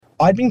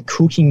I'd been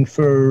cooking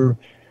for,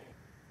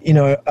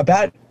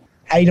 about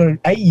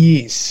 8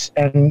 years.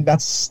 And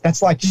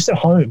that's like just at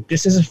home,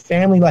 just as a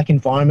family, like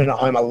environment at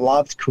home. I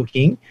loved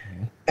cooking.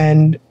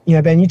 And,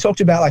 Ben, you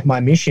talked about like my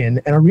mission.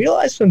 And I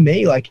realized for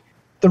me, like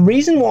the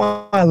reason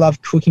why I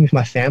love cooking with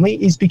my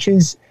family is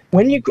because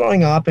when you're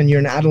growing up and you're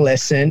an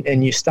adolescent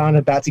and you're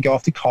about to go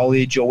off to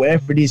college or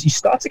whatever it is, you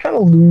start to kind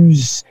of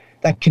lose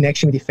that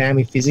connection with your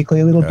family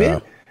physically a little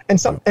bit. And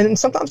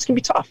sometimes it can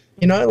be tough,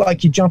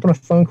 like you jump on a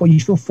phone call,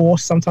 you feel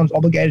forced, sometimes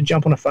obligated to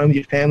jump on a phone with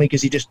your family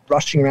because you're just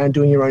rushing around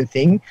doing your own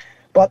thing.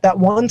 But that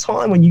one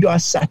time when you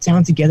guys sat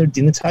down together at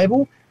dinner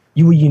table,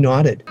 you were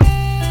united.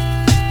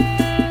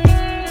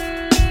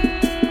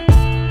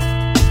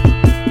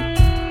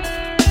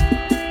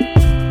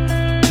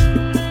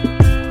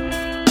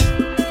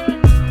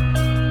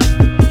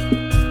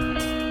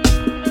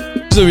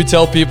 So we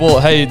tell people,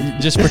 hey,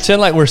 just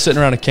pretend like we're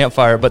sitting around a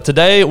campfire. But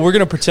today we're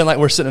going to pretend like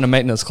we're sitting in a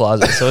maintenance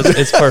closet. So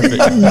it's perfect.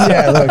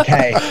 Yeah, look,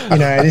 hey,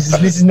 this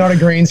is not a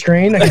green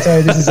screen. I can tell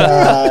you this is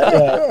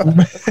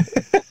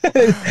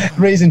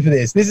reason for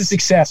this. This is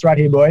success right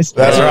here, boys.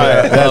 That's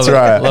right. That's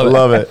right.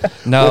 Love it.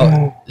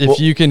 Now, if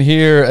you can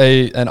hear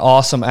an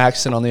awesome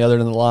accent on the other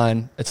end of the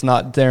line, it's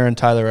not Darren,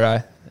 Tyler, or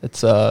I.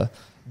 It's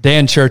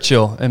Dan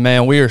Churchill. And,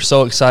 man, we are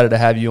so excited to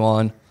have you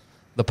on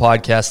the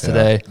podcast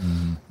today.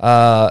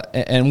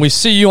 And we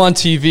see you on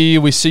TV,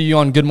 we see you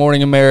on Good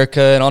Morning America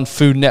and on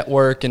Food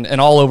Network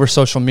and all over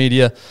social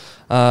media.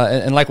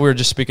 And like we were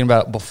just speaking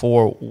about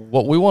before,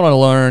 what we want to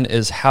learn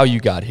is how you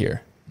got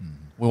here.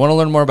 We want to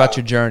learn more about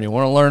your journey. We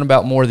want to learn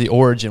about more of the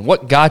origin.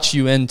 What got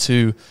you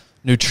into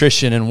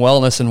nutrition and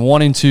wellness and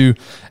wanting to,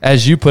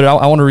 as you put it,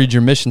 I want to read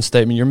your mission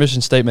statement. Your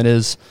mission statement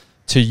is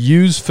to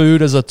use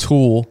food as a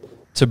tool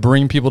to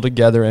bring people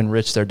together and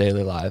enrich their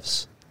daily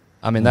lives.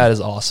 I mean, that is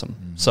awesome.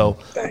 So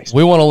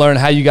we want to learn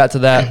how you got to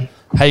that,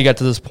 how you got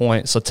to this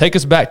point. So take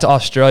us back to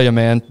Australia,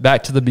 man,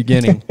 back to the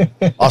beginning.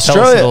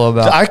 Australia,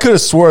 I could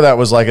have swore that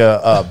was like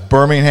a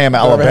Birmingham,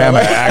 Alabama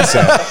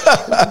accent.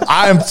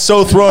 I am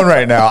so thrown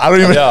right now. I don't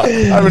even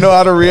know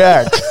how to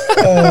react.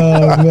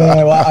 Oh,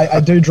 man. Well, I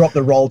do drop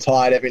the roll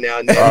tide every now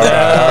and then.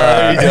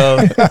 There you go.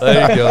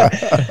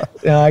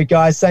 There you go.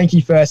 Guys, thank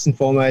you first and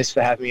foremost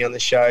for having me on the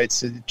show.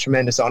 It's a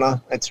tremendous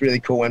honor. It's really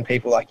cool when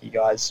people like you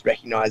guys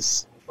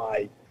recognize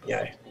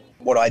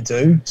what I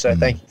do. So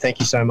thank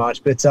you so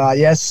much. But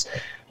yes,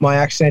 my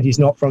accent is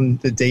not from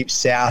the deep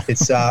south.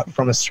 It's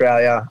from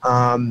Australia.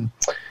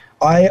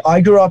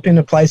 I grew up in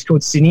a place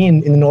called Sydney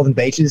in the Northern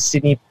Beaches,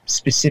 Sydney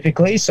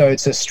specifically. So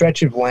it's a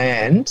stretch of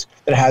land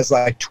that has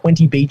like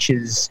 20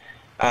 beaches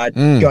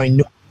going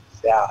north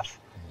and south.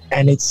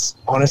 And it's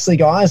honestly,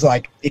 guys,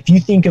 like if you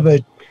think of a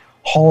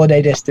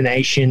holiday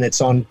destination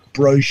that's on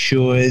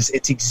brochures,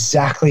 it's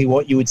exactly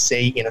what you would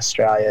see in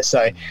Australia.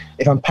 So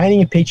if I'm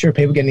painting a picture of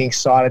people getting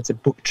excited to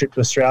book a trip to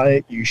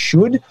Australia, you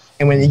should.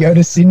 And when you go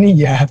to Sydney,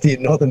 you have the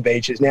Northern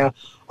Beaches. Now,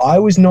 I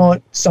was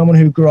not someone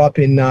who grew up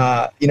in,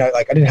 I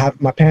didn't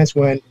have, my parents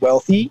weren't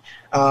wealthy.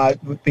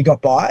 We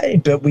got by,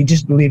 but we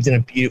just lived in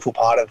a beautiful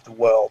part of the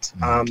world.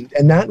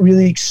 And that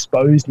really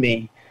exposed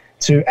me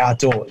to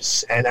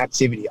outdoors and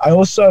activity. I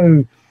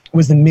also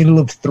was the middle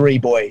of 3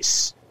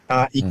 boys.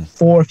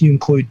 4 if you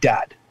include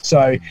dad.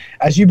 So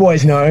as you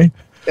boys know,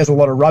 there's a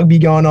lot of rugby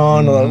going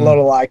on, a lot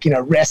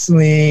of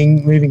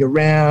wrestling, moving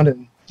around,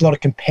 and a lot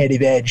of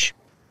competitive edge.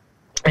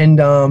 And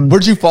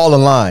where'd you fall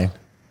in line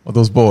with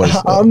those boys?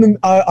 I'm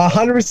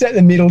 100%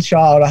 the middle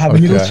child. I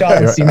have middle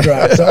child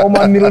syndrome. So all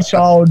my middle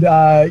child,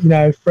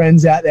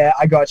 friends out there,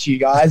 I got you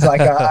guys.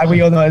 Like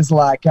we all know it's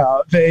like,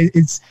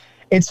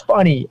 it's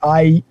funny.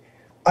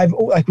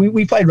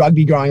 We played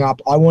rugby growing up.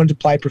 I wanted to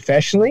play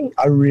professionally.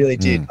 I really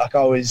did.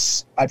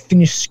 I'd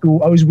finish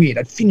school. I was weird.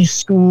 I'd finish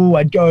school.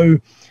 I'd go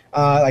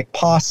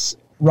pass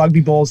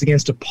rugby balls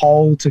against a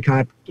pole to kind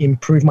of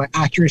improve my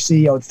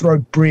accuracy. I would throw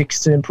bricks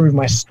to improve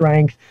my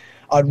strength.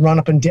 I'd run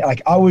up and down.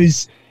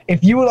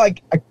 If you were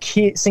like a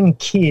kid, seeing a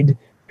kid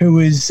who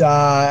was,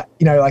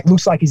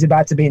 looks like he's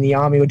about to be in the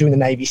army or doing the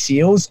Navy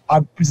SEALs,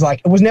 I was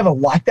like, it was never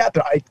like that,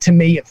 but to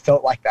me, it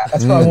felt like that.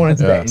 That's what I wanted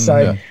to be.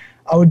 So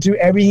I would do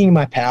everything in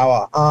my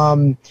power.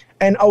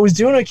 And I was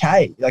doing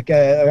okay.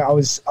 I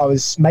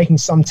was making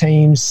some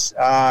teams,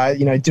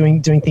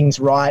 doing things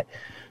right.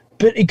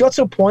 But it got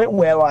to a point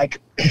where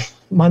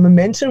my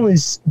momentum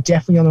was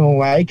definitely on the wrong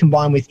way,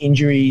 combined with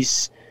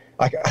injuries.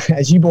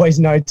 As you boys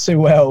know too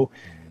well,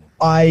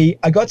 I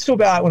got to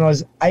about when I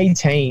was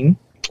 18,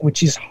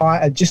 which is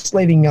just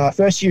leaving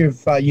first year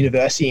of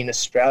university in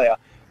Australia.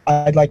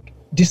 I'd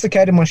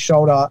dislocated my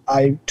shoulder.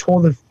 I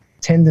tore the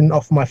tendon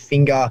off my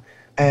finger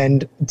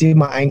and did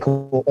my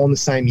ankle on the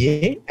same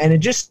year. And it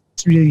just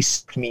really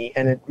sucked me,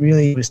 and it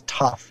really was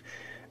tough.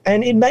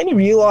 And it made me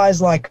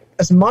realize,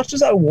 as much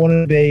as I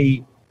wanted to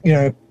be,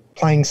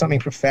 playing something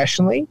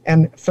professionally,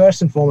 and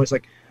first and foremost,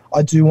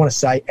 I do want to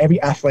say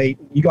every athlete,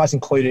 you guys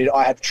included,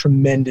 I have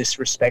tremendous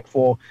respect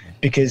for,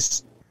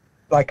 because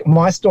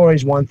my story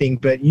is one thing,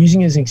 but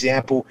using it as an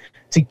example,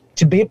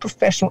 to be a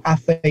professional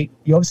athlete,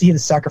 you obviously hear the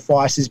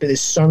sacrifices, but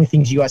there's so many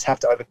things you guys have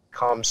to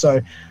overcome. So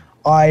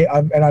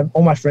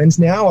all my friends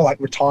now are like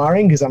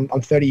retiring because I'm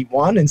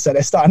 31, and so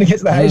they're starting to get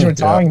to the age of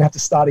retiring and have to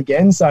start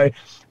again. So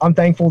I'm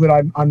thankful that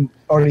I'm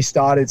already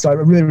started. So I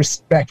really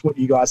respect what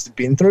you guys have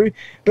been through.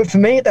 But for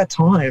me at that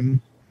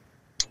time,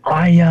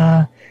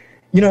 I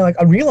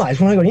realized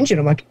when I got injured,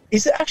 I'm like,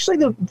 is it actually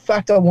the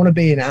fact I want to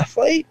be an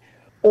athlete,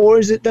 or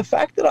is it the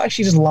fact that I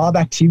actually just love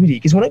activity?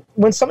 Because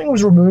when something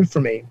was removed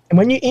from me, and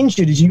when you're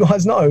injured, as you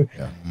guys know,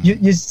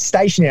 you're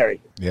stationary.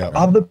 Yeah.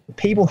 Other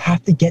people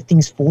have to get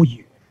things for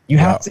you. You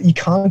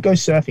can't go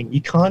surfing.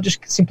 You can't just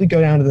simply go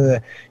down to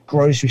the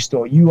grocery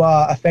store. You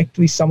are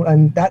effectively someone,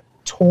 and that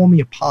tore me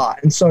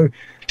apart. And so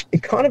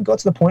it kind of got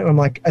to the point where I'm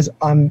like, as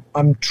I'm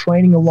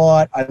training a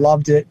lot, I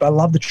loved it, but I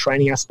love the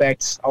training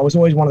aspects. I was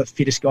always one of the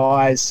fittest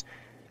guys.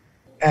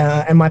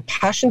 And my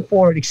passion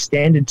for it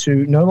extended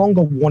to no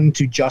longer wanting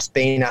to just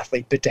be an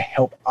athlete, but to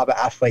help other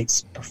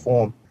athletes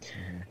perform.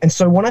 And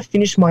so when I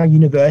finished my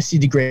university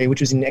degree,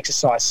 which was in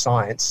exercise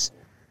science,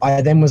 I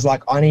then was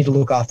like, I need to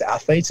look after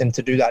athletes, and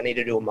to do that, I need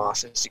to do a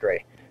master's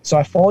degree. So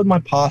I followed my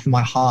path in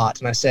my heart,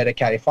 and I said,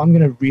 okay, if I'm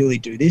going to really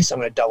do this, I'm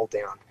going to double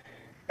down.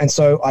 And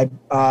so I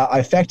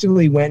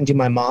effectively went and did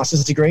my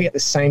master's degree. At the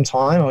same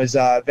time, I was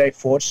very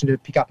fortunate to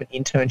pick up an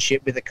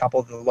internship with a couple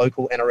of the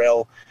local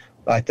NRL,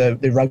 like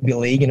the rugby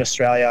league in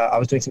Australia. I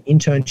was doing some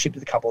internship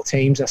with a couple of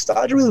teams. I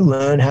started to really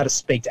learn how to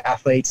speak to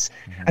athletes.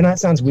 And that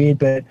sounds weird,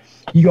 but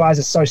you guys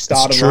are so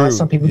startled, right?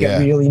 Some people get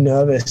really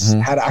nervous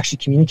how to actually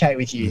communicate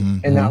with you.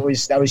 And that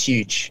was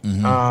huge.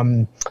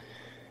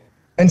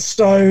 And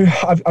so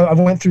I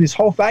went through this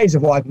whole phase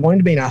of like wanting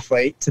to be an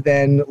athlete, to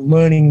then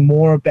learning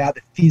more about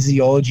the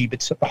physiology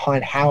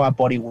behind how our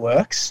body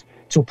works,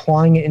 to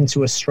applying it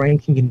into a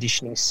strength and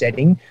conditioning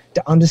setting,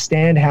 to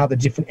understand how the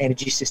different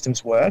energy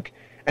systems work,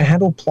 and how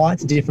to apply it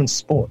to different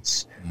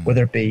sports,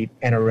 whether it be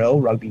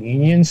NRL, rugby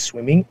union,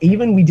 swimming.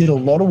 Even we did a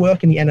lot of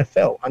work in the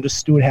NFL,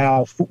 understood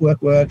how footwork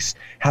works,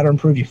 how to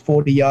improve your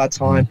 40-yard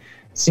time.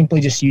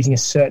 Simply just using a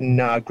certain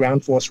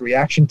ground force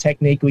reaction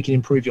technique, we can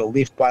improve your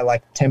lift by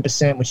like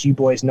 10%, which you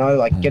boys know,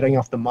 like getting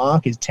off the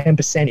mark is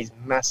 10% is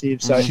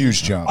massive. So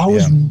huge jump. I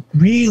was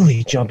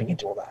really jumping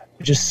into all that,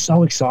 which is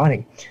so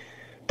exciting.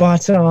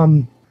 But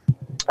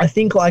I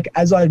think like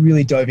as I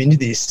really dove into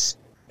this,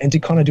 and to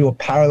kind of do a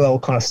parallel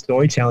kind of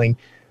storytelling,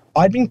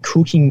 I'd been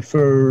cooking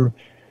for,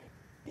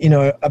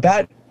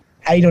 about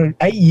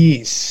 8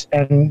 years.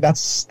 And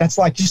that's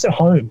like just at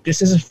home,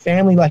 just as a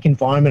family, like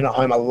environment at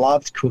home. I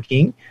loved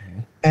cooking.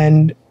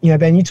 And,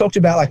 Ben, you talked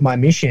about like my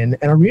mission.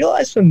 And I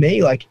realized for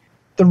me, like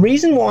the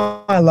reason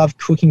why I love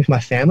cooking with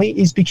my family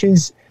is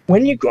because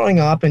when you're growing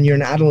up and you're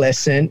an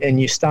adolescent and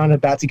you're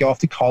about to go off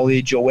to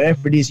college or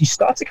whatever it is, you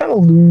start to kind of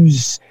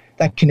lose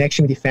that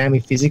connection with your family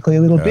physically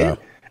a little bit.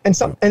 And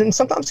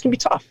sometimes it can be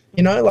tough,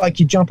 like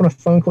you jump on a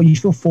phone call, you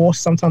feel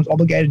forced, sometimes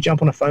obligated to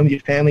jump on a phone with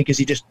your family because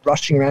you're just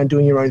rushing around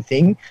doing your own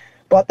thing.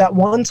 But that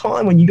one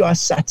time when you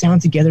guys sat down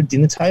together at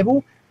dinner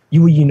table,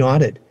 you were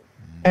united.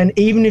 And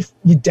even if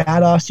your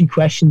dad asked you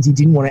questions he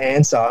didn't want to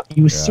answer,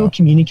 you were still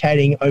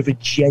communicating over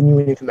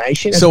genuine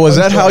information. So is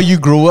that how you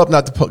grew up?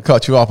 Not to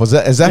cut you off. Is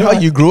that how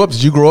you grew up?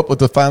 Did you grow up with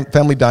the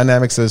family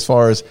dynamics as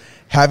far as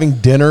having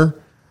dinner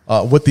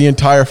with the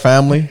entire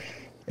family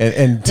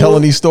and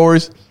telling these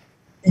stories?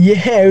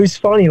 Yeah, it was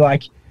funny.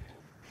 Like,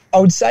 I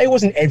would say it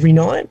wasn't every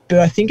night, but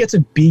I think it's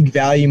a big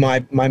value my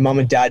mum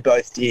and dad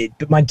both did.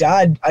 But my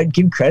dad, I'd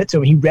give credit to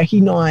him. He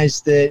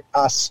recognized that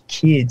us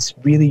kids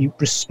really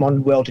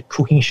responded well to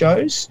cooking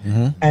shows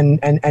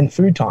and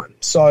food time.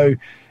 So,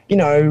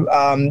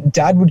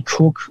 Dad would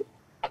cook,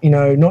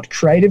 not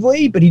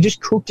creatively, but he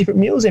just cooked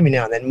different meals every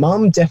now and then.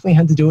 Mum definitely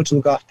had to do it to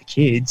look after the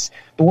kids.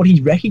 But what he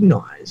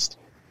recognized,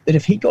 that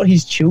if he got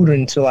his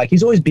children to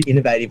he's always been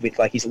innovative with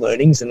his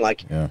learnings, and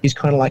he's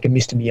kind of like a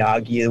Mr.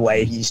 Miyagi, the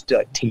way he used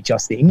to teach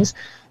us things.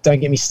 Don't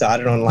get me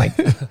started on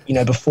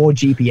before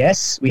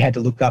GPS, we had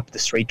to look up the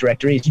street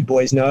directory, as you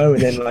boys know,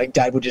 and then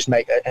Dad would just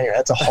make anyway,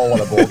 that's a whole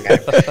other ball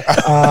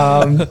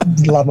game.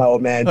 Love my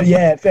old man. But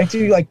yeah,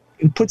 effectively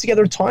he put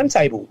together a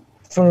timetable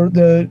for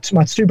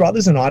my two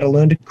brothers and I to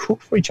learn to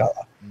cook for each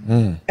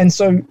other. And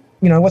so,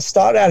 what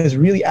started out as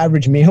really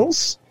average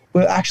meals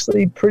were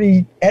actually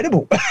pretty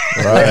edible.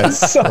 Right.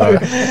 So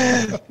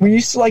we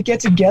used to get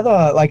together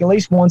at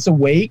least once a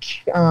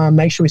week,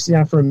 make sure we sit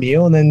down for a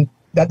meal, and then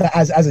that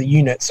as a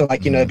unit. So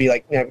it'd be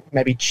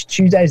maybe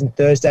Tuesdays and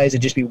Thursdays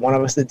would just be one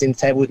of us at the dinner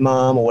table with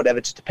mom or whatever,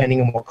 just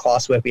depending on what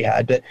classwork we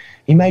had. But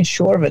he made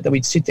sure of it that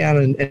we'd sit down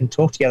and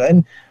talk together.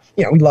 And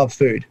we love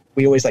food.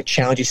 We always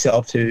challenge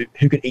yourself to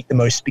who could eat the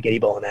most spaghetti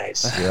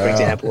bolognese, for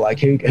example.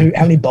 Who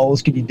how many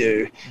bowls could you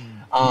do?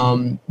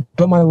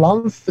 But my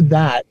love for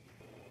that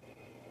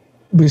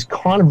was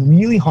kind of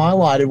really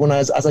highlighted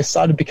as I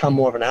started to become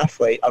more of an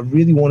athlete. I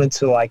really wanted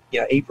to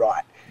eat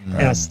right.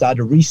 And I started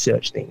to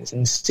research things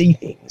and see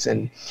things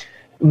and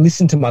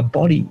listen to my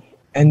body.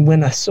 And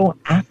when I saw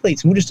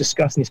athletes, and we were just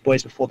discussing this,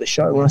 boys, before the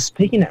show, when I was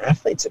speaking to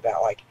athletes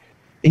about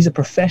these are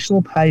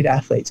professional paid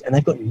athletes and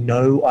they've got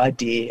no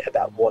idea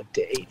about what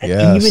to eat.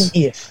 And even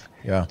if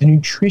the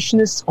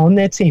nutritionists on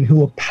their team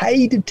who are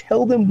paid to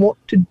tell them what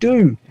to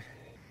do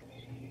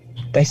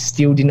they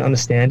still didn't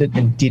understand it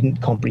and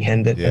didn't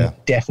comprehend it and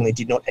definitely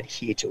did not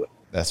adhere to it.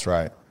 That's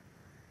right.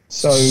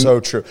 So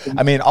true.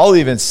 I mean, I'll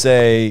even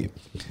say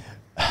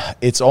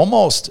it's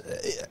almost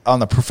on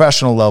the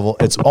professional level,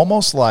 it's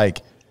almost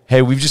like,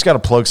 hey, we've just got to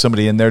plug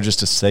somebody in there just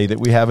to say that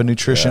we have a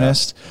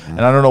nutritionist. Yeah.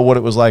 And I don't know what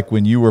it was like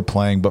when you were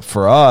playing, but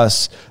for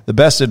us, the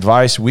best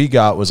advice we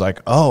got was like,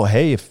 oh,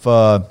 hey, if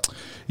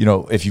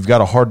you've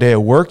got a hard day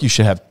at work, you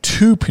should have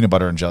 2 peanut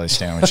butter and jelly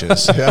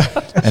sandwiches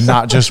and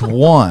not just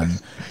one.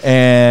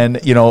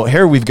 And,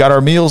 here we've got our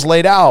meals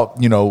laid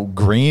out.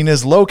 Green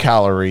is low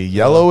calorie,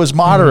 yellow is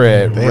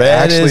moderate,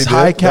 red is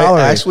high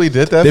calorie. They actually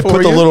did that they for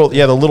put you?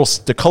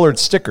 the colored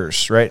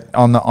stickers right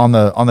on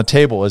the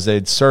table as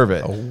they'd serve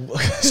it. Oh.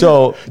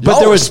 So, but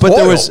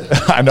there was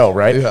I know,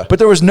 right? Yeah. But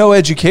there was no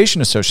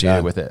education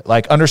associated with it.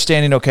 Like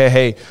understanding, okay,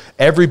 hey,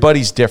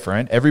 everybody's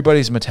different.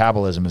 Everybody's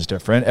metabolism is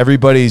different.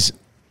 Everybody's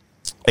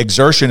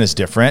exertion is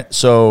different.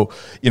 So,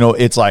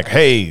 it's like,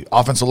 hey,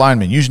 offensive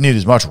lineman, you need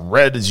as much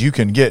red as you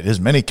can get, as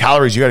many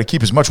calories. You got to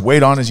keep as much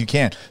weight on as you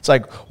can. It's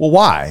like, well,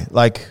 why?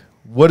 Like,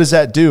 what does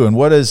that do? And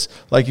what is,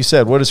 like you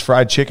said, what does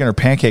fried chicken or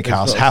pancake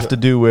house have to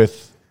do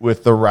with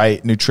the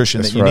right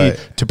nutrition that you need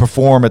to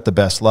perform at the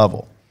best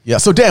level? Yeah.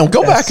 So Dan,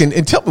 go back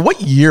and tell me, what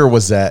year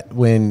was that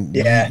when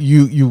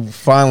you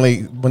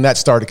finally, when that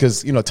started?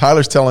 Because,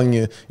 Tyler's telling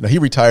you, he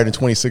retired in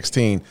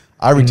 2016.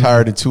 I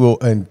retired in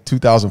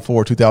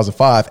 2004,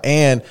 2005.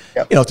 And,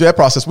 through that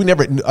process, a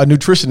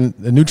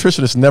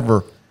nutritionist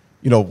never,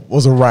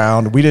 was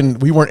around.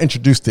 We weren't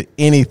introduced to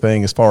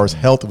anything as far as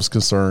health was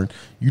concerned.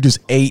 You just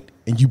ate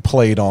and you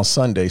played on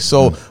Sunday.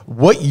 So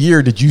what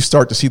year did you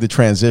start to see the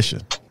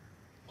transition?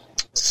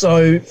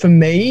 So for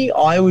me,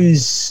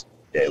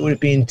 it would have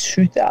been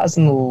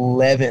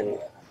 2011.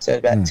 So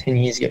about 10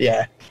 years ago.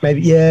 Yeah,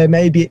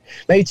 maybe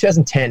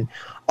 2010.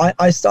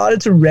 I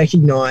started to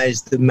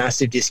recognize the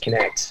massive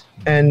disconnect.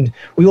 And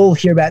we all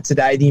hear about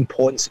today the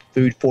importance of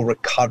food for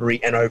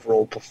recovery and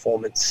overall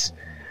performance.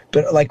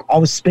 But like I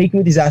was speaking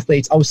with these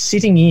athletes, I was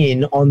sitting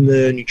in on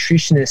the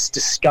nutritionists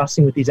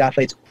discussing with these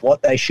athletes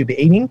what they should be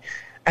eating,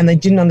 and they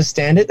didn't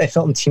understand it. They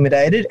felt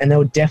intimidated and they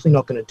were definitely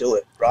not going to do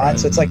it, right?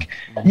 So it's like,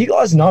 you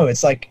guys know,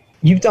 it's like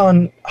you've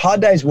done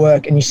hard day's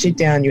work and you sit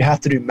down, you have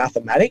to do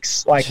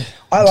mathematics. Like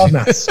I love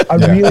maths, I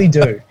really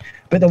do.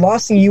 But the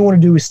last thing you want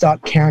to do is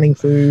start counting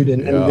food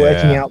and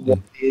working out what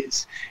it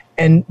is.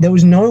 And there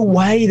was no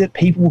way that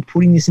people were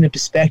putting this in a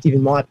perspective,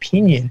 in my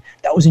opinion,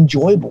 that was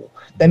enjoyable.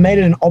 They made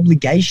it an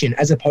obligation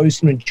as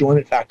opposed to an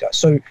enjoyment factor.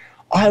 So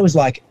I was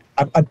like,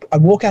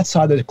 I'd walk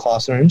outside those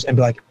classrooms and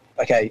be like,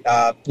 okay,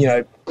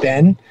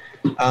 Ben,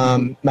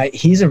 mate,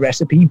 here's a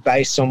recipe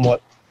based on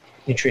what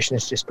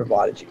nutritionists just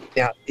provided you.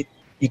 Now,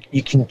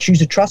 you can choose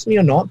to trust me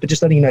or not, but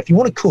just letting you know, if you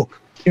want to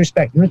cook, you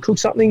want to cook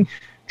something,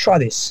 try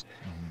this.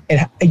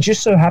 It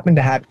just so happened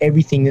to have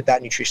everything that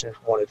nutritionist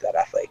wanted for that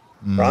athlete,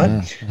 right?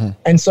 Mm-hmm.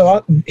 And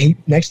so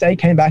next day he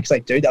came back, he's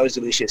like, dude, that was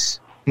delicious.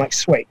 I'm like,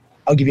 sweet,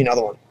 I'll give you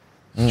another one.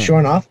 Sure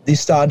enough, this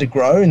started to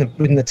grow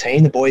within the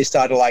team. The boys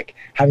started like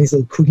having these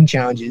little cooking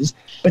challenges,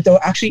 but they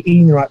were actually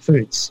eating the right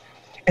foods.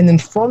 And then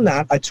from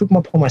that, I took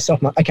upon myself,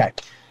 I'm like, okay,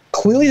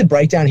 clearly the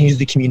breakdown here is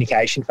the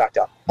communication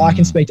factor. I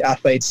can speak to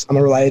athletes. I'm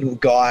a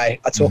relatable guy.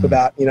 I talk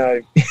about, you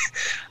and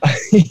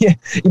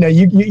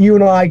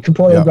I could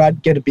probably go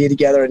out, get a beer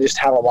together and just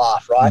have a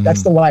laugh, right?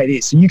 That's the way it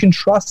is. So you can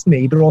trust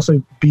me, but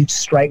also be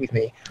straight with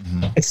me.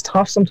 It's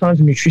tough sometimes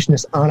when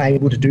nutritionists aren't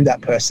able to do that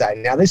per se.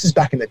 Now, this is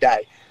back in the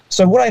day.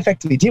 So what I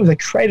effectively did was I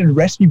created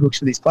recipe books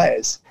for these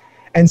players.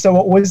 And so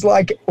what was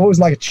like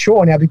a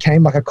chore now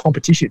became like a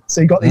competition.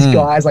 So you got these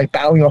guys like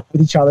battling off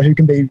with each other who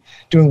can be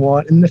doing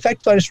what. And the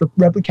fact that I just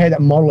replicate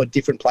that model at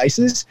different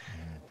places.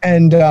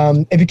 And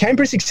it became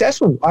pretty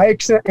successful. I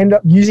actually ended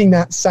up using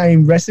that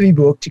same recipe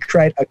book to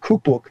create a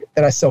cookbook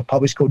that I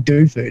self-published called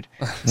Dude Food.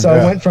 So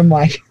I went from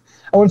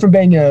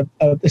being a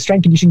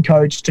strength conditioning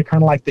coach to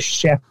kind of like the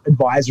chef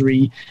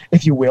advisory,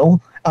 if you will,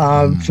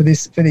 for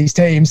these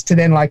teams, to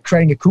then like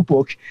creating a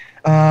cookbook.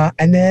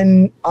 And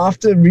then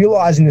after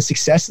realizing the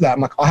success of that,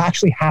 I'm like, I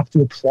actually have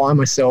to apply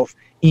myself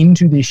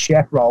into this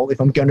chef role if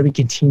I'm going to be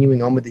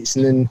continuing on with this.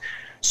 And then,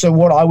 so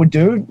what I would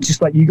do,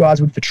 just like you guys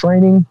would for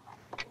training,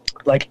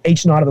 like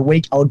each night of the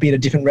week, I would be at a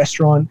different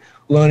restaurant,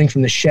 learning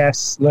from the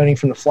chefs, learning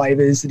from the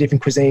flavors, the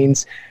different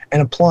cuisines,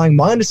 and applying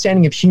my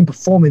understanding of human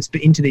performance,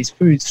 but into these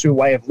foods through a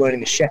way of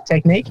learning the chef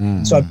technique.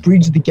 So I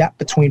bridged the gap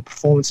between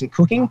performance and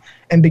cooking.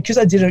 And because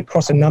I did it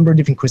across a number of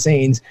different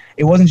cuisines,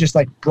 it wasn't just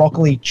like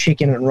broccoli,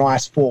 chicken, and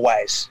rice 4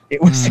 ways.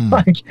 It was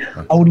like,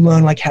 I would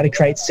learn like how to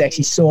create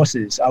sexy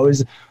sauces. I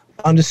was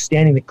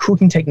understanding the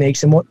cooking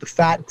techniques and what the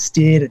fats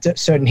did at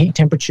certain heat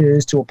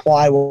temperatures to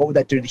apply, what would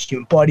that do to the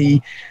human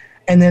body.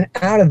 And then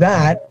out of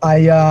that,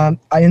 I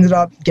ended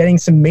up getting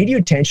some media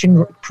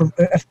attention.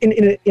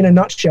 In a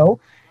nutshell,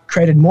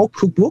 created more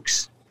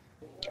cookbooks,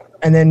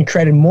 and then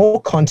created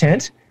more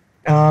content.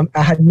 I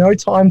had no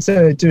time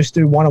to just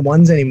do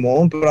one-on-ones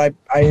anymore, but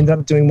I ended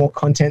up doing more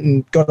content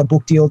and got a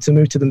book deal to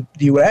move to the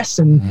US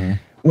and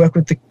work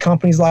with the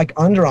companies like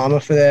Under Armour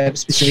for their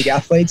specific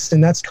athletes,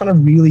 and that's kind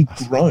of really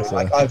grown.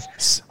 Like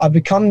I've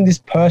become this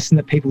person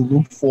that people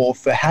look for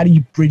how do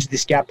you bridge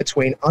this gap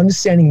between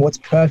understanding what's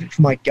perfect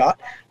for my gut,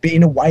 but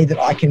in a way that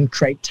I can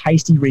create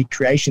tasty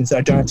recreations that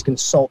I don't have to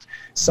consult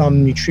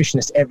some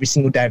nutritionist every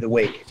single day of the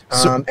week.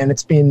 And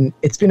it's been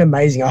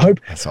amazing. I hope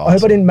I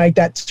didn't make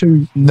that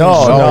too.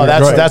 No,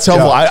 that's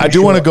helpful. Yeah, I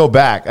do want to go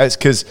back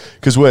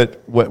because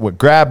what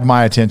grabbed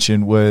my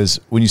attention was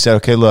when you said,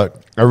 okay,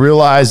 look, I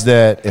realized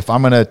that if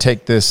I'm going to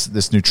take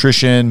this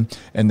nutrition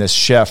and this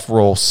chef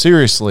role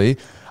seriously,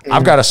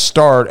 I've got to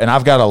start and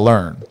I've got to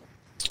learn.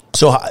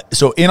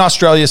 So in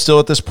Australia, still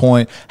at this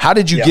point, how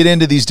did you get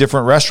into these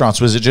different restaurants?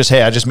 Was it just,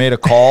 hey, I just made a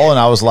call and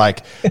I was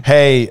like,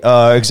 hey,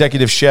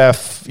 executive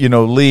chef,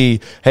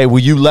 Lee, hey, will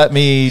you let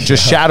me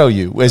just shadow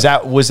you? Was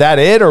that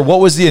it, or what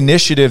was the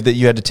initiative that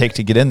you had to take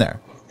to get in there?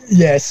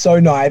 Yeah, so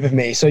naive of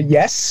me. So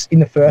yes, in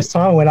the first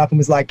time I went up and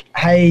was like,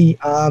 hey,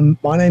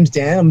 my name's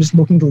Dan. I'm just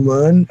looking to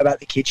learn about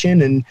the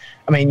kitchen. And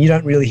I mean, you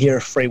don't really hear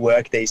of free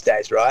work these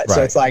days, right?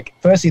 So it's like,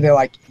 firstly, they're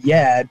like,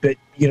 yeah, but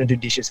you're going to do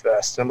dishes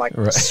first. And I'm like,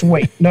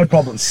 sweet, no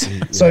problem.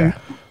 So,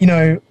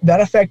 that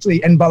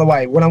effectively, and by the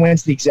way, when I went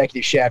to the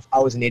executive chef, I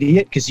was an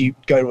idiot because you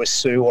go to a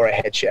sous or a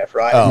head chef,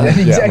 right? Oh,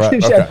 the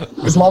executive chef,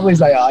 as lovely as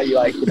they are, you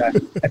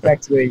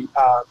effectively,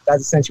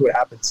 that's essentially what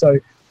happened. So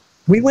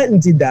we went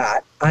and did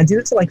that. I did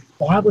it to like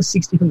 5 or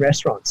 6 different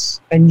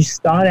restaurants. And you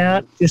start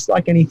out just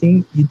like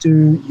anything. You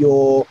do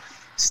your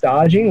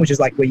staging, which is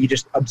like where you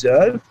just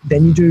observe.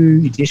 Then you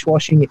do your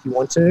dishwashing if you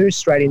want to,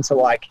 straight into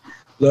like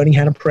learning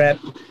how to prep.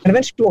 And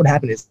eventually what would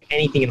happen is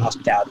anything in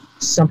hospitality.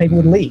 Some people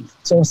would leave.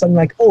 So all of a sudden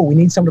like, oh, we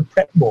need someone to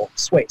prep more.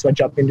 Sweet. So I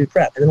jump in and do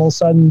prep. And then all of a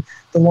sudden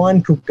the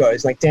line cook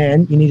goes like,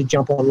 Dan, you need to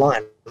jump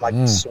online. I'm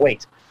like,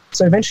 sweet.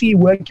 So eventually you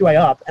work your way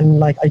up and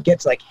like I get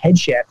to like head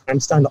chef and I'm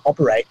starting to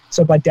operate.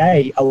 So by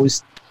day I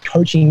was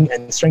coaching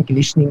and strength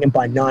conditioning and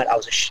by night I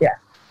was a chef.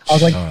 I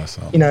was like,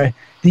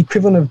 the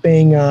equivalent of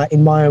being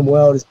in my own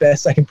world as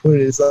best I can put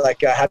it is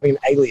like having an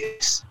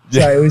alias.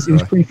 So it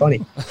was pretty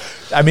funny.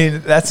 I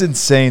mean, that's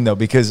insane though,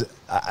 because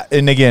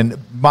and again,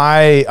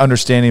 my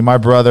understanding, my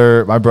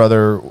brother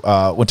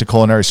went to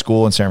culinary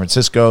school in San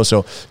Francisco.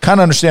 So kind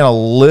of understand a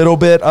little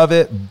bit of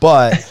it,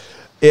 but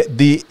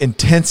the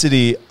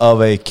intensity of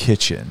a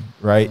kitchen,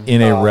 right,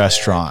 in a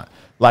restaurant,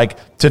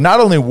 like to not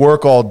only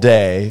work all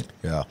day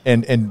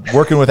and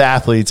working with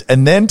athletes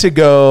and then to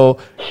go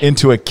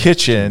into a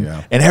kitchen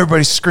and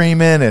everybody's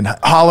screaming and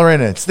hollering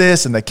and it's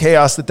this and the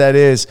chaos that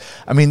is.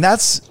 I mean,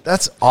 that's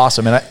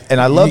awesome. And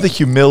I love the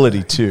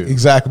humility too.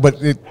 Exactly.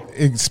 But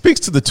it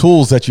speaks to the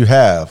tools that you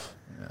have.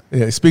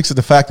 It speaks to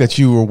the fact that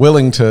you were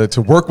willing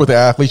to work with the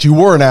athletes. You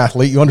were an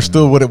athlete. You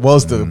understood what it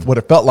was what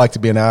it felt like to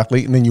be an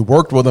athlete. And then you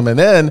worked with them. And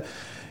then,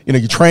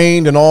 you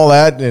trained and all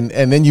that, and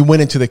then you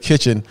went into the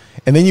kitchen,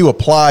 and then you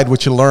applied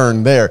what you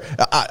learned there.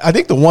 I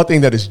think the one thing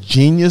that is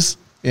genius,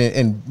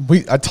 and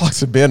I talked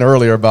to Ben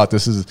earlier about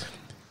this, is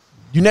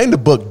you named the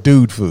book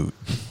Dude Food.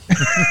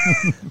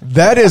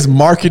 That is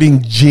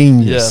marketing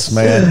genius,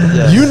 man.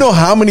 Yes. You know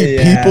how many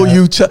people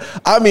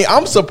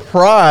I'm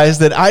surprised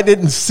that I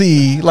didn't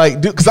see,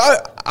 because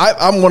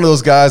I'm one of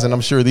those guys, and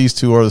I'm sure these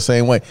two are the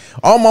same way.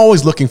 I'm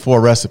always looking for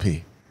a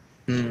recipe.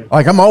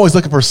 Like I'm always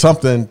looking for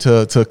something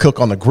to cook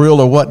on the grill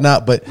or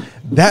whatnot, but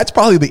that's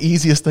probably the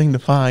easiest thing to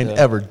find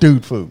ever.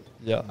 Dude Food.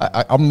 Yeah,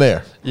 I'm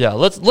there. Yeah,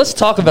 let's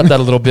talk about that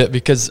a little bit,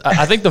 because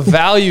I think the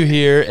value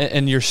here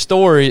in your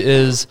story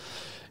is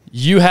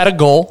you had a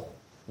goal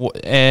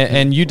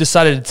and you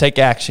decided to take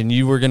action.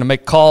 You were going to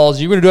make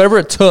calls. You were going to do whatever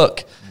it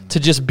took to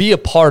just be a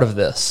part of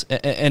this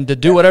and to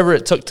do whatever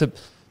it took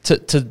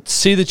to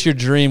see that your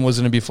dream was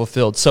going to be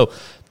fulfilled. So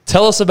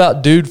tell us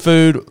about Dude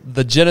Food,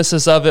 the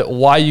genesis of it,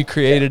 why you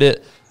created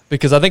it,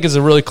 because I think it's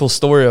a really cool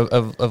story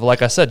of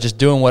like I said, just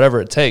doing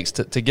whatever it takes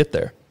to get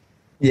there.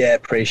 Yeah,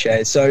 appreciate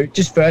it. So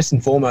just first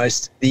and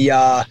foremost, the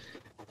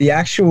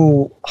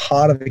actual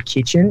heart of the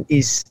kitchen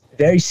is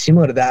very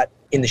similar to that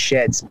in the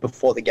sheds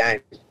before the game.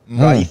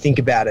 Right? You think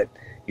about it.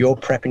 You're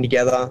prepping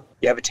together.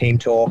 You have a team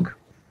talk.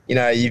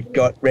 You've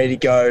got ready to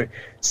go.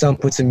 Someone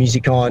puts some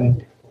music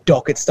on.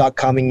 Dockets start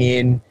coming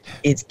in,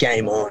 it's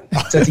game on.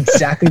 So it's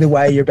exactly the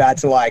way you're about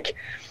to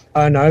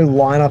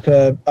line up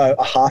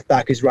a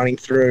halfback who's running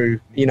through,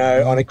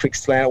 on a quick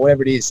slant or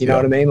whatever it is, you know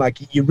what I mean?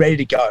 Like you're ready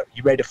to go,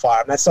 you're ready to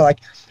fire. And that's so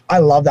I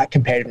love that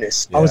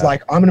competitiveness. I was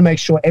like, I'm going to make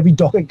sure every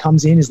docket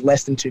comes in is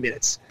less than 2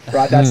 minutes,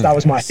 right? That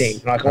was my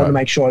thing. Like I want to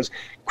make sure it's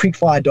quick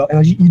fire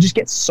and you just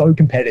get so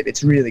competitive.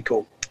 It's really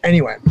cool.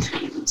 Anyway,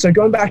 so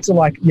going back to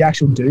the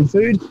actual Dude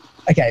Food.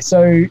 Okay,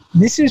 so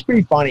this is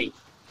pretty funny.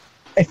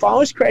 If I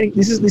was creating,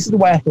 this is the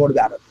way I thought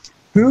about it.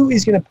 Who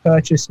is going to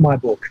purchase my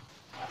book?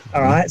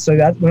 All right. So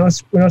that when I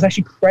was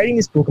actually creating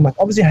this book, I'm like,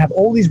 obviously I have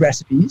all these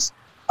recipes.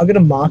 I've got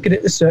to market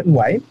it a certain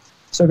way.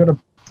 So I've got to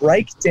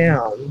break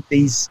down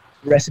these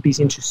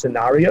recipes into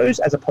scenarios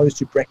as opposed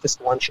to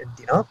breakfast, lunch, and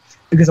dinner,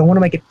 because I want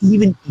to make it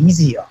even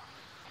easier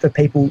for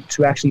people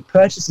to actually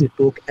purchase this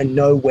book and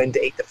know when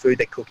to eat the food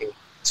they're cooking.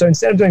 So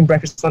instead of doing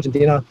breakfast, lunch, and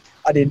dinner,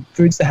 I did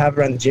foods to have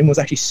around the gym. I was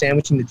actually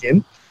sandwiching the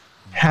gym.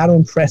 How to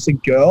Impress a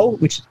Girl,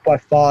 which is by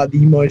far the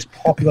most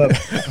popular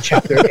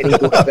chapter of any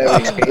book I've ever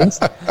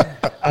experienced.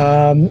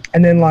 And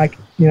then like,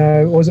 you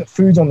know, was it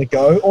Foods on the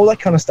Go, all that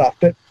kind of stuff.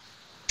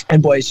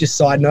 And boys, just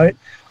side note,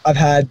 I've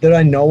had, that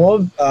I know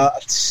of,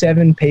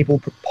 7 people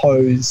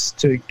propose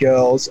to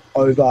girls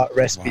over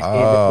recipes in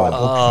my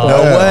book.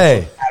 No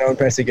way. How to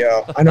Impress a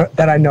Girl. I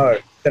know.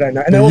 And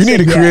you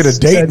need to create a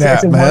date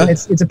nap, man.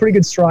 It's a pretty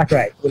good strike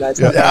rate. You know, it's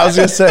not I was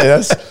going to say,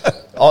 that's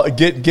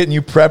getting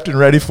you prepped and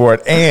ready for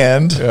it.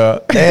 And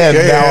now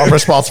I'm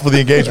responsible for the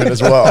engagement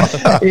as well.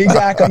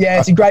 Exactly. Yeah,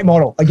 it's a great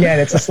model. Again,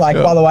 it's just like,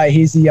 by the way,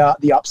 here's the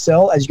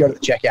upsell as you go to the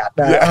checkout.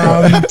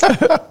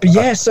 But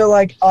yeah, so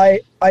like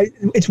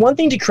it's one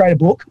thing to create a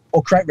book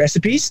or create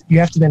recipes. You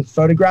have to then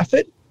photograph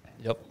it.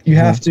 Yep. You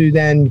have to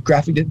then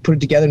put it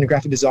together in a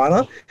graphic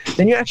designer.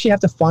 Then you actually have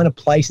to find a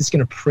place that's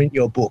going to print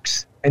your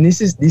books. And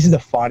this is the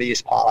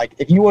funniest part. Like,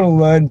 if you want to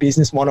learn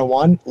business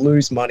 101,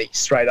 lose money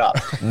straight up.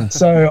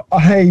 So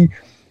I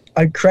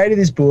created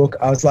this book.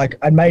 I was like,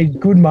 I'd made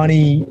good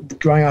money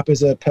growing up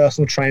as a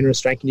personal trainer, a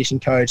strength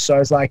conditioning coach. So I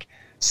was like,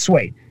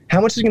 sweet. How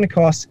much is it going to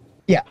cost?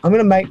 Yeah, I'm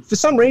going to make, for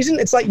some reason,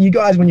 it's like you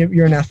guys when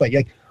you're an athlete.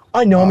 You're like,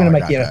 I know I'm going to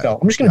make the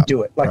NFL. I'm just going to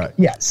do it. Like,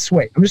 yeah,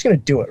 sweet. I'm just going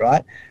to do it,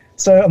 right?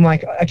 So I'm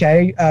like,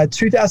 okay,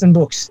 2,000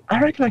 books. I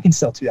reckon I can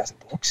sell 2,000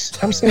 books.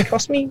 How much is it going to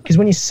cost me? Because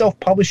when you're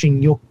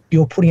self-publishing,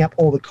 you're putting up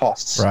all the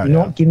costs. Right, you're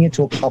not giving it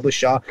to a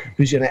publisher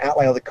who's going to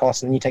outlay all the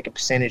costs, and then you take a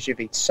percentage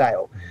of each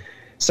sale.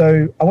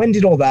 So I went and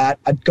did all that.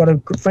 I'd got a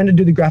good friend to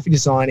do the graphic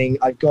designing.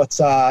 I got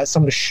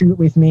someone to shoot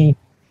with me.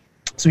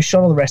 So we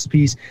shot all the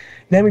recipes.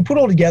 Then we put it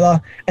all together.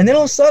 And then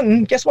all of a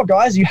sudden, guess what,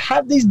 guys? You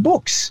have these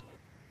books.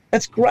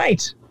 That's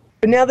great.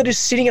 But now they're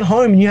just sitting at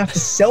home and you have to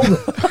sell them.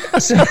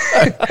 so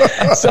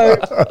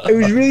it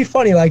was really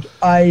funny. Like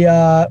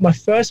my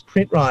first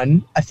print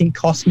run, I think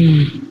cost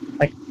me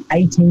like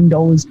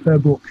 $18 per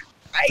book.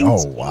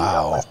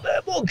 $18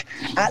 per book.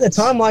 At the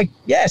time, like,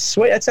 yeah,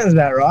 sweet. That sounds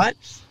about right.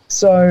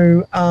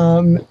 So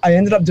I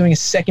ended up doing a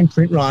second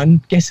print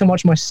run. Guess how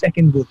much my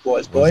second book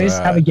was, boys?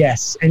 Have a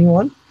guess.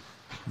 Anyone?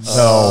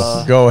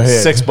 No, go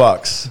ahead.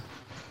 $6.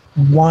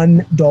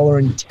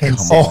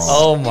 $1.10.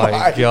 Oh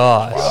my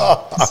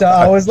gosh. So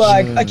I was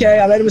like, okay,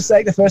 I made a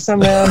mistake the first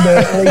time around, but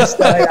at least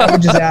it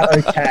averages out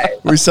okay.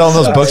 Were you selling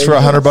those books for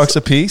 $100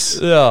 a piece?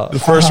 Yeah. The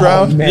first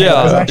round? Man,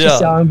 I was actually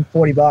selling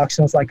for $40.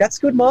 So I was like, that's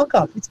good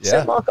markup.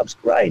 50% markup's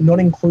great, not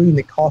including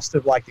the cost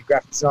of like the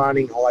graphic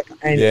designing or like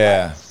anything.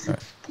 Yeah.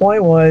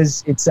 Point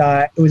was, it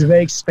was a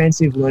very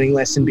expensive learning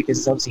lesson because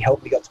it's obviously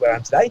helped me get to where I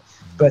am today.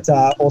 But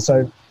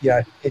also, you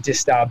know, it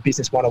just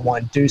business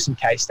 101, do some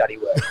case study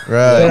work.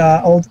 Right.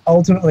 But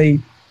ultimately,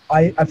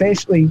 I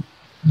eventually,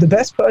 the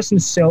best person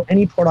to sell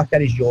any product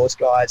that is yours,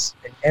 guys,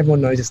 and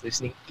everyone knows this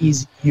listening,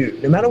 is you.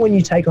 No matter when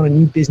you take on a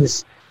new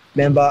business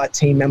member, a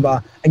team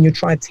member, and you're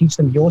trying to teach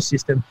them your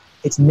system,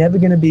 it's never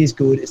going to be as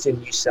good as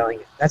in you selling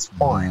it. That's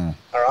fine.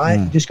 All right.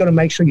 You just got to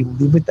make sure you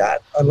live with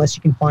that, unless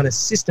you can find a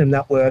system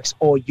that works,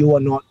 or you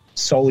are not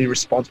solely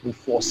responsible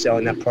for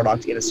selling that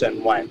product in a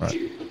certain way.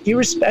 Right.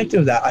 Irrespective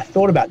of that, I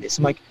thought about this.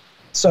 I'm like,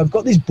 so I've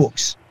got these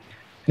books.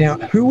 Now,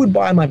 who would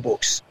buy my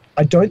books?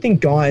 I don't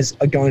think guys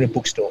are going to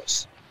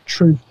bookstores.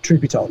 Truth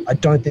be told, I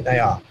don't think they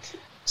are.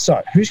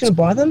 So who's going to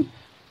buy them?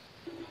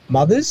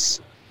 Mothers,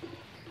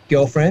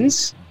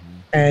 girlfriends,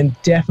 and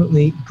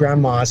definitely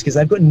grandmas, because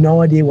they've got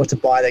no idea what to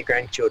buy their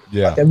grandchildren.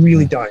 Yeah. Like, they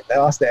really don't. They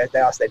ask their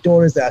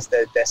daughters, they ask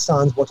their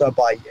sons, what do I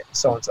buy you?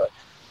 So and so.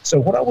 So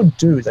what I would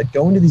do is I'd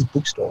go into these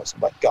bookstores.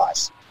 I'm like,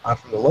 guys, I'm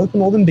from the local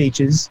Northern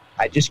Beaches.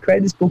 I just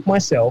created this book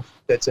myself.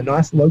 That's a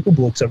nice local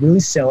book. So I really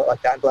sell it like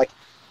that. And be like,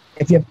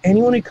 if you have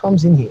anyone who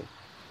comes in here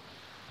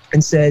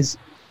and says,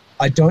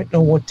 I don't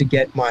know what to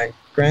get my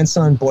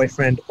grandson,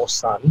 boyfriend, or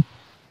son,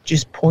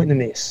 just point them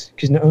this.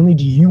 Because not only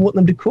do you want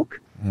them to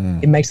cook,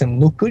 it makes them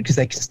look good because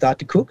they can start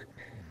to cook,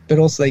 but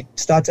also they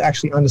start to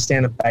actually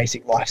understand a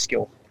basic life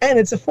skill. And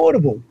it's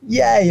affordable.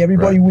 Yay,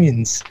 everybody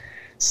wins.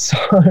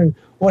 So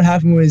what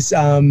happened was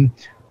they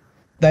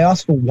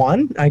asked for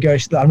one. I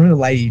remember the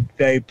lady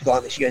very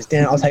politely, she goes,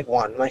 Dan, I'll take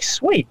one. I'm like,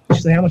 sweet.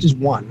 She's like, how much is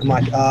one? I'm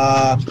like,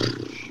 I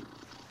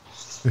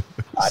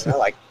don't know,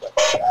 like,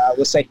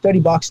 let's say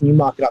 $30 and you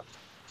mark it up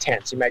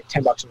 10. So you make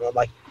 $10 on it. I'm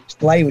like,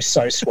 the lady was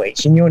so sweet.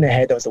 She knew in her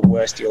head that was the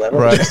worst deal ever.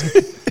 Right.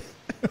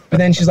 But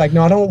then she's like,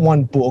 no, I don't want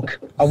one book.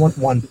 I want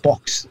one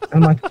box. And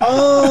I'm like,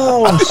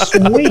 oh,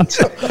 sweet.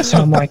 So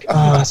I'm like, so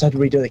I had to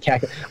redo the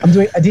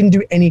calculator. I didn't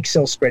do any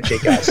Excel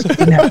spreadsheet, guys.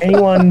 Didn't have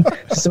anyone.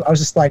 I was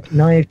just like,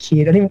 naive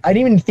kid. I didn't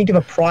even think of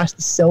a price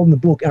to sell in the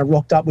book. And I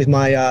rocked up with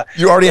my.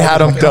 You already had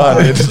them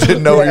done. You just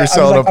didn't know what you're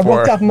selling them for. I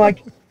rocked up. I'm like,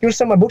 you want to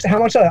sell my books? How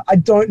much are they? I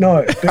don't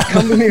know. But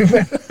come with me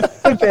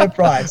with a fair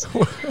price.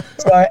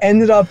 So I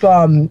ended up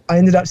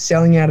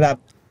selling out of that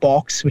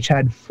box, which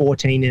had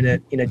 14 in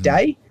it in a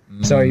day.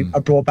 So I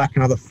brought back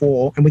another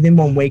 4, and within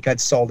 1 week I'd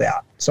sold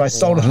out. So I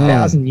sold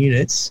 1,000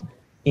 units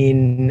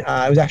in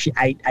it was actually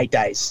eight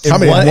days.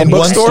 In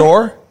one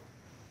store?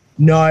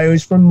 No, it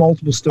was from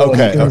multiple stores.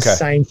 Okay, doing the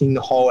same thing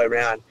the whole way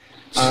around.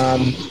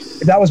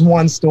 If that was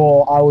one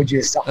store, I would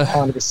just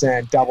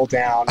 100% double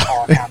down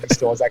on how many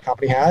stores that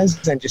company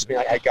has and just be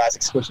like, hey guys,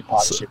 exclusive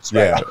partnerships.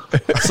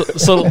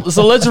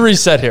 So let's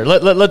reset here.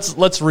 Let's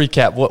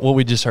recap what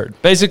we just heard.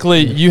 Basically,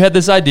 you had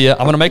this idea. I'm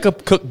going to make a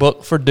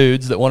cookbook for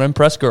dudes that want to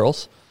impress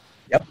girls.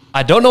 Yep.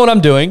 I don't know what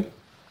I'm doing.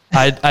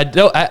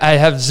 I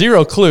have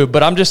zero clue,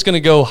 but I'm just going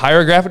to go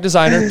hire a graphic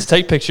designer to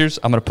take pictures.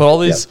 I'm going to put all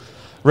these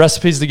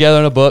recipes together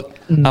in a book.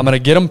 I'm going to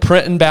get them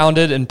print and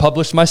bounded and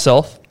published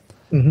myself.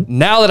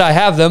 Now that I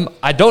have them,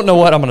 I don't know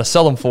what I'm going to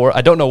sell them for. I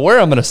don't know where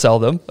I'm going to sell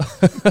them.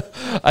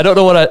 I don't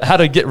know how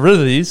to get rid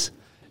of these.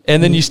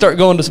 And then you start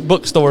going to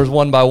bookstores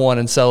one by one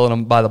and selling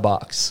them by the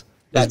box.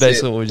 That's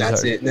basically what we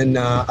just heard. And then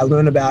I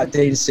learned about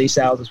D2C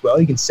sales as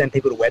well. You can send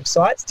people to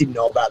websites. Didn't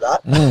know about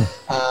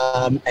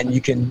that. And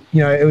you can,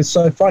 it was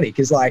so funny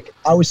because like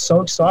I was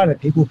so excited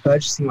that people were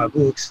purchasing my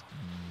books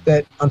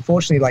that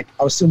unfortunately, like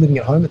I was still living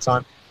at home at the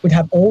time, would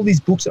have all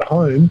these books at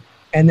home.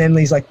 And then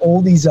there's like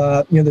all these,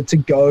 the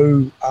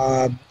to-go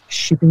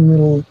shipping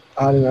little,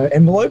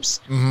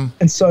 envelopes.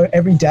 And so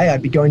every day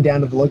I'd be going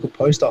down to the local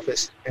post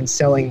office and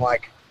selling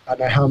like, I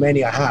don't know how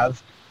many I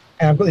have.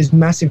 And I've got this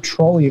massive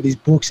trolley of these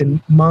books.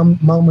 And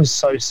mum was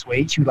so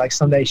sweet. She would like,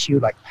 someday she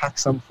would like pack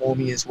some for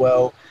me as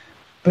well.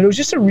 But it was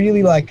just a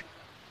really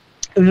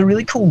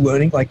cool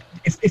learning. Like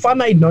if I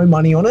made no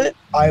money on it,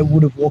 I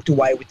would have walked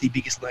away with the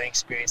biggest learning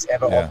experience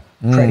ever of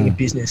creating a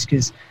business.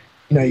 Because,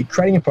 you're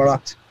creating a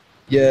product,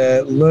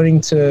 you're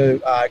learning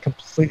to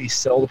completely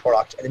sell the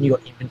product, and then you've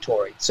got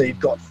inventory. So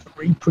you've got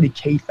 3 pretty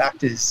key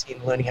factors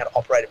in learning how to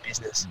operate a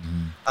business.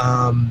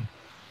 And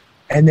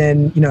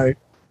then,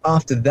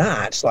 after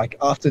that,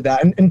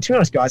 and to be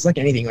honest, guys, like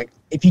anything, like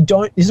if you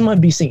don't, this is my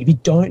biggest thing. If you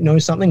don't know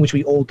something, which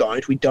we all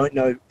don't, we don't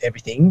know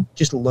everything,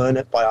 just learn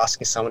it by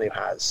asking someone who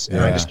has.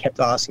 And I just kept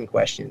asking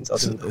questions.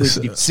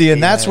 See,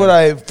 and that's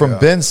what from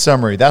Ben's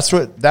summary, that's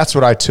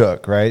what I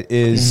took, right?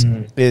 Is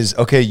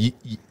okay,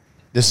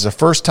 this is the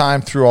first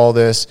time through all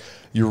this.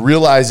 You're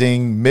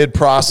realizing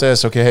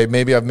mid-process, okay, hey,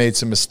 maybe I've made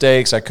some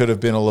mistakes. I could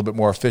have been a little bit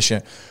more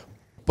efficient.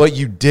 But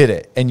you did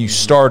it, and you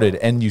started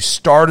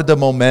the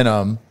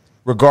momentum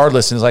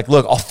regardless. And it's like,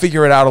 look, I'll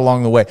figure it out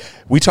along the way.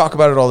 We talk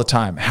about it all the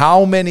time.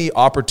 How many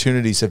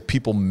opportunities have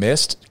people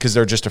missed because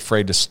they're just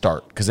afraid to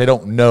start because they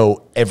don't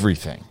know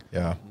everything?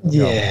 Yeah.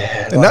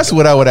 And that's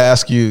what I would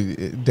ask you,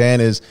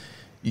 Dan, is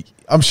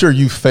I'm sure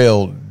you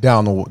failed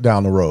down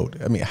the road.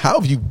 I mean, how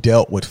have you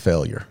dealt with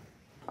failure?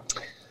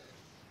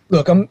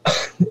 Look,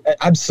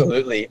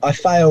 absolutely. I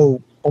fail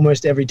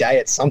almost every day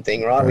at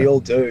something, right? We all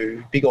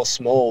do, big or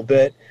small.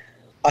 But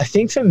I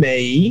think for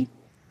me,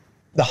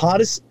 the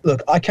hardest,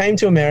 I came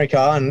to America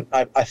and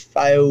I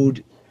failed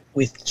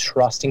with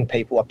trusting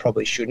people I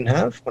probably shouldn't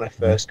have when I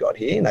first got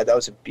here. And that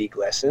was a big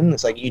lesson.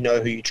 It's like,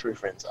 who your true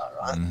friends are,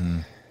 right?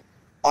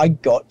 I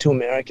got to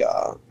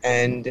America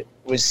and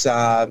was,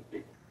 I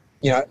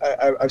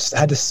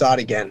had to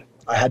start again.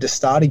 I had to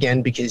start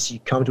again because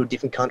you come to a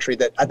different country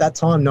that at that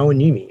time, no one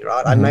knew me,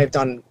 right? I may have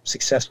done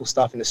successful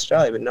stuff in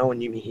Australia, but no one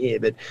knew me here.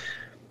 But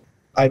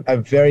I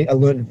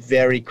learned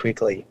very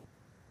quickly.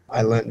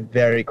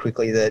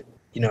 That,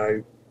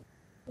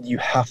 you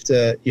have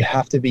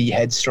to be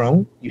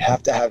headstrong. You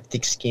have to have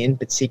thick skin,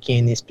 particularly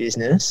in this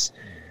business.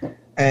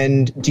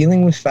 And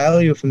dealing with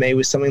failure for me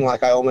was something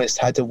like I almost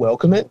had to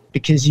welcome it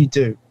because you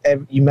do.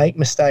 You make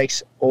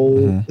mistakes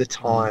all the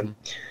time.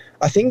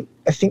 I think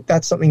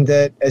that's something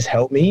that has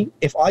helped me.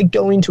 If I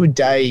go into a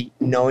day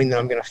knowing that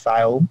I'm going to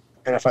fail,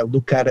 and if I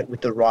look at it with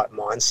the right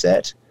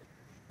mindset,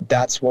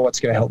 that's what's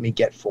going to help me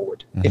get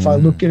forward. If I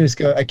look at it as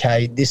go,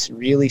 okay, this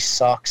really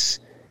sucks.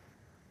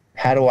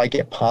 How do I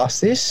get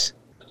past this?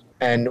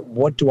 And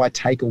what do I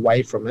take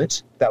away from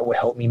it that will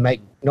help me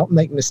not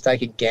make a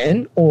mistake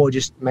again, or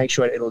just make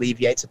sure it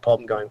alleviates the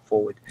problem going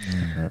forward?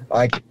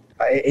 Like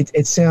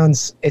it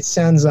sounds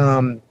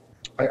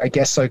I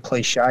guess so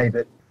cliche,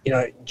 but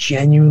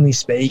genuinely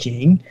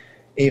speaking,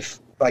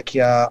 if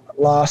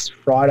last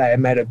Friday I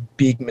made a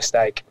big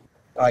mistake,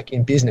 like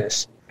in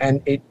business,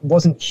 and it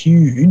wasn't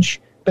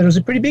huge, but it was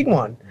a pretty big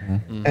one.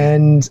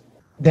 And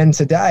then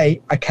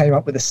today I came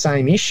up with the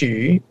same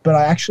issue, but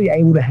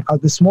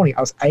this morning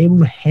I was able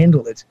to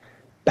handle it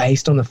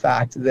based on the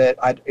fact that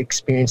I'd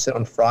experienced it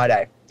on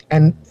Friday.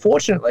 And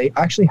fortunately,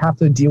 I actually have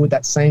to deal with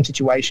that same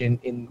situation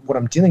in what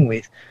I'm dealing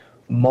with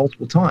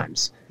multiple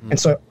times. And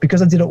so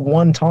because I did it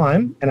one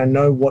time and I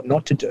know what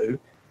not to do,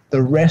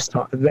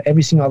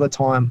 every single other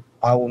time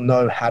I will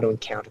know how to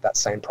encounter that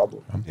same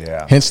problem.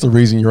 Hence the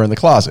reason you're in the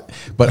closet.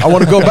 But I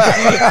want to go back.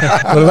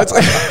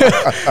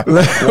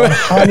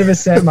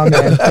 100%, my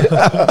man.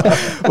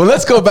 Well,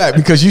 let's go back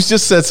because you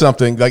just said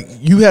something like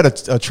you had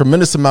a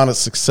tremendous amount of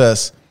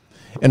success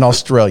in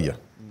Australia.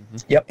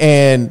 Yep.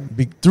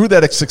 And through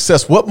that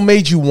success, what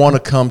made you want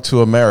to come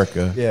to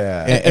America?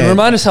 And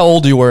remind us how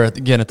old you were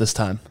again at this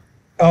time.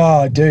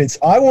 Oh, dudes,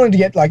 I wanted to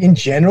get, in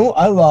general,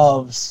 I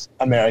love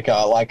America.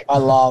 I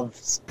love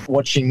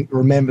watching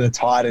Remember the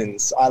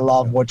Titans. I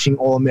love watching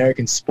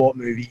all-American sport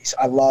movies.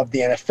 I love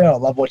the NFL. I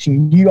love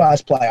watching you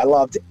guys play. I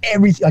loved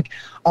everything.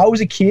 I was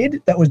a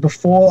kid that was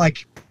before,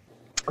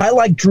 I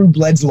like Drew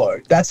Bledsoe.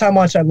 That's how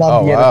much I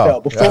love the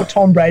NFL. Before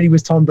Tom Brady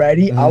was Tom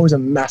Brady, I was a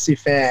massive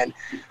fan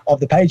of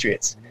the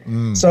Patriots.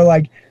 So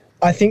like,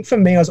 I think for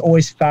me, I was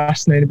always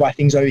fascinated by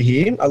things over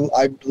here.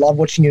 I love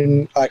watching it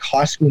in like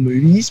high school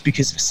movies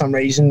because for some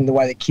reason, the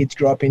way that kids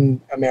grew up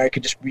in America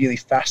just really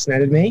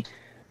fascinated me.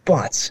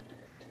 But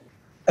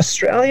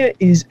Australia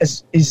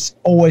is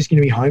always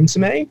going to be home to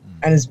me.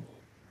 And as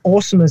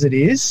awesome as it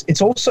is,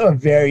 it's also a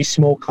very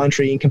small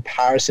country in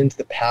comparison to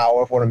the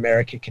power of what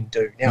America can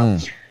do. Now,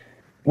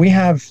 we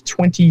have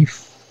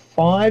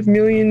 25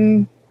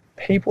 million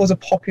people as a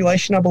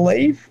population, I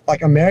believe.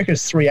 Like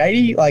America's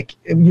 380. Like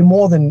you're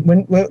more than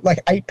we're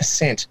like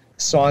 8%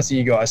 size of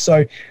you guys.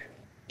 So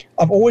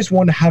I've always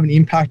wanted to have an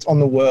impact on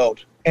the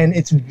world, and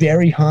it's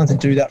very hard to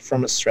do that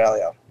from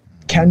Australia.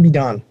 Can be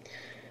done.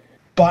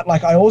 But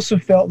like I also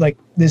felt like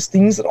there's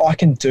things that I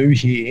can do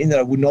here that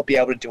I would not be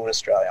able to do in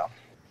Australia.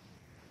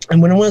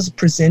 And when I was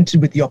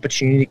presented with the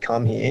opportunity to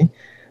come here,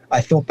 I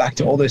thought back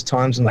to all those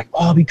times and like,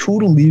 oh, it'd be cool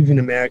to live in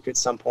America at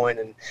some point.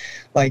 And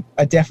like,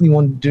 I definitely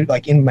want to do,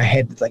 like in my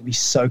head, it's like be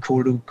so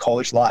cool to do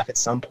college life at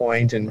some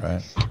point. And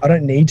I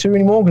don't need to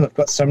anymore because I've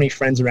got so many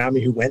friends around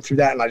me who went through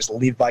that and I just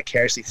live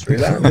vicariously through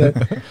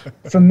that.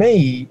 But for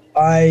me,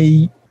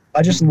 I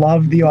just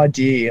love the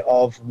idea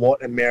of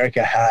what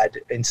America had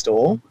in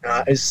store.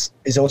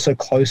 Is also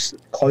closer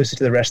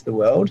to the rest of the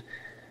world.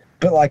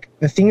 But like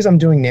the things I'm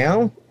doing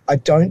now, I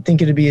don't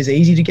think it'd be as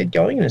easy to get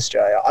going in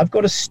Australia. I've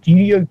got a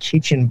studio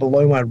kitchen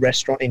below my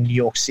restaurant in New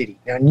York City.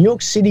 Now, in New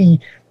York City,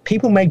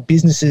 people make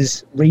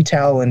businesses,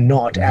 retail and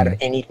not, out of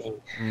anything.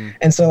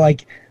 And so,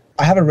 like,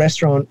 I have a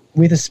restaurant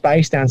with a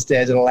space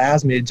downstairs that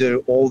allows me to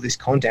do all this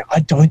content. I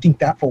don't think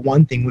that, for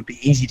one thing, would be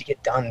easy to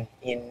get done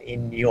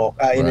in New York,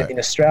 in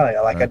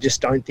Australia. Like, I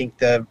just don't think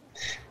the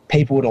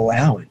people would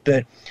allow it.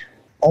 But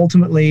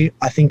ultimately,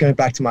 I think going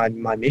back to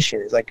my mission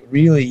is, like,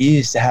 really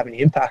is to have an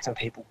impact on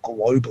people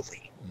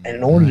globally. And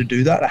in order to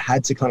do that, I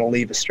had to kind of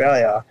leave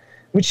Australia,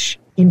 which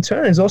in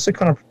turn is also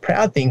kind of a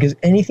proud thing because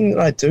anything that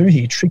I do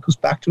here trickles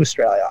back to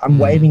Australia. I'm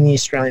waving the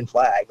Australian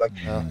flag. Like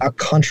our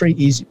country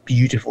is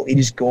beautiful. It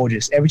is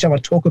gorgeous. Every time I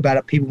talk about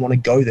it, people want to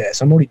go there.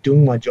 So I'm already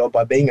doing my job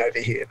by being over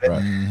here.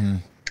 But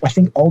I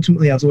think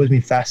ultimately I've always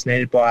been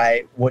fascinated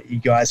by what you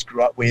guys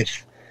grew up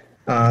with.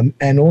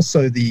 And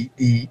also the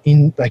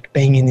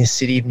being in this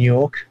city of New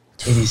York,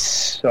 it is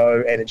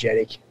so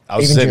energetic. I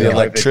was saying the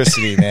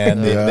electricity,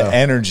 man, the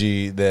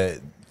energy that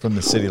from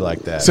the city like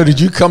that. So did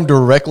you come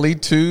directly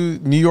to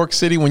New York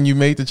City when you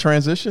made the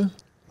transition?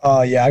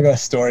 Oh, yeah, I got a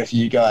story for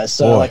you guys.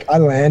 So, like, I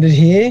landed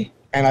here,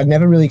 and I'd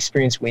never really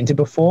experienced winter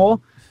before.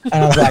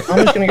 And I was like, I'm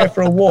just going to go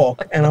for a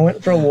walk. And I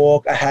went for a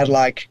walk. I had,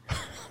 like,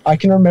 I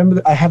can remember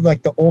that I have,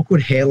 like, the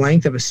awkward hair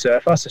length of a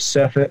surfer. So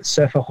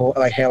surfer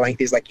like, hair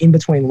length is, like, in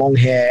between long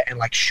hair and,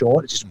 like,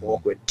 short. It's just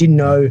awkward. Didn't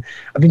know.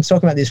 I've been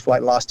talking about this for, like,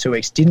 the last 2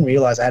 weeks. Didn't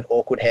realize I had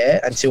awkward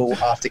hair until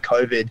after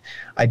COVID.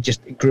 I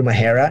just grew my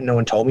hair out and no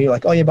one told me.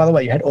 Like, oh, yeah, by the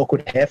way, you had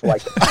awkward hair for,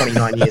 like,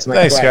 29 years. Like,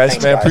 thanks,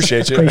 guys. Man,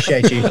 appreciate you.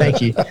 Appreciate you.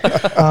 Thank you.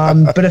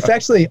 But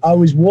effectively, I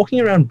was walking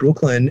around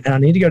Brooklyn and I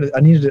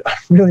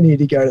really needed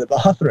to go to the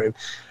bathroom.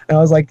 And I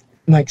was like,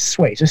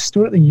 sweet, just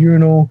stood at the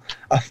urinal.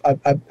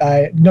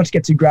 I not to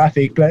get too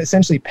graphic, but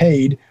essentially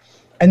peed,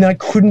 and then I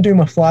couldn't do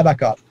my fly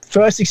back up.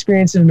 First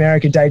experience in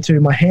America, day 2,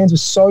 my hands were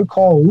so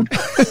cold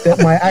that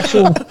my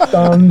actual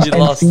thumbs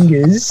and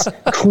fingers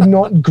could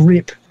not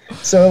grip.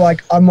 So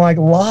like I'm like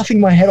laughing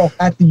my head off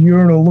at the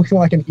urinal, looking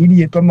like an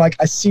idiot, but I'm like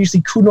I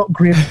seriously could not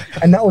grip,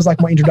 and that was like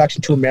my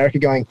introduction to America.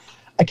 Going,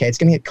 okay, it's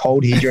going to get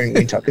cold here during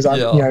winter because I'm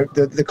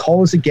the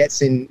coldest it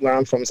gets in where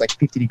I'm from is like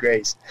 50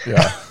 degrees.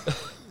 Yeah.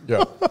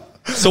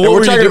 So what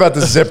we're talking about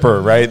the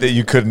zipper, right? That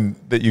you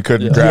couldn't grab.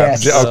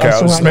 Yes.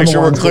 Okay, let's make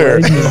sure we're clear.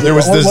 There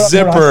was the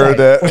zipper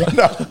that.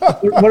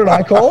 What did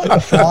I call it? The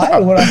fly?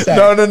 Or what did I say?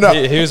 No.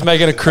 He was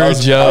making a crude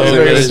joke.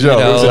 It was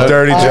a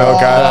dirty joke.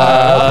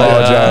 I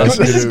apologize.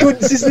 This is good.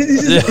 This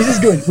is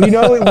good. We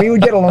know we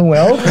would get along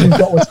well because we've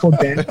got what's called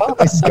banter.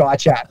 This is guy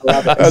chat.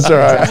 Love it. That's all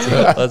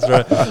right. That's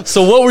right.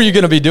 So what were you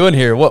going to be doing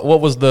here?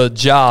 What was the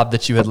job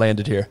that you had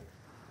landed here?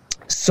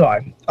 So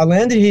I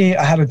landed here.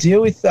 I had a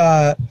deal with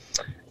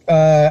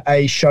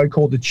a show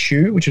called The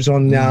Chew, which was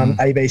on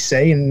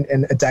ABC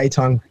and a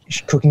daytime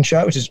cooking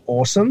show, which is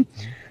awesome.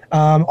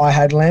 I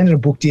had landed a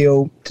book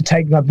deal to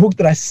take my book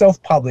that I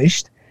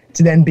self-published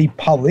to then be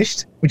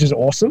published, which is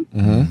awesome.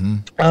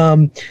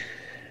 And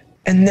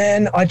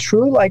then I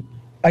truly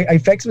I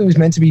effectively was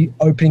meant to be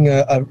opening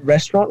a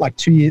restaurant like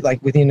 2 years,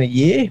 like within a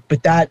year,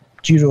 but that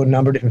due to a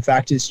number of different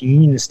factors,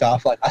 union and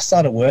stuff, like I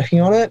started working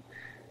on it.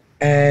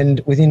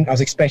 And I was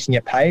expecting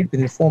to get paid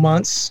within 4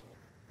 months.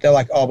 They're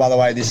like, oh, by the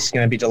way, this is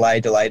going to be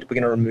delayed. We're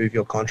going to remove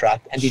your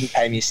contract, and didn't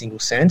pay me a single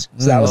cent.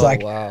 So that was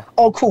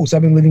oh, cool. So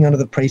I've been living under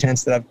the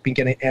pretense that I've been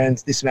getting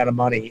earned this amount of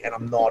money, and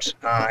I'm not.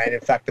 And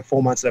in fact, the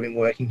 4 months that I've been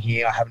working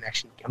here, I'm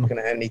not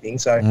going to earn anything.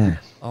 So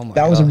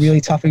that was a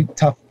really tough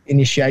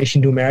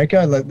initiation to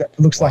America. It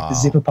looks like the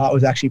zipper part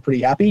was actually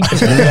pretty happy. But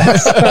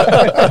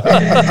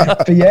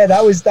yeah,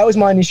 that was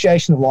my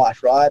initiation of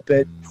life, right?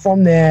 But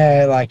from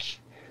there, like,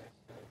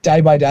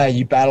 day by day,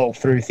 you battle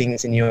through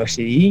things in New York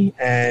City,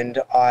 and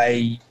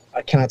I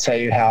cannot tell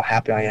you how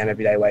happy I am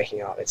every day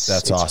waking up. It's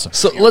awesome.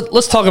 So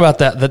let's talk about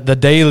that, the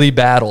daily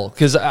battle,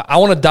 because I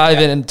want to dive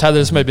in, and Tyler,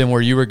 this may have been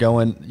where you were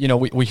going. You know,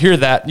 we hear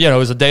that, you know, it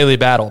was a daily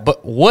battle,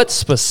 but what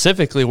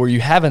specifically were you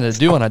having to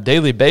do on a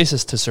daily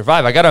basis to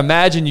survive? I got to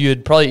imagine you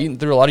had probably eaten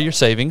through a lot of your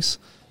savings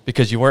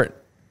because you weren't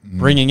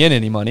bringing in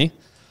any money.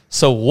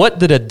 So what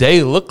did a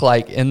day look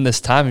like in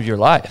this time of your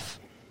life?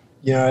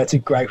 You know, it's a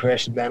great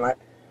question, man.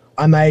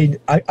 I made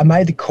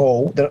the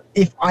call that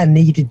if I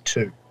needed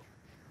to,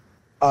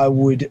 I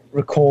would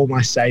recall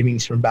my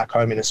savings from back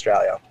home in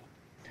Australia.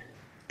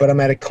 But I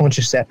made a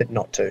conscious effort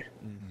not to.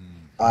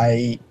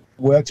 I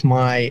worked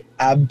my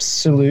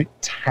absolute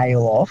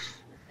tail off.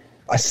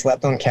 I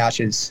slept on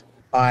couches.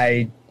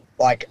 It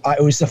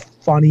was the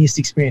funniest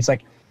experience.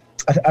 Like,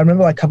 I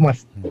remember like a couple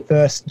of my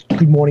first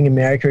Good Morning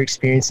America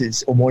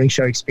experiences or morning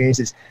show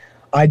experiences.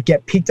 I'd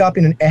get picked up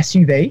in an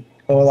SUV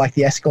or like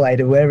the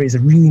Escalator, wherever it is, a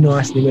really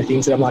nice limo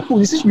things that I'm like, oh,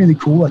 this is really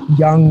cool. Like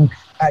young,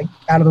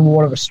 out of the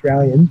water of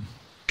Australian.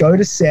 Go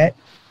to set,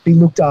 be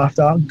looked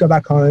after, go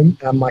back home,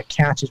 and my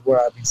couch is where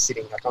I've been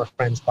sitting, like on a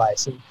friend's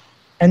place.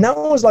 And that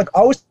was like,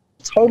 I was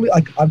totally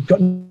like, I've got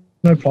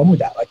no problem with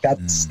that. Like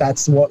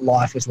that's what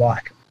life was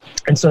like.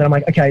 And so then I'm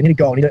like, okay, I need to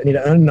go. I need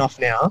to earn enough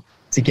now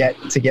to get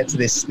to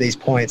these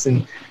points.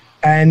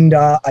 And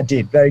I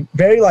did very,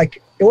 very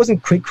like, it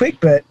wasn't quick,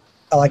 but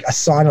like I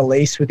signed a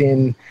lease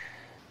within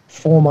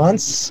 4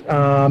 months,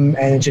 and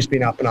it's just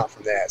been up and up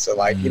from there. So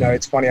like, you know,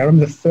 it's funny. I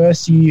remember the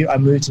first year I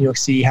moved to New York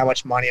City, how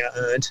much money I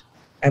earned.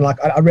 And like,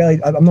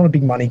 I'm not a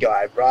big money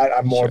guy, right?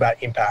 I'm more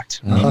about impact,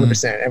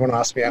 100%. Everyone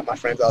asks me that. My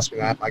friends ask me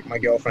that. Like my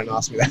girlfriend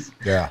asked me that.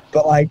 Yeah.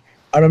 But like,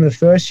 I remember the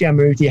first year I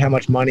moved here, how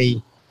much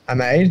money I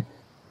made.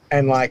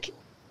 And like,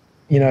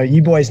 you know,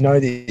 you boys know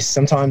this.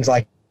 Sometimes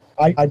like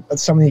I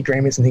some of the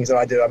agreements and things that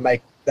I do, I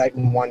make that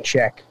in one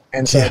check.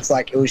 And so it's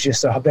like, it was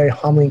just a very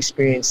humbling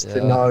experience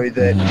to know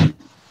that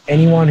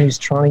anyone who's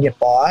trying to get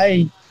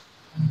by,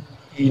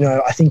 you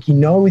know, I think you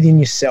know within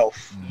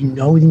yourself,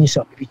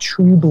 if you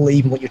truly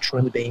believe in what you're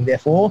truly being there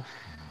for,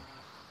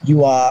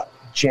 you are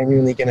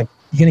genuinely you're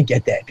gonna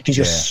get there because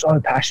you're so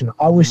passionate.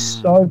 I was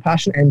so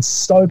passionate and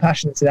so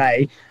passionate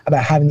today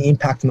about having the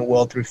impact in the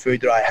world through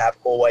food that I have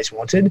always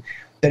wanted,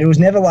 that it was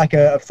never like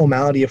a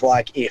formality of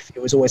like if,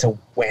 it was always a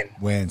when.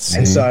 And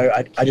so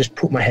I just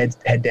put my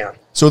head down.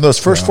 So in those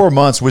first 4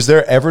 months, was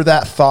there ever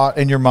that thought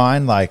in your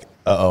mind like,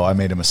 uh-oh, I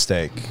made a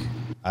mistake.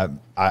 I'm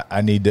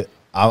going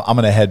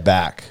to head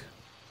back?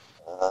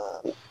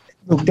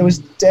 Look, there was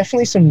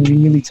definitely some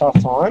really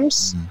tough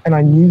times, and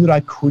I knew that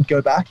I could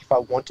go back if I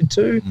wanted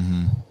to,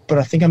 but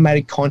I think I made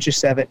a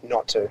conscious effort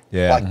not to.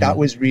 Yeah. Like that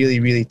was really,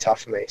 really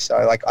tough for me.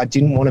 So like I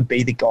didn't want to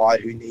be the guy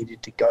who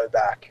needed to go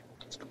back.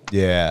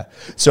 Yeah.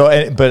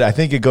 So, but I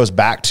think it goes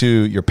back to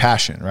your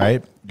passion,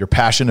 right? Your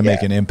passion to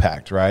make an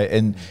impact, right?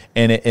 And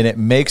it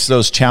makes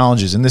those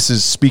challenges. And this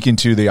is speaking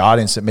to the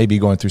audience that may be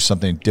going through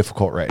something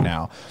difficult right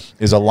now.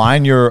 Is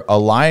align your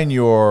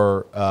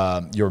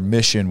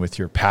mission with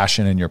your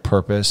passion and your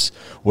purpose,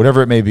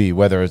 whatever it may be.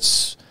 Whether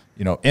it's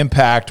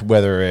impact,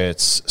 whether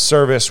it's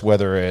service,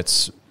 whether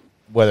it's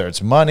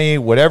money,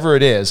 whatever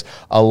it is,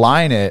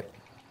 align it.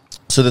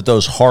 So that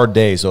those hard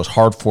days, those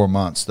hard 4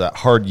 months, that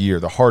hard year,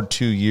 the hard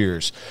 2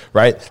 years,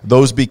 right?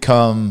 Those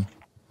become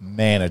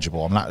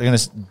manageable. I'm not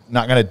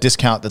gonna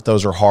discount that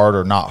those are hard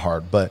or not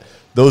hard, but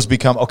those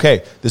become,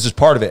 okay, this is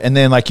part of it. And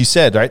then like you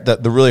said, right,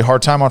 the really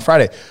hard time on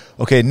Friday,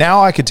 okay,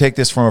 now I could take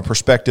this from a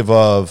perspective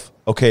of,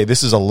 okay,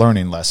 this is a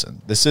learning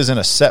lesson. This isn't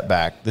a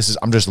setback.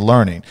 I'm just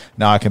learning.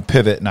 Now I can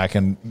pivot and I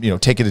can,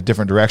 take it a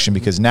different direction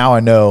because now I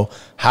know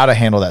how to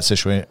handle that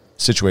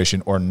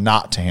situation or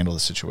not to handle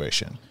the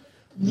situation.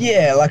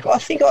 Yeah, like I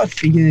think I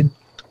figured,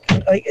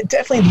 like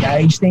definitely the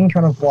age thing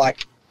kind of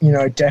like,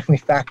 definitely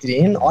factored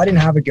in. I didn't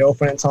have a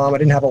girlfriend at the time. I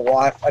didn't have a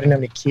wife. I didn't have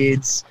any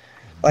kids.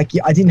 Like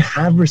I didn't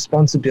have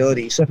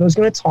responsibility. So if it was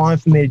going to time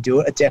for me to do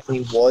it, it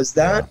definitely was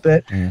that.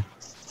 But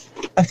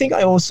I think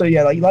I also,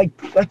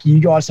 like you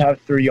guys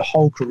have through your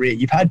whole career,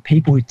 you've had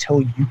people who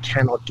tell you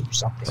cannot do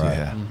something. Right.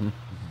 Yeah.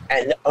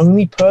 And the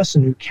only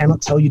person who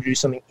cannot tell you to do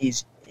something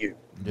is you.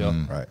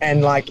 Yeah. Right.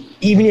 And like,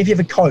 even if you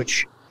have a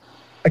coach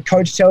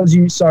tells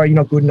you, sorry, you're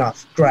not good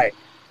enough. Great.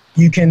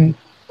 You can,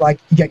 you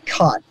get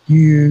cut,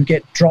 you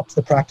get dropped to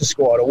the practice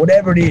squad or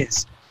whatever it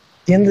is.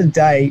 At the end of the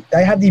day,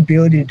 they have the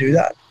ability to do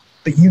that,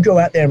 but you go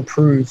out there and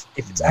prove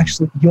if it's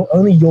actually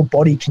only your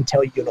body can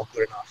tell you you're not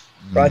good enough,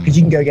 right? Because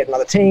you can go get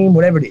another team,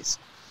 whatever it is.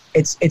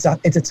 It's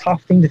a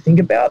tough thing to think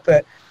about,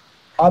 but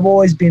I've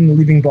always been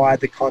living by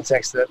the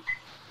context that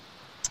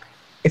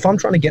if I'm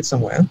trying to get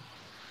somewhere,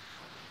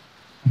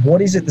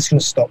 what is it that's going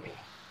to stop me?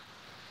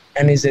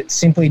 And is it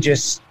simply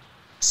just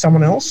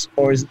someone else,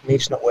 or is it me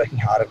just not working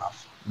hard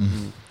enough?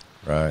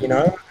 Right.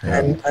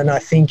 And I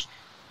think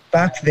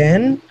back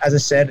then, as I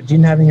said, I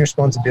didn't have any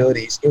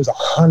responsibilities. It was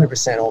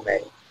 100% all me.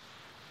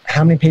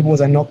 How many people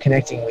was I not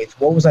connecting with?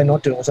 What was I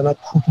not doing? Was I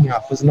not cooking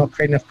enough? Was I not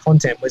creating enough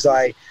content? Was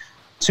I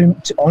too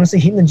honestly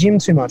hitting the gym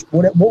too much?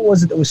 What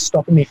was it that was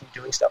stopping me from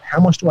doing stuff? How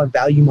much do I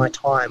value my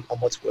time on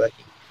what's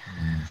working?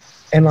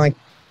 And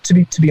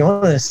to be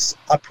honest,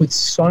 I put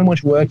so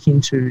much work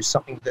into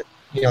something that,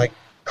 like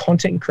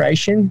content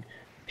creation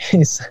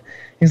is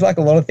like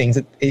a lot of things.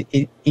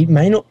 It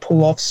may not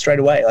pull off straight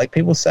away. Like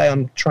people say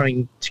I'm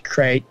trying to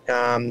create,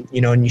 a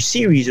new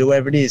series or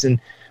whatever it is. And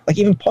like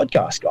even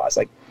podcast guys,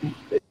 like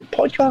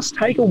podcasts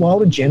take a while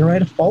to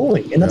generate a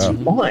following, and that's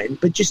fine,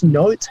 but just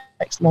know it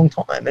takes a long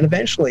time. And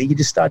eventually you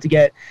just start to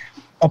get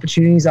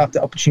opportunities after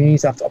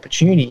opportunities after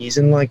opportunities.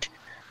 And like,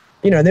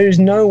 there's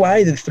no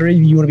way that the three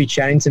of you want to be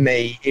chatting to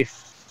me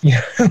if,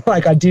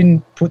 like I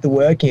didn't put the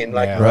work in,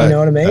 like, you know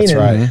what I mean? That's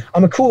right.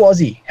 I'm a cool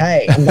Aussie.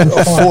 Hey, I'm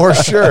for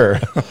sure.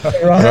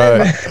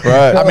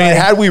 Right. I mean,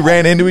 had we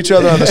ran into each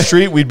other on the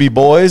street, we'd be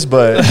boys,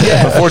 but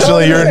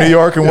unfortunately you're in New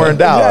York and we're in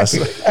Dallas.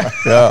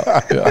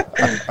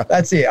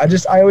 That's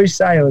it. I always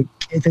say, like,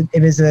 if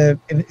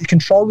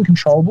control the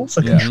controllable,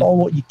 so control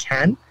what you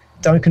can,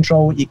 don't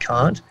control what you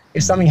can't.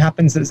 If something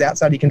happens that's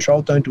outside your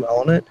control, don't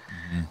dwell on it.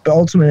 But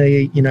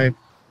ultimately,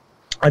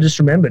 I just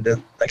remembered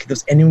that, like, if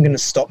there's anyone going to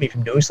stop me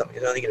from doing something,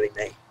 it's only going to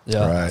be me.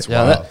 Yeah, right.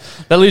 Yeah.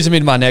 That leads me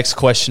to my next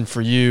question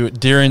for you.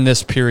 During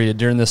this period,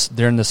 during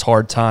this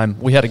hard time,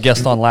 we had a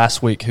guest on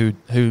last week who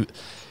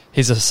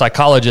he's a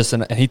psychologist,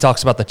 and he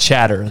talks about the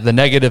chatter, the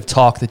negative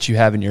talk that you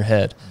have in your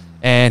head,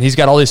 and he's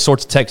got all these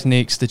sorts of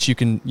techniques that you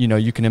can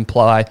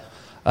imply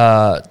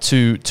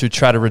to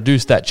try to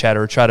reduce that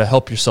chatter, or try to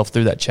help yourself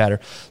through that chatter.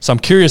 So I'm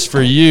curious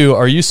for you,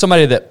 are you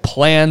somebody that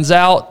plans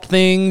out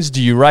things?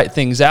 Do you write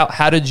things out?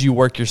 How did you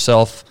work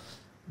yourself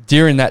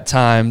during that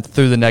time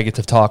through the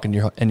negative talk in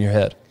your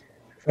head?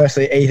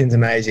 Firstly, Ethan's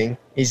amazing.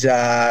 He's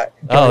there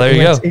you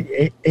go.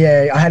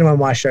 I had him on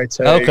my show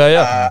too. Okay,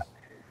 yeah.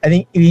 I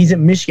think he's at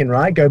Michigan,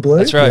 right? Go Blue.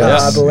 That's right.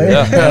 I believe.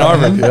 Ann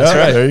Arbor. That's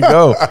right. There you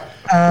go.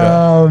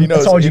 I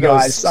told you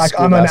guys, like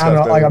I'm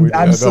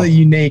absolutely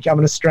unique. I'm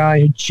an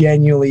Australian who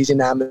genuinely is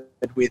enamored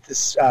with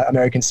this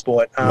American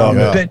sport.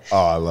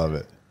 I love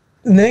it.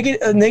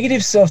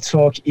 Negative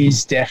self-talk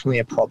is definitely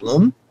a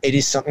problem. It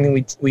is something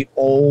that we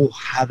all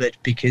have it,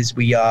 because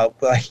we are,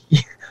 like,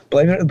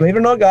 believe it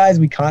or not,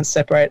 guys, we can't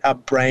separate our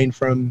brain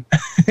from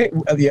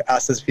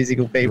us as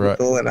physical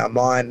people and our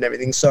mind and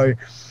everything. So,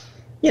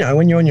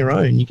 when you're on your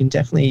own, you can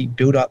definitely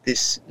build up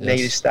this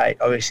negative state.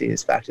 Obviously,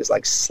 there's factors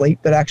like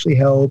sleep that actually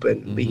help,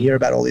 and we hear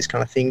about all these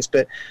kind of things.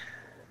 But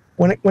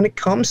when it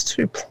comes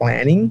to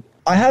planning,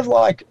 I have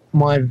like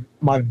my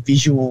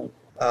visual.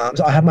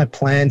 So I have my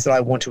plans that I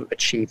want to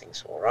achieve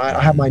things for. Right,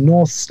 I have my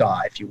North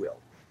Star, if you will.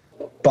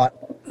 But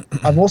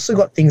I've also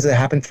got things that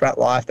happen throughout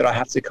life that I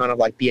have to kind of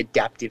like be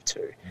adaptive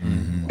to.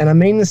 And I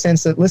mean in the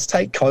sense that, let's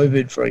take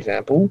COVID, for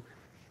example.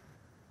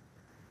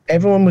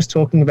 Everyone was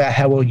talking about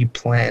how well you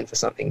plan for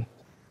something.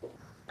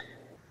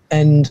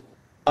 And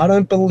I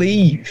don't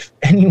believe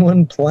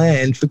anyone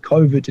planned for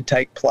COVID to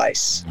take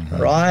place,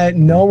 right?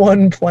 No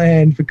one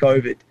planned for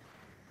COVID.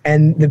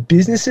 And the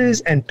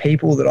businesses and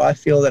people that I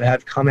feel that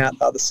have come out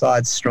the other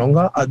side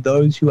stronger are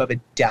those who have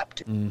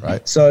adapted.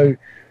 Right. So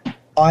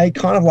I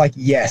kind of like,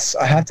 yes,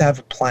 I have to have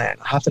a plan.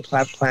 I have to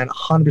have a plan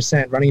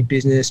 100%, running a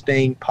business,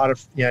 being part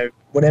of,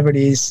 whatever it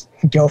is.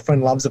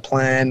 Girlfriend loves a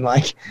plan.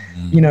 Like,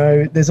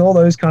 there's all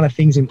those kind of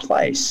things in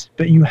place,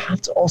 but you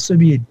have to also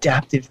be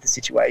adaptive to the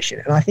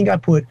situation. And I think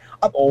I'm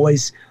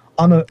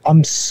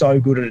so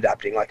good at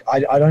adapting. Like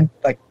I don't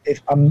like,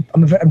 if I'm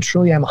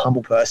truly am a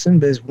humble person,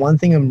 but there's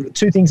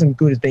two things I'm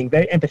good at, being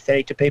very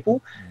empathetic to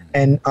people,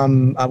 and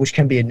which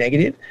can be a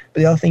negative. But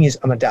the other thing is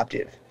I'm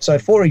adaptive. So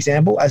as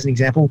an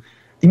example,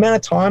 the amount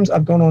of times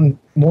I've gone on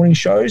morning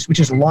shows,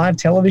 which is live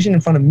television in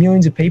front of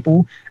millions of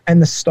people,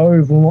 and the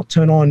stove will not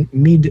turn on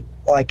mid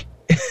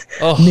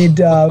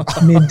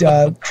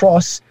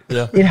cross.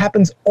 Yeah. It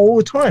happens all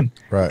the time.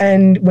 Right.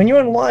 And when you're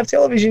on live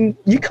television,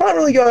 you can't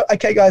really go,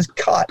 okay, guys,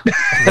 cut.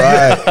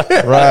 Right.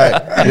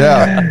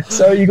 Yeah.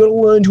 So you got to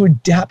learn to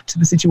adapt to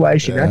the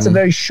situation. That's a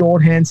very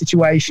shorthand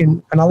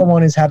situation. Another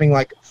one is having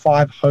like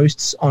 5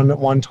 hosts on at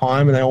one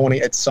time, and they all want to.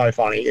 It's so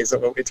funny. It's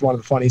one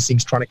of the funniest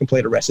things, trying to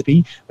complete a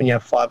recipe when you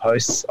have 5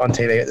 hosts on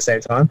TV at the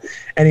same time.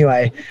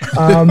 Anyway,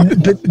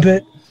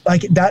 but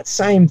like that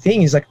same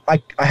thing is like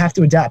I have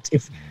to adapt.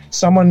 If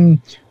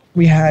someone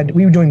we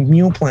were doing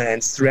meal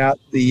plans throughout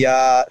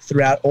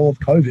all of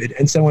COVID,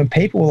 and so when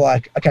people were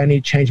like, okay, I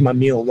need to change my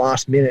meal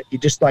last minute,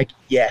 you're just like,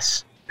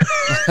 yes.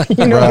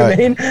 You know what I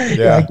mean?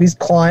 Yeah. Like, this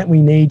client,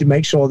 we need to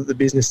make sure that the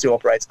business still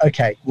operates.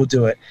 Okay, we'll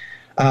do it.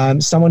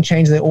 Someone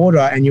changed their order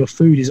and your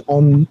food is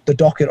on the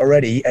docket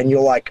already, and you're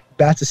like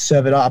about to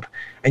serve it up,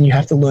 and you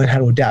have to learn how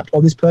to adapt.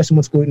 Oh, this person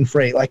wants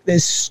gluten-free. Like,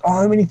 there's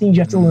so many things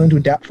you have to learn to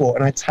adapt for,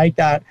 and I take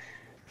that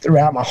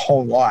throughout my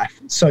whole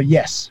life. So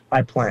yes,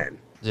 I plan.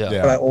 But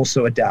I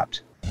also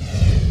adapt.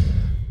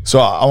 So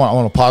I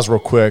want to pause real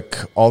quick.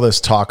 All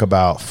this talk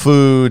about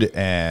food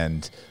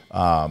and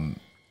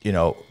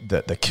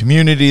the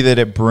community that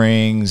it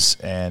brings,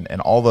 and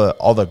all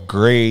the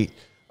great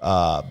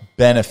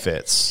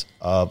benefits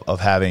of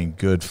having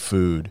good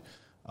food.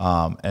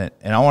 And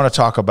I want to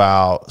talk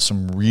about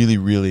some really,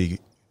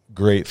 really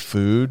great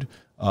food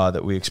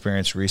that we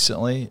experienced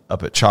recently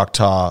up at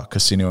Choctaw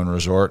Casino and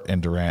Resort in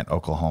Durant,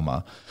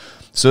 Oklahoma.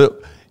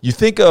 So you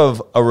think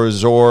of a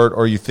resort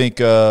or you think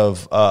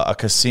of a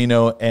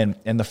casino, and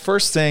the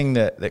first thing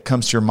that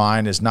comes to your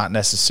mind is not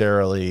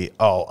necessarily,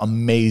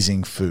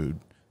 amazing food.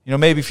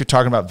 Maybe if you're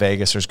talking about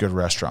Vegas, there's good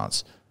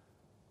restaurants.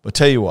 But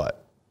tell you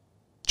what,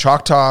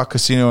 Choctaw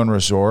Casino and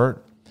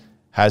Resort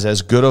has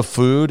as good of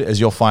food as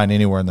you'll find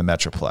anywhere in the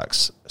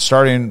Metroplex,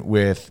 starting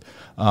with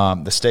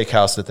the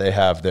steakhouse that they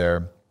have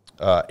there,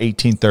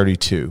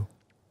 1832.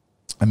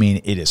 I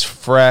mean, it is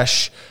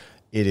fresh.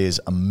 It is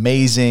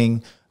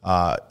amazing.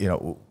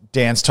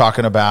 Dan's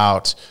talking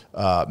about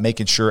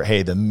making sure,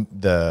 hey,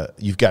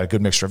 you've got a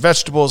good mixture of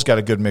vegetables, got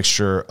a good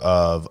mixture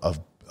of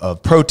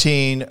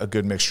protein, a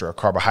good mixture of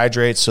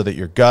carbohydrates, so that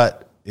your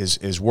gut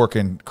is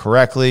working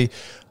correctly.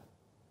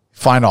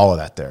 Find all of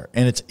that there,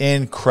 and it's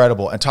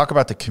incredible. And talk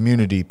about the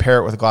community. Pair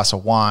it with a glass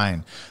of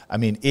wine. I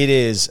mean, it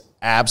is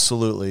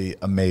absolutely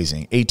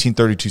amazing.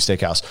 1832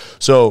 Steakhouse.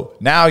 So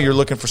now you're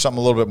looking for something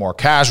a little bit more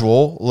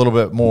casual, a little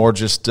bit more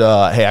just,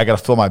 hey, I got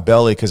to fill my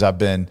belly because I've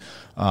been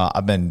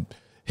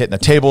hitting the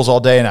tables all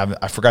day and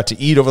I forgot to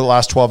eat over the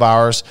last 12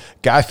 hours.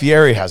 Guy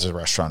Fieri has a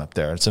restaurant up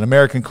there. It's an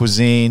American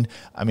cuisine.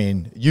 I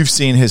mean, you've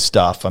seen his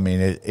stuff. I mean,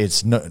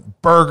 it's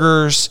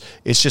burgers.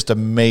 It's just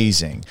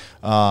amazing.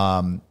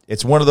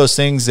 It's one of those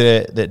things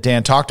that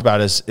Dan talked about.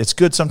 Is it's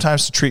good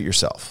sometimes to treat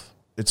yourself.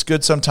 It's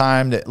good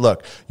sometimes that,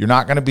 look, you're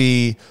not going to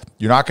be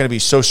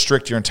so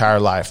strict your entire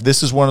life.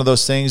 This is one of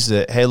those things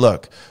that, hey,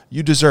 look,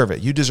 you deserve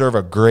it. You deserve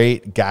a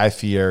great Guy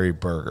Fieri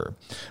burger.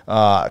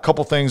 A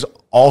couple things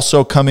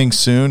also coming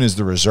soon is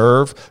the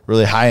Reserve,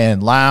 really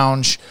high-end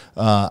lounge.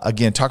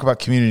 Again, talk about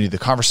community, the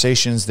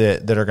conversations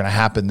that are going to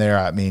happen there.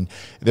 I mean,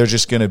 they're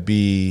just going to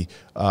be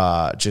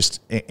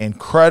just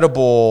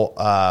incredible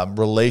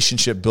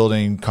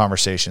relationship-building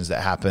conversations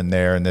that happen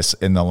there in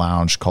the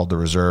lounge called the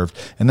Reserve.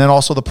 And then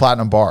also the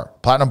Platinum Bar.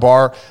 Platinum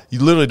Bar, you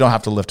literally don't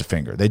have to lift a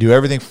finger. They do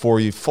everything for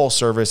you, full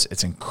service.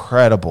 It's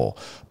incredible.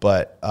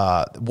 But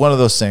one of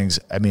those things,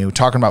 I mean, we're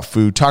talking about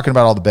food, talking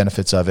about all the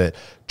benefits of it.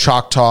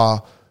 Choctaw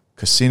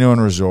Casino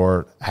and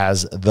Resort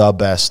has the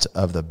best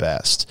of the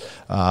best.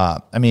 I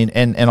mean,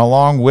 and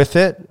along with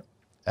it,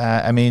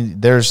 I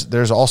mean,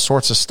 there's all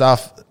sorts of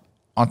stuff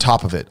on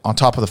top of it, on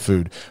top of the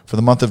food. For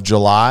the month of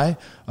July,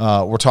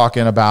 we're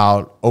talking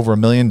about over $1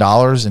 million in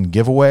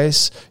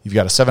giveaways. You've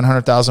got a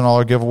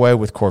 $700,000 giveaway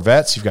with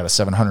Corvettes. You've got a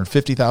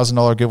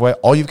 $750,000 giveaway.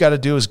 All you've got to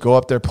do is go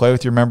up there, play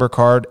with your member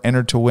card,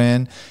 enter to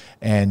win,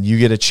 and you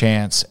get a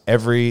chance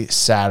every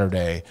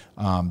Saturday.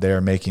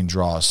 They're making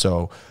draws.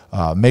 So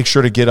make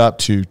sure to get up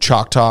to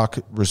Choctaw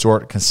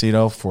Resort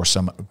Casino for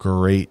some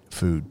great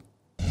food.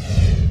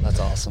 That's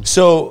awesome.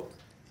 So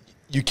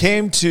you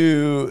came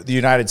to the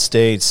United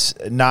States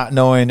not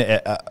knowing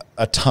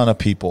a ton of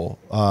people.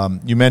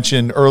 You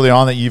mentioned early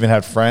on that you even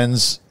had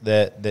friends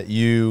that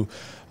you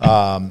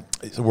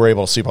were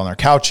able to sleep on their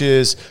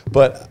couches.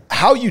 But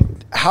how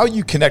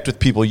you connect with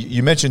people?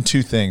 You mentioned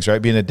two things, right?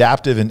 Being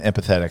adaptive and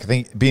empathetic. I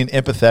think being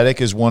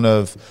empathetic is one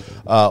of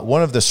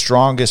the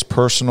strongest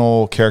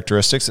personal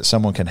characteristics that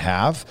someone can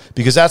have,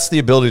 because that's the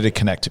ability to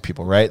connect to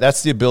people, right?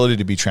 That's the ability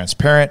to be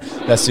transparent.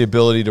 That's the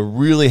ability to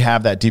really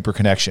have that deeper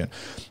connection.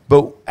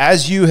 But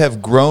as you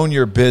have grown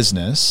your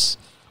business,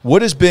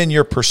 what has been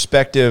your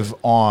perspective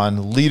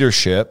on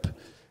leadership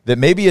that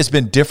maybe has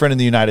been different in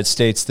the United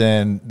States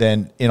than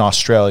in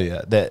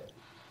Australia,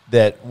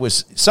 that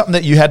was something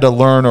that you had to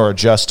learn or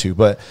adjust to?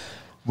 But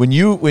when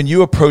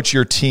you approach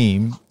your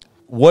team,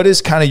 what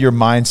is kind of your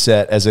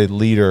mindset as a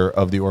leader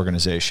of the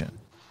organization?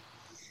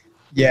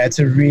 Yeah, it's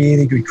a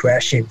really good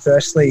question.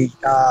 Firstly,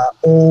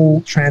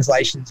 all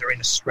translations are in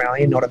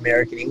Australian, not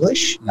American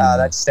English.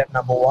 That's step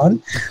number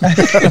one.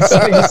 So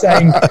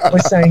we're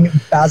saying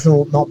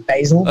basil, not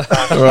basil.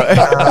 Right.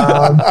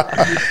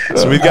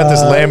 So we've got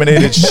this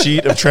laminated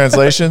sheet of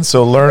translations.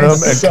 So learn them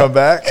and come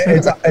back.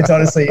 It's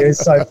honestly,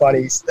 it's so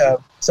funny.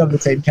 Some of the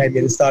team came in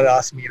and started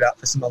asking me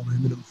for some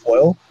aluminum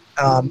foil.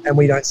 And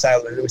we don't say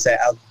aluminum, we say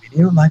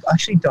aluminium. I'm like, I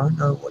actually don't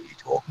know what you're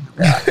talking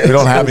about. We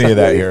don't have any of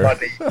that here.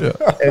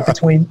 Yeah.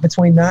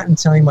 Between that and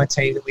telling my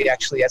team that we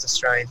actually, as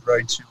Australians,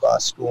 rode to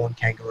school on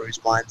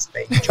kangaroos, mine's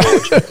being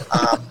George.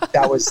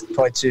 That was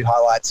probably two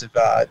highlights of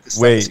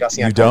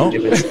discussing. You don't?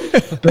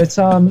 But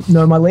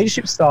no, my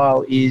leadership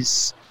style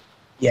is,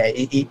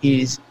 it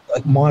is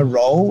like my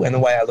role, and the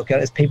way I look at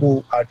it is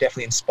people are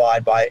definitely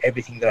inspired by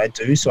everything that I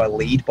do. So I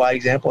lead by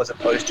example as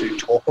opposed to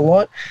talk a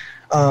lot.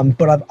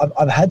 But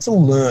I've had to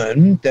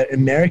learn that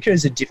America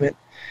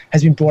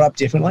has been brought up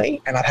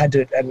differently, and I've had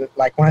to, and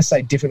like when I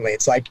say differently,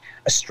 it's like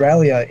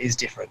Australia is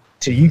different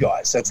to you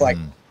guys. So it's like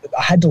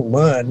I had to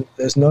learn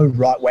there's no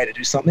right way to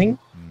do something.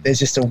 There's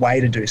just a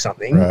way to do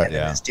something, and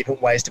there's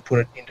different ways to put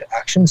it into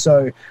action.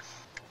 So,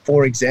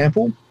 for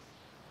example,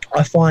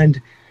 I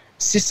find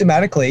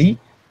systematically,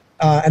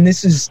 and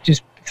this is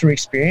just through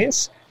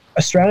experience,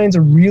 Australians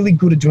are really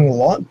good at doing a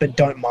lot, but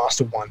don't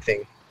master one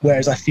thing.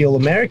 Whereas I feel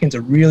Americans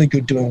are really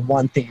good doing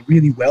one thing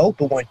really well,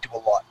 but won't do a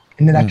lot.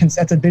 And then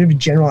that's a bit of a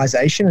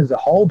generalization as a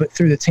whole, but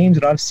through the teams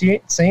that I've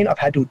seen, I've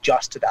had to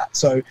adjust to that.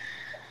 So,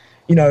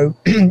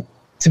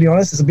 to be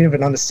honest, there's a bit of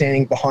an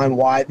understanding behind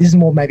why this is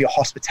more maybe a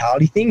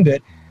hospitality thing,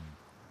 but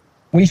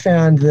we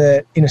found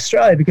that in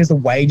Australia, because the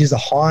wages are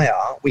higher,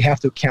 we have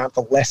to account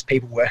for less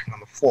people working on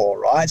the floor,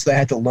 right? So they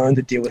had to learn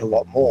to deal with a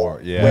lot more.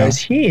 Yeah. Whereas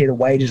here, the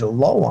wages are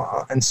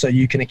lower, and so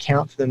you can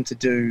account for them to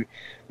do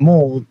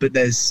more, but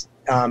there's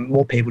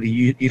more people to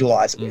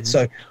utilize it with.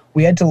 So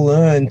we had to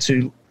learn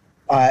to,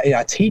 in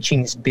our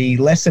teachings, be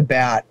less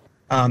about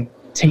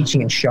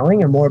teaching and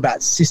showing and more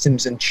about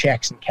systems and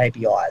checks and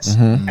KPIs.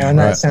 And I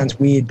know it sounds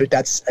weird, but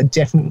that's a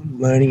definite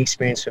learning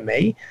experience for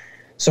me.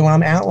 So when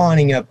I'm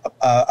outlining a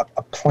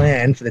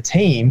plan for the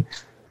team,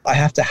 I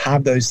have to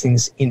have those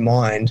things in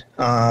mind.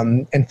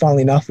 And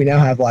funnily enough, we now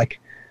have like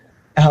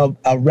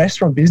our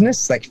restaurant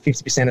business, like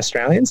 50%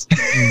 Australians.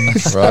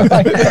 So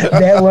like,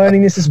 they're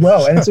learning this as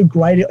well. And it's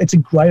a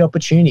great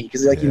opportunity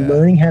because like you're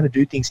learning how to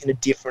do things in a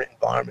different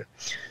environment.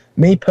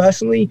 Me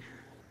personally,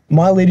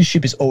 my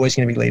leadership is always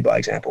going to be lead by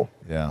example.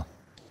 Yeah.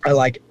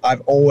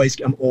 I'm always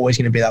going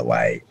to be that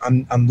way.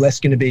 I'm less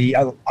going to be,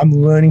 I'm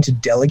learning to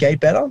delegate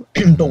better,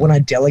 but when I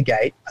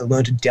delegate, I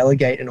learn to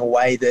delegate in a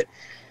way that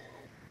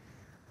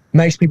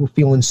makes people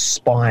feel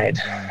inspired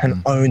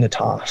and own the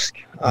task.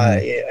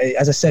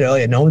 As I said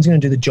earlier, no one's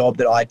going to do the job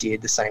that I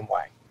did the same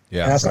way.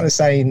 Yeah. And that's not to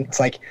say, it's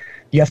like,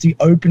 you have to be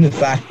open to the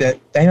fact that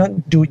they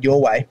don't do it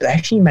your way, but they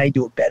actually may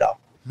do it better.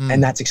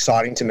 And that's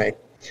exciting to me.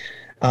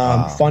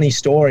 Funny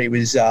story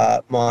was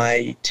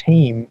my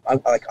team,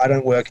 I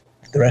don't work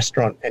the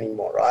restaurant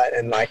anymore, right?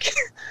 And like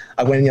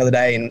I went in the other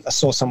day and I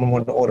saw someone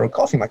wanted to order a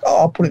coffee. I'm like, oh,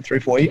 I'll put it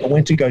through for you. I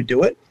went to go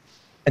do it,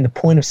 and the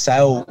point of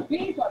sale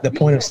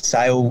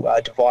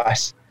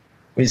device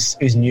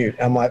was new.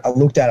 And I'm like, I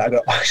looked at it, I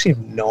go, I actually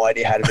have no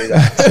idea how to do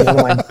that. So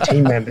one of my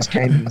team members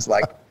came and was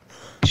like,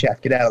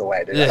 chef, get out of the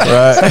way, dude.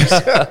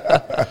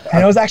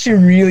 And it was actually a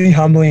really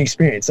humbling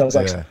experience. I was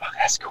like, oh,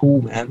 that's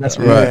cool, man. That's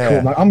really cool.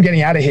 I'm like, I'm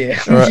getting out of here.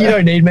 You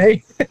don't need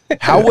me.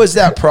 How was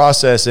that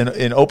process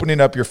in opening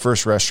up your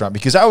first restaurant?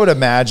 Because I would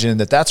imagine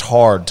that that's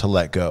hard to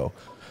let go,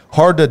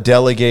 hard to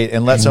delegate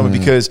and let someone,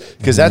 because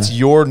that's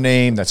your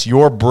name, that's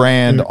your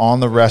brand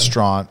on the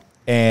restaurant,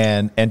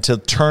 and to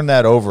turn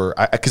that over.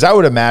 Because I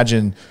would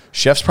imagine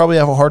chefs probably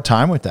have a hard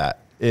time with that.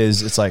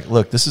 It's like,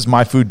 look, this is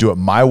my food, do it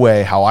my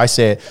way, how I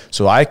say it,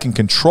 so I can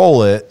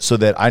control it so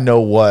that I know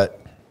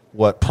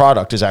what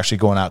product is actually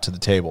going out to the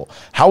table.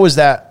 How was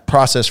that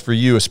process for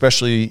you,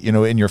 especially,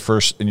 in your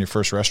first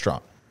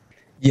restaurant?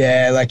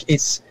 Yeah, like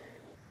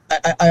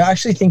I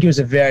actually think it was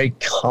a very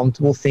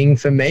comfortable thing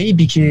for me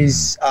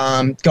because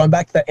going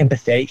back to that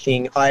empathetic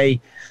thing, I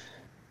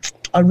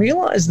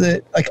realized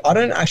that like I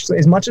don't actually,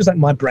 as much as like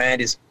my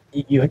brand is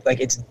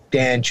it's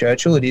Dan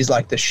Churchill, it is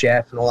like the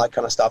chef and all that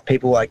kind of stuff.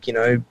 People like,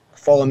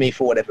 follow me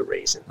for whatever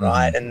reason,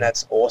 right? And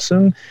that's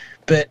awesome.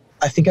 But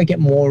I think I get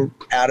more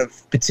out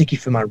of,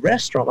 particularly for my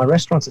restaurant. My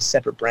restaurant's a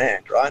separate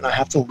brand, right? And I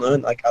have to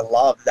learn, like, I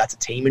love that's a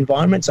team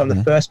environment. So I'm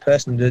the first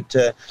person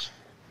to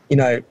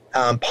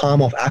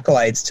palm off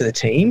accolades to the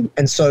team.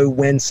 And so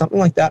when something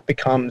like that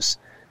becomes,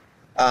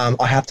 I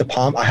have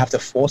to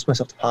force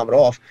myself to palm it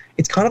off.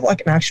 It's kind of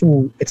like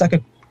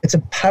it's a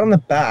pat on the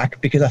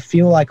back because I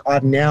feel like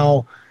I've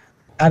now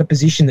at a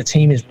position the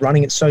team is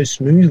running it so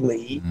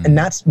smoothly, and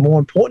that's more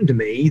important to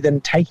me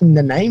than taking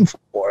the name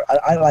for it.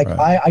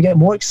 I get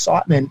more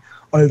excitement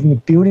over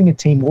building a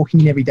team, walking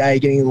in every day,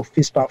 getting a little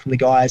fist bump from the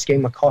guys,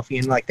 getting my coffee,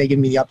 and like they give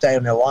me the update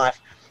on their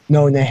life,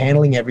 knowing they're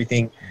handling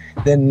everything,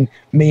 than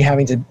me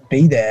having to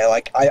be there.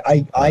 Like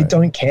I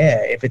don't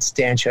care if it's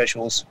Dan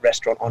Churchill's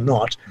restaurant or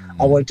not.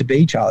 I want it to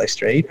be Charley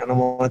St, and I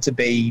want it to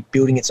be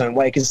building its own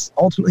way because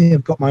ultimately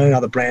I've got my own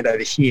other brand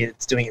over here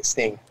that's doing its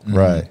thing.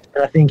 Right.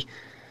 And I think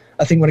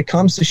when it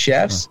comes to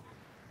chefs,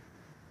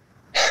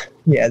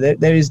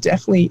 there is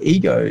definitely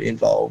ego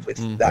involved with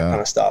that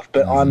kind of stuff.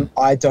 But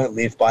I don't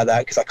live by that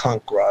because I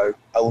can't grow.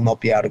 I will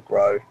not be able to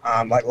grow.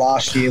 Like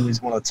last year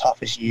was one of the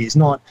toughest years.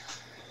 Not,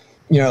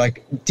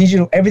 like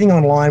digital, everything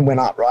online went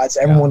up, right?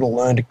 So everyone wanted to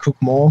learn to cook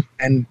more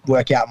and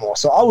work out more.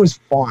 So I was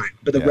fine.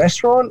 But the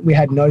restaurant, we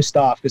had no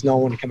staff because no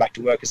one wanted to come back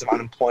to work because of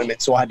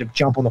unemployment. So I had to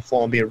jump on the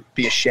floor and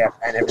be a chef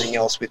and everything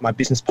else with my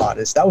business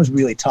partners. That was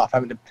really tough,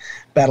 having to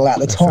battle out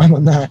the time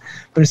on that.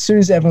 But as soon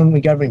as we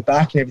got everything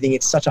back and everything,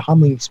 it's such a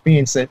humbling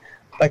experience that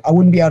like I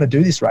wouldn't be able to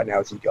do this right now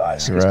with you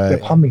guys. We're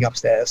pumping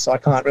upstairs, so I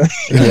can't really.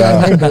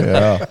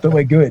 But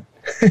we're good.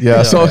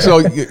 So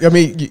I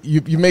mean,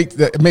 you make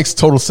that, it makes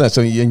total sense.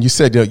 And you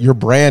said your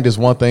brand is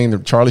one thing, the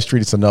Charley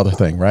St is another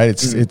thing, right?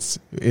 It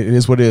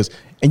is what it is,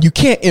 and you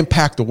can't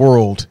impact the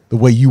world the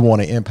way you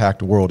want to impact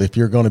the world if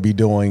you're going to be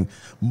doing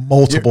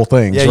multiple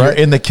things. Yeah, right?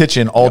 You're in the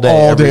kitchen all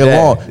day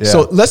long. Yeah.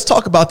 So let's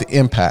talk about the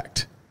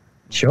impact.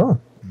 Sure.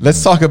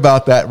 Let's talk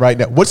about that right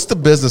now. What's the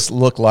business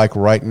look like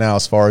right now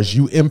as far as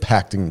you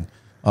impacting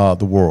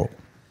the world?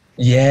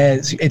 Yeah,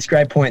 it's a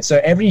great point.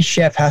 So every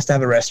chef has to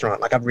have a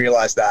restaurant. Like I've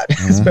realized that,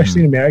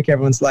 especially in America,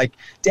 everyone's like,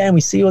 Dan,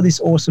 we see all this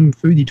awesome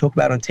food you talk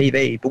about on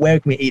TV, but where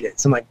can we eat it?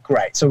 So I'm like,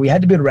 great. So we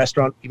had to build a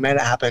restaurant. We made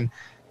it happen.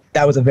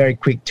 That was a very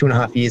quick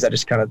 2.5 years. I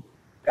just kind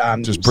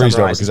of just breezed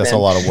over because that's a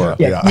lot of work.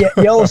 Yeah.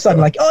 All of a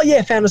sudden, like,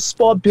 found a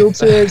spot,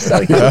 built it.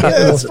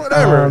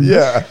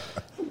 Whatever.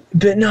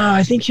 But no,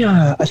 I think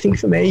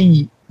for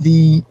me,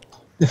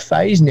 the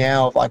phase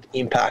now of like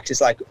impact is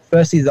like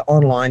firstly the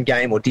online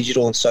game or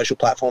digital and social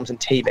platforms and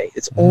TV.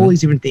 It's all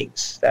these different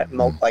things that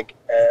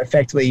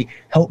effectively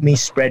help me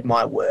spread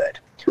my word,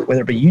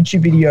 whether it be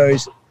YouTube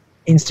videos,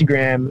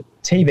 Instagram,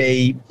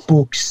 TV,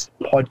 books,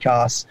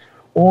 podcasts.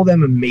 All of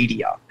them are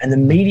media, and the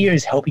media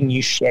is helping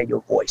you share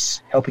your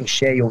voice, helping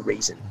share your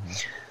reason.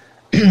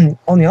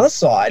 On the other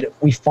side,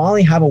 we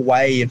finally have a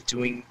way of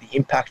doing the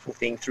impactful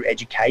thing through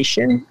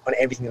education on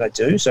everything that I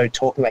do. So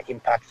talking about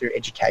impact through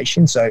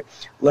education. So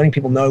letting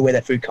people know where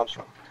their food comes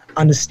from,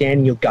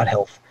 understanding your gut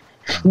health,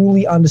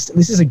 truly understand.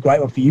 This is a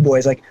great one for you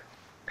boys. Like,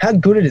 how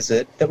good is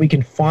it that we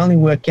can finally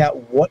work out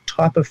what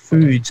type of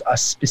foods are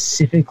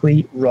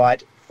specifically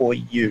right for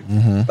you?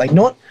 Like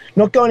not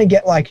going to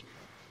get like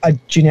a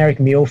generic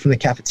meal from the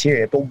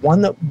cafeteria, but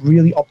one that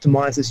really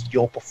optimizes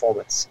your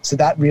performance. So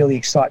that really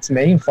excites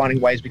me, and finding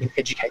ways we can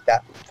educate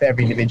that for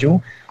every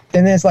individual.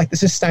 Then there's like the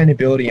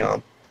sustainability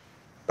arm.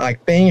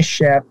 Like being a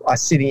chef, I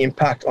see the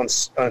impact on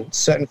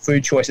certain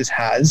food choices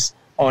has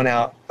on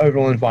our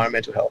overall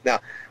environmental health. Now,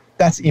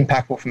 that's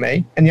impactful for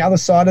me. And the other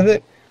side of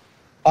it,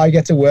 I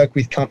get to work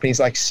with companies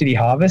like City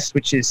Harvest,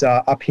 which is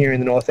up here in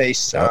the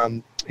Northeast,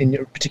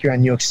 in particular in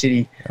New York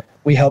City.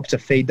 We help to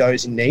feed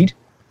those in need,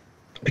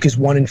 because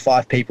 1 in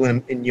 5 people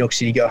in New York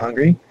City go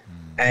hungry.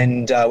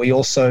 And we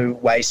also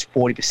waste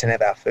 40%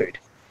 of our food.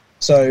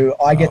 So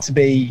I get to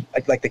be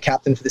like the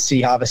captain for the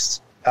City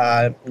Harvest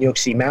New York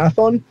City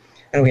Marathon,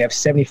 and we have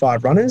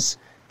 75 runners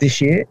this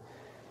year.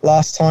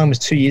 Last time was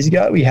 2 years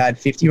ago. We had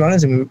 50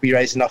 runners, and we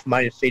raised enough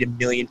money to feed 1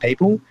 million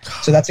people.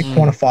 So that's a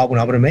quantifiable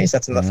number to me. So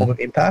that's another form of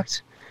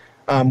impact,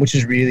 which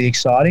is really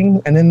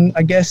exciting. And then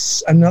I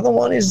guess another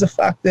one is the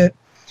fact that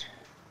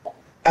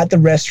at the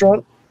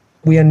restaurant,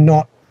 we are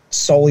not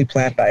solely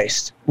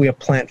plant-based. We are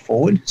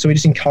plant-forward. So we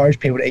just encourage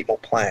people to eat more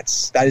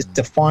plants. That is a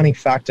defining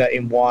factor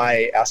in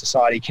why our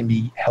society can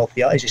be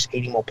healthier, is just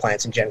eating more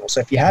plants in general. So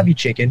if you have your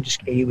chicken,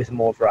 just eat it with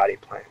more variety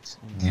of plants.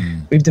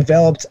 We've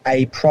developed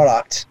a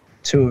product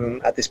to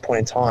them at this point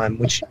in time,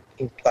 which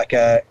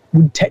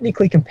would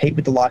technically compete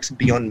with the likes of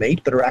Beyond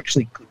Meat, but are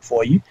actually good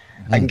for you.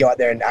 I can go out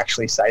there and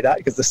actually say that,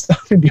 because the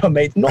stuff in Beyond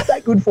Meat is not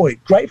that good for you.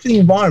 Great for the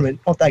environment,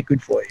 not that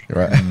good for you.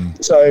 Right.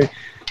 So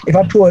if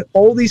I put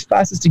all these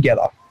facets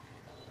together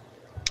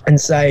and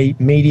say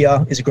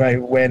media is a great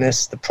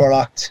awareness, the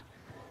product,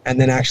 and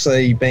then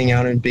actually being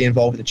able to be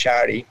involved with the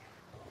charity,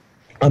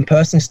 I'm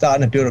personally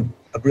starting to build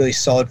a really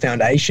solid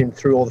foundation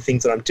through all the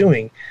things that I'm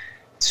doing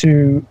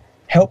to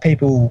help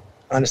people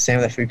understand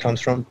where their food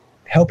comes from,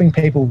 helping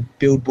people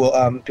build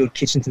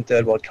kitchens in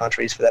third world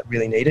countries for that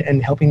really need it,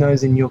 and helping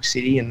those in New York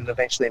City and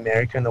eventually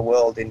America and the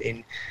world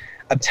in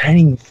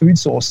obtaining food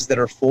sources that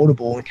are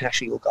affordable and can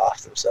actually look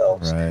after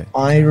themselves. Right.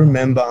 I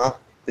remember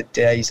the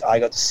days I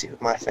got to sit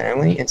with my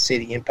family and see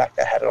the impact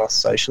that had on us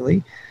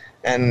socially,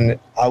 and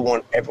I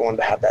want everyone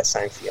to have that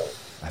same feeling.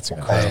 That's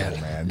incredible,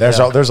 man.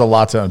 There's a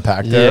lot to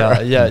unpack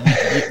there.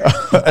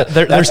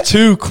 There's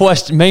two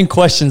main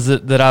questions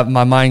that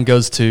my mind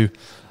goes to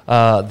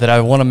that I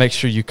want to make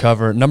sure you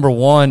cover. Number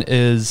one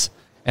is,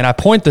 and I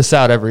point this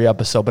out every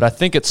episode, but I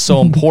think it's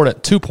so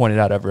important to point it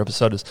out every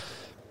episode, is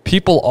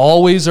people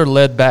always are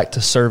led back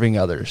to serving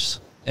others,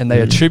 and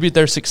they attribute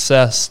their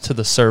success to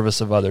the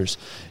service of others.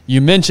 You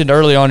mentioned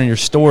early on in your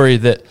story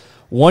that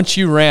once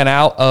you ran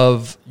out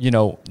of,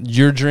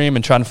 your dream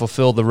and trying to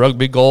fulfill the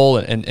rugby goal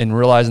and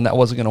realizing that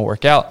wasn't going to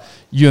work out,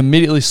 you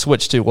immediately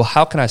switched to, well,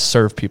 how can I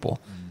serve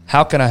people?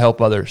 How can I help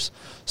others?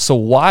 So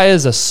why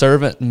is a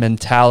servant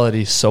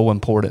mentality so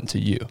important to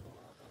you?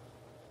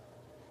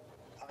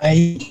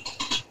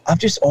 I've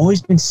just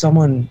always been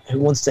someone who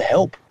wants to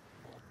help.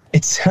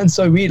 It sounds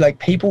so weird. Like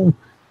people,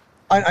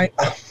 I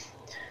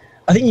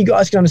think you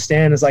guys can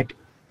understand is like,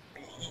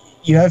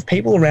 you have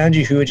people around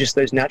you who are just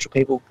those natural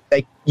people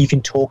you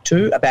can talk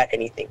to about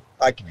anything.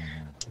 Like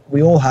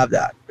we all have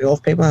that. We all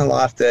have people in our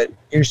life that,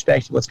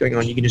 irrespective of what's going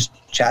on, you can just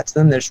chat to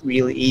them. They're just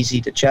really easy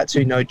to chat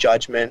to, no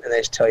judgment, and they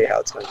just tell you how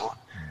it's going on.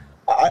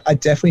 I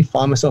definitely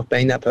find myself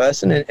being that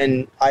person,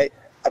 and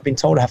I've been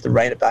told I have to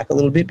rein it back a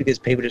little bit because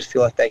people just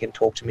feel like they can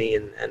talk to me,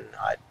 and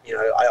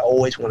I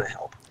always want to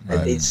help.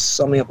 Right. It's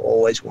something I've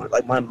always wanted.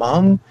 Like my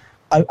mom,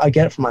 I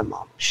get it from my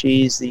mom.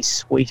 She's the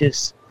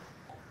sweetest,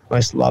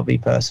 most lovely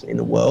person in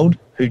the world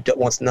who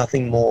wants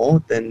nothing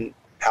more than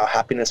our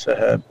happiness for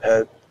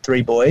her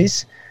 3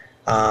 boys.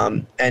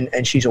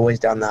 And she's always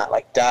done that.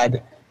 Like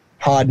dad,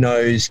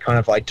 hard-nosed, kind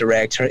of like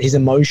direct. His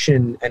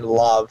emotion and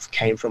love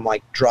came from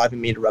like driving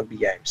me to rugby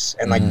games.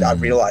 And like I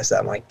realized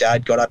that. Like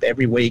dad got up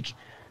every week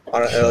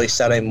on an early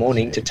Saturday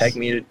morning to take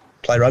me to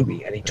play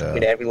rugby, and he took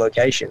me to every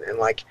location. And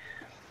like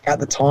at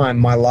the time,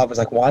 my love was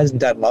like, why doesn't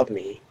dad love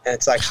me? And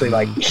it's actually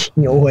like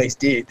he always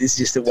did. This is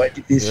just the way.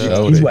 This is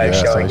his way of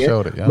showing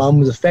it. Mum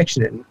was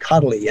affectionate and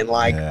cuddly, and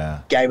like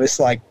gave us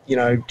like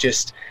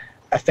just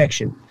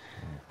affection.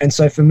 And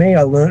so for me,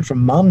 I learned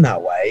from mum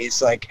that way.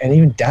 It's like, and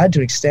even dad to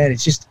an extent.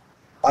 It's just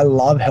I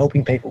love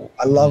helping people.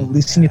 I love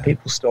listening to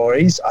people's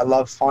stories. I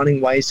love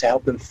finding ways to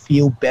help them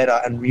feel better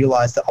and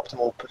realize the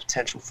optimal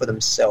potential for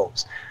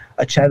themselves.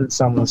 I chatted with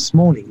someone this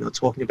morning. They were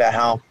talking about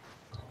how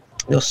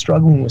they're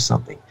struggling with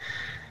something.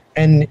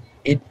 And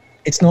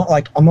it's not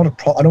like I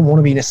don't want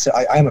to be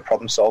necessarily, I am a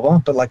problem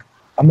solver, but like,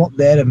 I'm not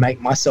there to make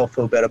myself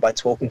feel better by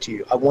talking to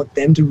you. I want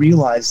them to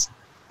realize,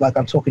 like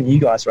I'm talking to you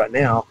guys right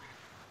now,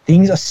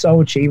 things are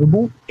so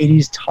achievable. It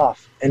is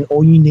tough. And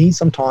all you need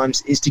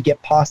sometimes is to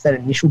get past that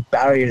initial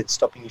barrier that's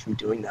stopping you from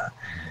doing that.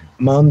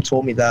 Mum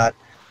taught me that,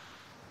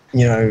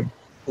 you know,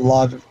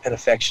 love and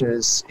affection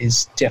is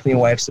definitely a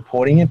way of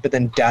supporting it, but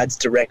then dad's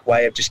direct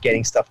way of just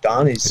getting stuff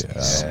done is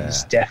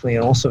definitely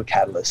also a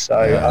catalyst. So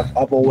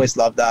I've always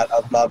loved that.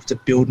 I've loved to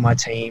build my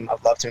team.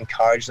 I've loved to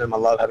encourage them. I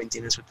love having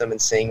dinners with them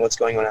and seeing what's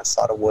going on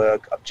outside of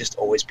work. I've just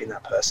always been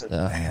that person.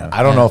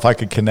 I don't know if I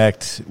could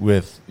connect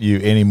with you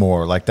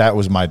anymore. Like that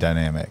was my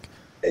dynamic.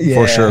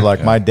 For sure.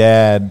 Like my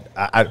dad,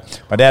 I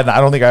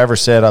don't think I ever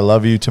said I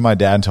love you to my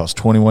dad until I was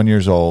 21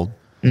 years old.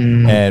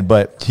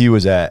 But he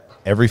was at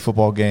every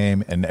football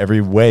game and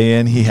every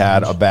weigh-in. He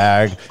had a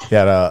bag. He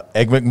had a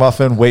Egg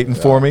McMuffin waiting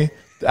for me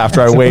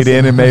after I weighed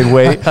in and made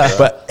weight.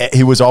 But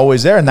he was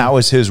always there, and that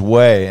was his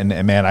way. And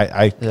man,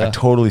 I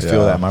totally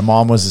feel that. My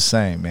mom was the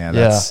same, man.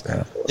 That's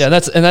a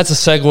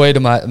segue to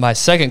my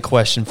second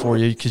question for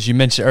you, because you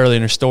mentioned earlier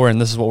in your story,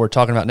 and this is what we're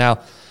talking about now.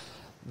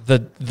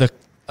 The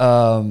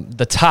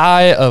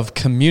tie of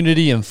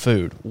community and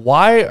food.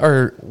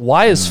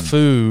 Why is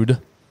food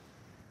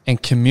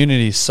and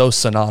community so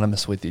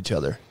synonymous with each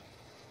other?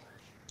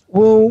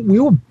 Well, we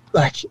were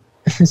like,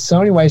 there's so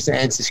many ways to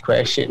answer this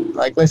question.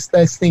 Like,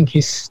 let's think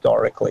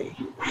historically.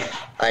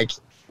 Like,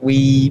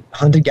 we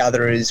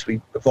hunter-gatherers, we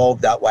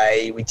evolved that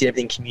way. We did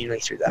everything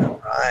communally through that,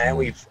 right? And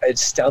we've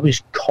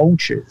established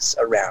cultures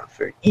around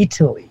food.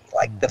 Italy,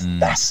 like the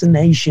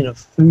fascination of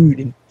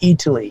food in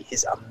Italy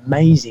is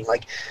amazing.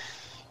 Like,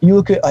 you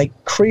look at like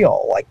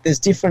Creole, like there's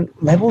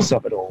different levels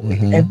of it all.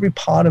 Like every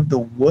part of the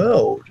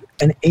world,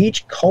 and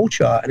each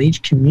culture and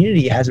each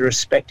community has a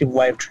respective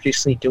way of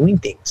traditionally doing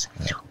things.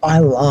 I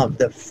love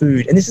the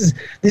food, and this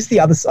is the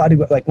other side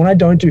of it. Like when I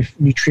don't do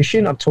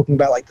nutrition, I'm talking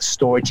about like the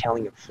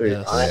storytelling of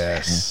food.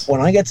 Right?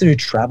 When I get to do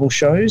travel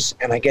shows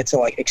and I get to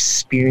like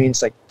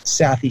experience like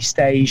Southeast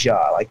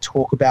Asia, like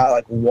talk about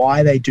like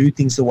why they do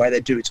things the way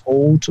they do. It's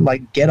all to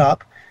like get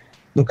up,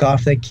 look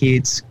after their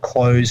kids,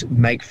 clothes,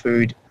 make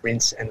food,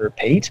 rinse and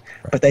repeat.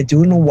 But they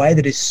do it in a way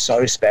that is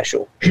so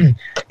special.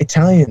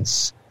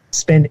 Italians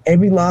spend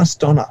every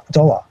last dollar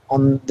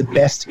on the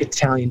best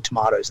Italian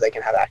tomatoes they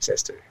can have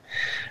access to,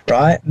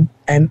 right?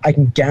 And I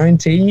can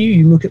guarantee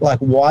you look at like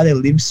why they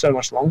live so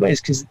much longer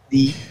is because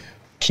the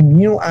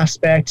communal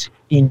aspect,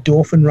 the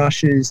endorphin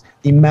rushes,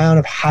 the amount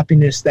of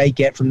happiness they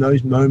get from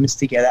those moments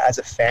together as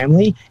a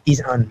family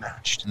is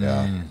unmatched.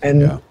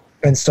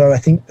 And so I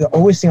think the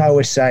always thing I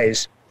always say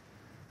is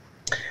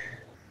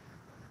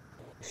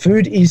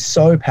food is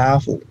so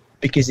powerful.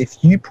 Because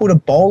if you put a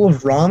bowl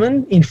of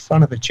ramen in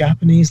front of a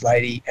Japanese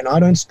lady and I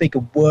don't speak a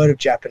word of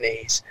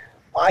Japanese,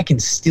 I can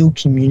still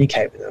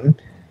communicate with them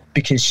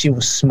because she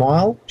will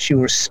smile, she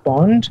will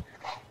respond,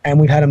 and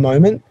we've had a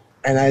moment,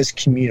 and that is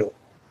communal.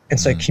 And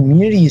so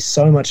community is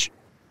so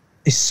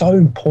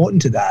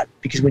important to that,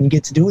 because when you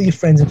get to do it with your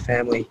friends and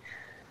family,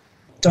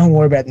 don't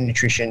worry about the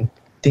nutrition.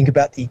 Think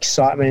about the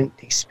excitement,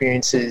 the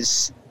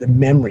experiences, the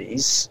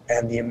memories,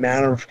 and the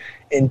amount of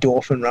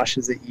endorphin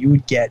rushes that you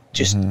would get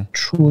just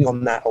truly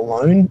on that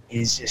alone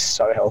is just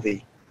so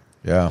healthy.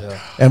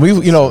 And we,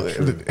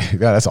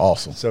 that's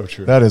awesome. So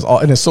true. That is all,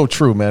 and it's so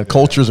true, man.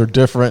 Cultures are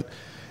different,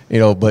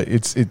 but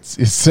it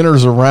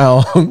centers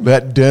around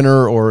that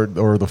dinner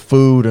or the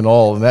food and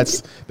all, and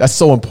that's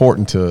so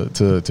important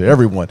to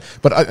everyone.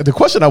 But the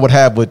question I would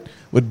have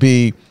would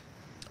be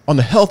on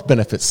the health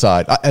benefit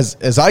side.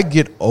 As I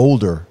get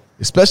older,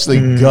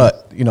 especially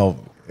gut,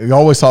 you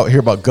always hear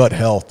about gut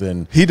health,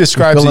 and he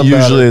describes it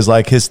usually as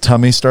like his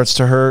tummy starts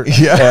to hurt,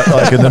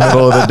 like in the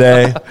middle of the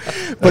day.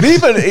 But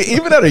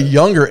even at a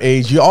younger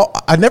age,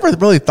 I never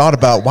really thought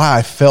about why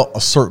I felt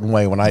a certain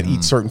way when I'd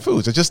eat certain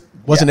foods. I just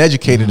wasn't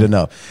educated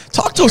enough.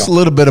 Talk to us a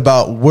little bit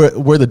about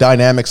where the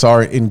dynamics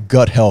are in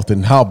gut health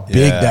and how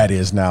big that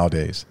is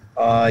nowadays.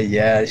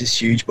 This is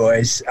huge,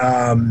 boys.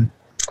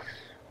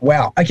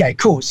 Wow. Okay,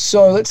 cool.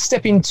 So let's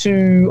step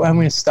into. I'm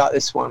going to start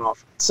this one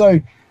off. So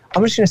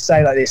I'm just going to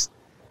say like this.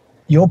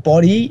 Your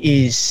body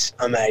is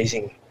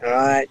amazing, all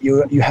right?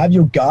 You have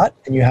your gut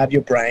and you have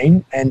your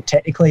brain, and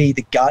technically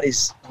the gut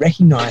is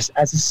recognized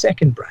as a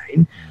second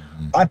brain.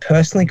 I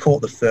personally call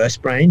it the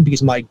first brain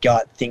because my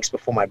gut thinks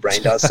before my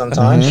brain does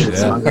sometimes.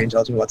 It's hungry and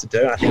tells me what to do,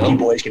 and I think you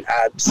boys can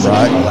add some.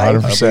 Right,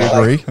 100%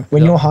 agree.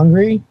 When you're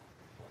hungry,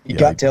 your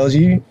gut tells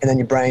you, and then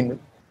your brain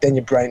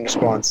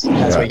responds.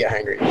 That's why you get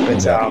hungry.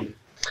 But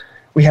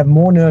we have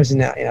more nerves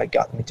in our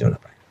gut than we do in our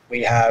brain.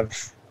 We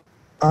have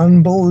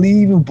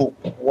unbelievable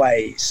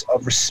ways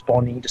of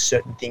responding to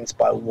certain things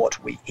by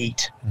what we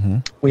eat.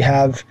 We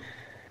have,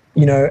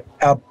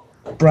 our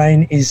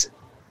brain is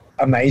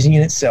amazing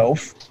in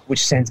itself,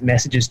 which sends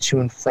messages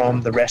to and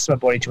from the rest of our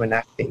body to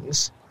enact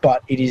things,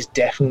 but it is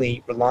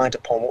definitely reliant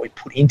upon what we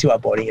put into our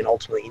body and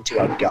ultimately into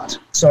our gut.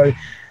 So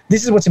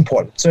this is what's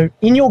important. So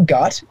in your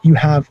gut, you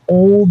have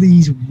all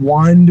these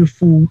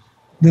wonderful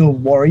little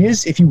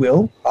warriors, if you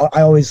will.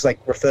 I always like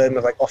refer them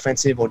as like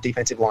offensive or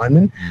defensive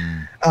linemen.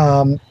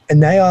 And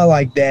they are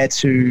like there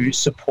to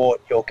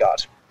support your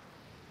gut,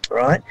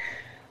 right?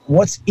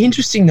 What's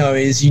interesting though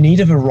is you need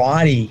a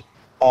variety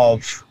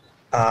of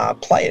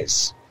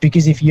players,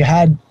 because if you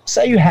had,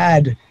 say you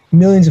had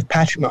millions of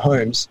Patrick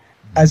Mahomes,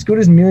 as good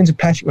as millions of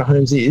Patrick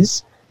Mahomes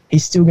is,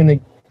 he's still going to,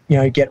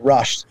 get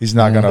rushed. He's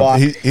not going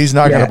to. He's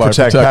not going to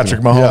protect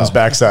Patrick Mahomes'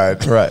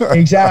 backside. Right.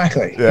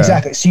 Exactly.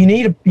 Exactly. So you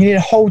need a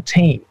whole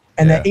team,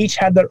 and they each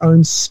have their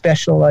own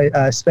special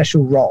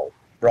role,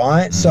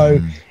 right? So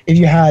if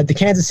you had the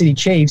Kansas City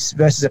Chiefs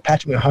versus a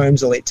Patrick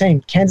Mahomes elite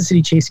team, Kansas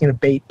City Chiefs are going to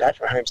beat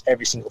Patrick Mahomes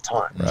every single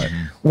time. Right.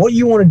 What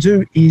you want to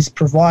do is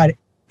provide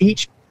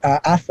each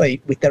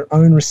athlete with their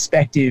own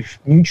respective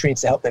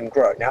nutrients to help them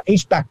grow. Now,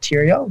 each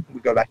bacteria,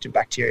 we go back to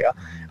bacteria,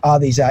 are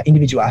these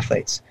individual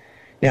athletes.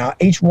 Now,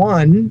 each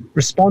one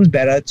responds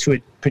better to a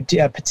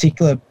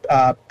particular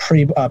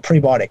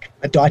prebiotic,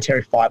 a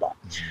dietary fiber.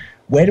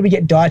 Where do we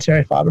get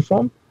dietary fiber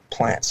from?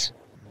 Plants,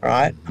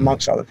 right?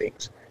 Amongst other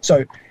things.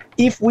 So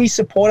if we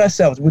support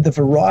ourselves with a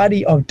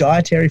variety of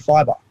dietary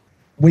fiber,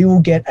 we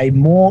will get a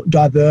more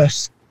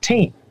diverse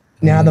team.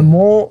 Now, the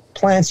more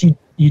plants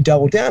you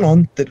double down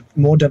on, the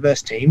more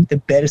diverse team, the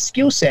better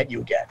skill set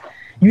you'll get.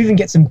 You even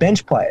get some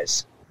bench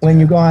players. When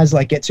you guys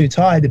like get too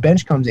tired, the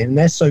bench comes in and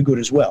they're so good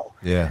as well.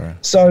 Yeah.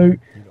 Right. So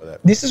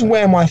this is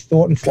where my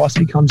thought and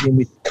philosophy comes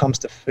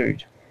to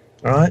food.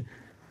 All right.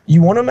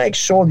 You want to make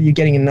sure that you're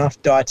getting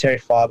enough dietary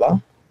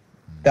fiber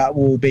that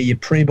will be your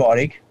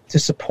prebiotic to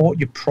support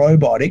your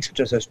probiotics, which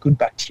are those good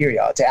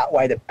bacteria, to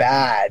outweigh the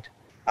bad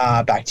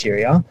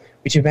bacteria,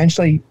 which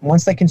eventually,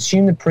 once they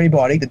consume the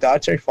prebiotic, the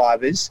dietary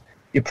fibers,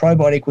 your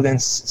probiotic will then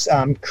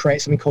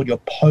create something called your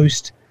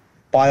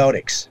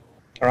postbiotics.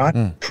 All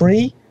right.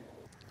 Pre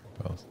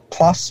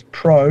plus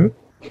pro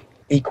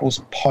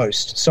equals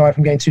post. Sorry if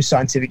I'm getting too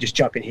scientific, just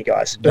jump in here,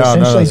 guys. But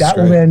essentially that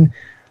will then,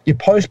 your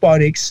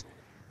postbiotics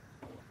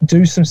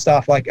do some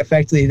stuff like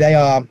effectively they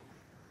are,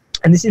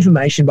 and this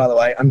information, by the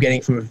way, I'm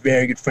getting from a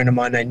very good friend of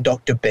mine named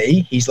Dr.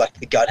 B. He's like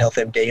the Gut Health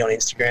MD on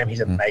Instagram.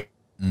 He's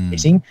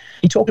amazing.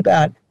 He talked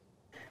about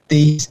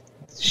these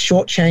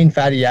short chain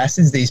fatty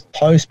acids, these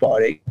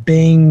postbiotics,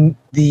 being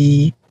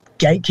the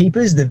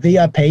gatekeepers, the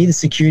VIP, the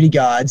security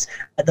guards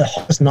at the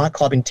hottest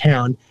nightclub in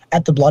town,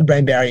 at the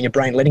blood-brain barrier in your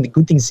brain, letting the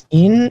good things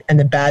in and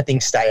the bad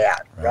things stay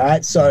out,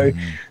 right? So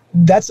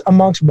that's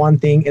amongst one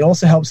thing. It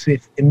also helps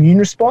with immune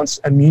response,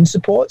 immune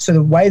support. So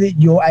the way that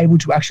you're able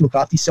to actually look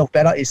after yourself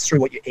better is through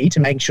what you eat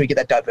and making sure you get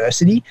that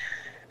diversity.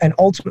 And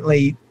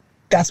ultimately,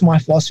 that's my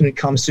philosophy when it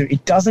comes to,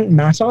 it doesn't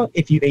matter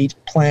if you eat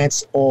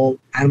plants or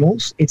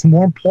animals. It's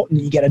more important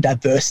that you get a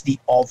diversity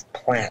of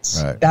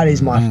plants. Right. That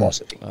is my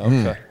philosophy.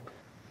 Okay.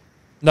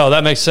 No,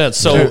 that makes sense.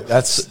 So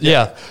that's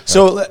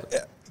So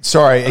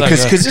sorry,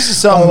 because this is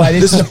something. By the way,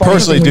 this is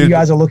personally, dude. You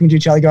guys are looking to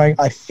each other, going,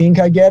 "I think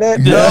I get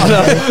it." You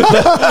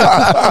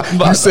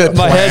said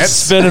my head's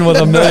spinning with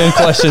a million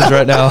questions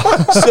right now.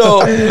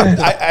 So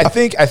I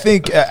think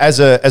as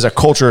a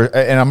culture,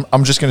 and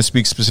I'm just going to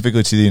speak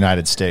specifically to the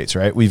United States,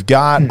 right? We've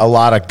got a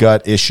lot of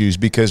gut issues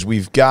because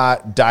we've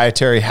got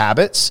dietary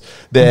habits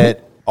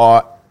that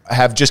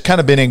have just kind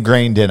of been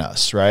ingrained in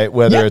us, right?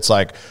 Whether it's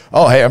like,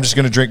 oh, hey, I'm just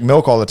going to drink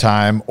milk all the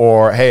time,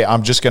 or hey,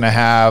 I'm just going to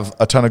have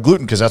a ton of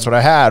gluten because that's what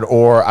I had,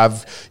 or I'm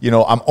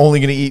only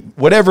going to eat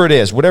whatever it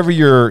is, whatever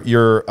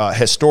your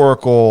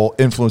historical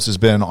influence has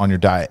been on your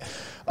diet.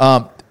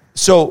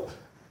 So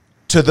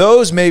to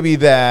those maybe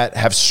that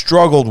have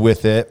struggled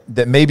with it,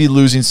 that may be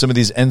losing some of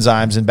these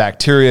enzymes and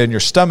bacteria in your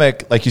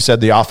stomach, like you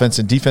said, the offense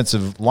and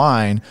defensive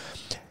line,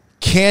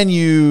 can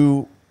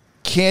you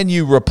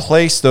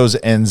replace those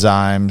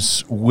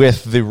enzymes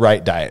with the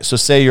right diet? So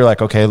say you're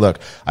like, okay, look,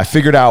 I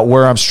figured out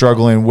where I'm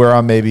struggling, where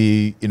I'm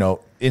maybe,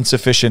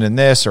 insufficient in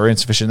this or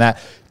insufficient in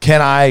that.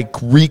 Can I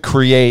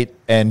recreate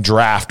and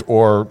draft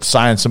or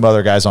sign some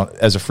other guys on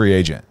as a free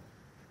agent?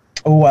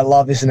 Oh, I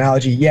love this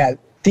analogy. Yeah.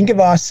 Think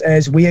of us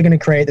as we are going to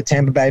create the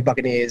Tampa Bay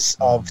Buccaneers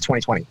of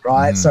 2020,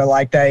 right? So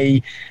like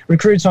they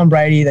recruited Tom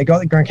Brady, they got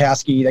the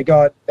Gronkowski, they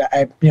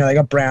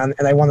got Brown,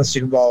 and they won the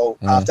Super Bowl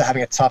after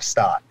having a tough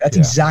start. That's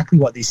exactly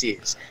what this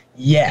is.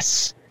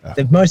 Yes.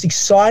 The most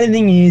exciting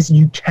thing is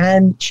you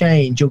can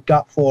change your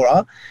gut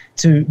flora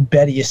to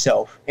better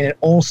yourself, and it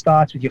all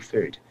starts with your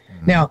food.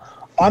 Now,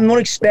 I'm not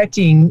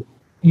expecting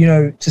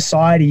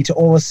society to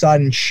all of a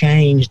sudden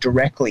change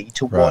directly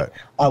to what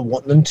I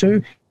want them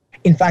to.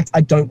 In fact, I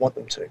don't want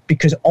them to,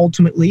 because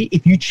ultimately,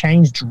 if you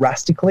change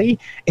drastically,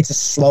 it's a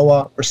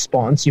slower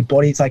response. Your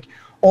body, it's like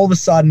all of a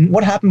sudden,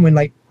 what happened when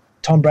like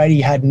Tom Brady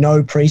had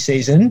no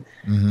preseason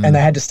and they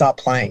had to start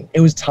playing? It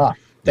was tough.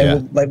 They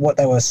were like,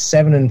 they were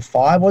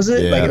 7-5, was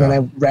it? And then they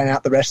ran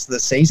out the rest of the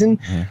season.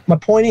 My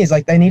point is,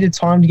 like, they needed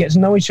time to get to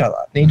know each other,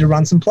 need to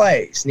run some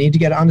plays, need to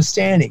get an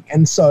understanding.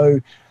 And so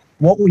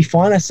what we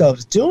find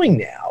ourselves doing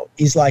now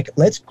is like,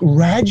 let's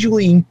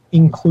gradually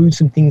include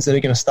some things that are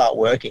going to start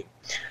working.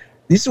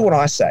 This is what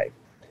I say.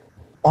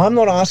 I'm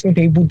not asking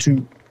people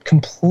to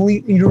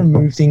completely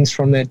remove things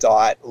from their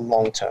diet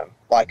long term.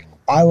 Like,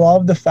 I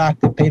love the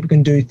fact that people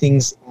can do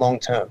things long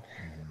term.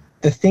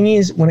 The thing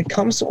is, when it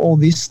comes to all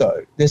this,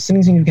 though, there's some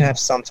things you can have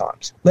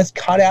sometimes. Let's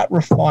cut out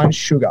refined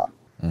sugar.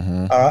 All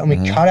right, and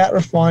we cut out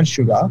refined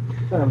sugar,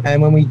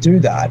 and when we do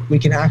that, we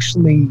can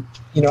actually,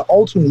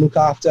 ultimately look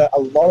after a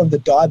lot of the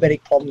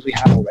diabetic problems we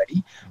have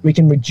already. We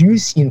can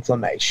reduce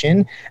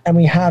inflammation, and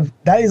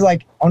that is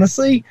like,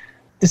 honestly,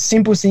 the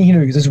simplest thing you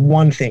can do is just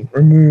one thing: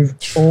 remove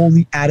all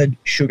the added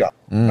sugar.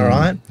 All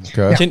right.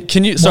 Okay. Now,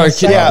 can you? Sorry.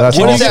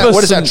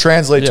 What does that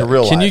translate to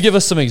real life? Can you give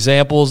us some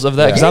examples of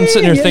that? Because I'm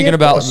sitting here thinking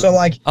about. So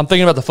I'm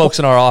thinking about the folks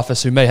in our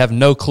office who may have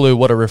no clue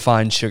what a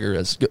refined sugar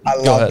is. I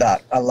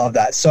love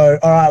that. So,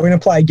 all right, we're gonna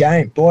play a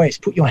game, boys.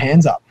 Put your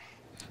hands up.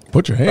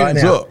 Put your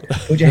hands up.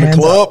 Put your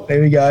hands up. There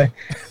we go.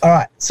 All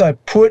right. So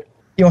put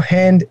your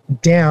hand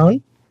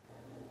down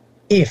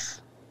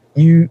if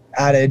you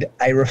added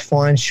a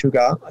refined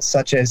sugar,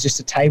 such as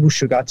just a table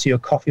sugar, to your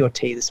coffee or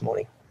tea this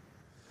morning.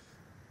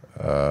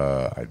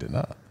 I did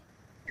not.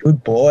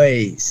 Good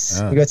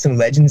boys. We got some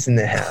legends in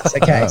the house.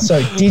 Okay,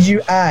 so did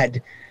you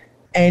add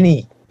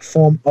any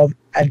form of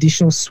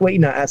additional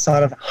sweetener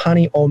outside of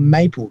honey or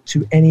maple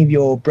to any of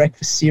your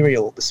breakfast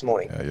cereal this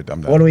morning? Yeah, you're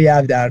dumb. What do we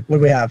have, Dad? What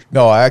do we have?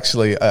 No, I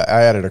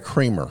added a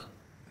creamer.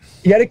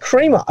 You had a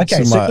creamer.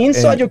 Okay, so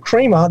inside your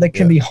creamer, there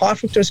can be high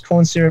fructose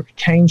corn syrup,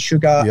 cane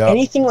sugar,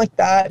 anything like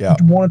that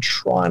you'd want to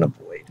try and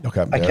avoid.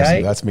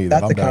 Okay, that's me.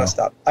 That's the kind of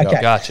stuff.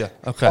 Okay, gotcha.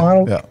 Okay.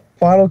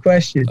 Final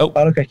question.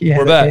 Final question.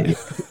 We're back.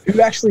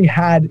 Who actually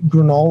had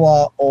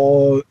granola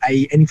or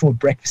any form of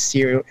breakfast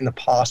cereal in the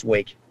past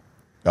week?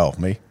 Oh,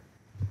 me.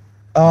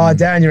 Oh,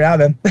 Dan, you're out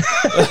then.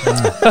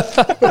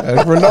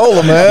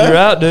 Granola, man. You're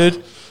out,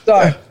 dude.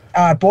 So,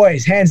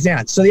 boys, hands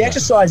down. So the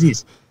exercise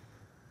is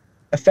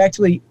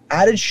effectively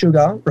added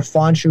sugar.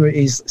 Refined sugar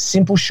is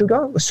simple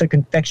sugar, so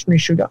confectionery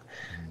sugar.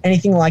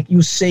 Anything like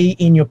you'll see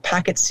in your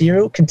packet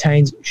cereal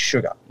contains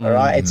sugar. All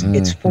right,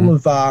 it's full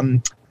of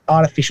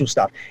artificial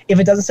stuff. If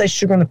it doesn't say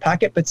sugar on the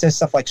packet, but says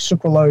stuff like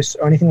sucralose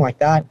or anything like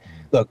that,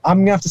 look, I'm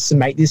gonna have to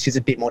summate this because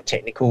it's a bit more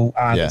technical.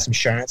 Some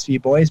show notes for you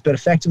boys, but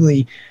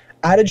effectively,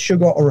 added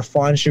sugar or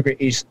refined sugar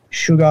is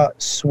sugar,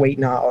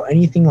 sweetener, or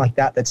anything like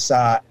that that's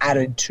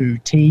added to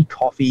tea,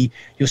 coffee.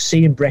 You'll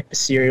see it in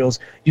breakfast cereals.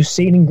 You'll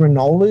see it in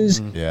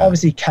granolas.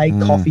 Obviously, cake,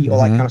 coffee, all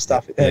that kind of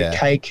stuff.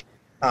 Cake,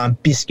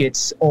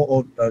 biscuits,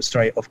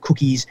 of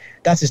cookies.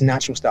 That's just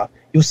natural stuff.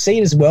 You'll see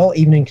it as well,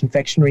 even in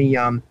confectionery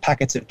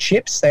packets of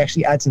chips. They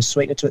actually add some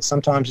sweetener to it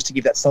sometimes just to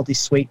give that salty,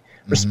 sweet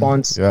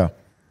response. Yeah.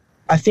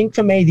 I think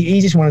for me, the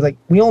easiest one is like,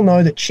 we all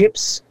know that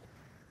chips,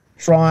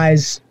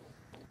 fries,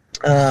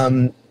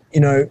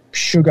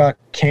 sugar,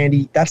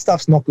 candy, that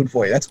stuff's not good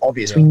for you. That's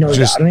obvious. We know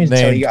that. I don't need to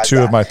tell you guys two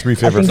of my three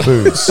favorite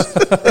foods.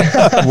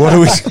 What are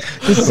we?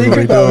 The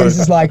secret though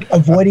is like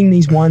avoiding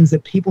these ones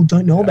that people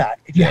don't know about.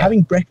 If you're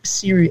having breakfast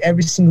cereal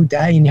every single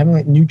day and you're having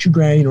like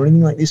Nutri-Grain or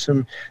anything like this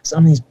from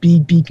some of these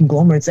big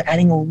conglomerates, they're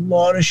adding a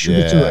lot of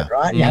sugar to it,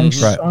 right? You're having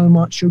so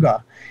much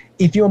sugar.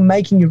 If you're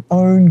making your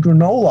own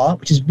granola,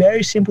 which is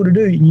very simple to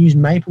do, you can use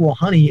maple or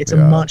honey, it's a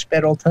much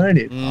better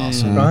alternative,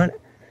 right?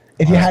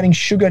 If you're adding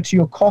sugar to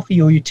your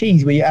coffee or your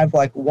teas, where you have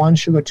like 1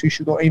 sugar, 2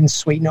 sugar, or even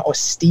sweetener or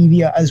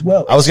stevia as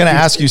well. I was going to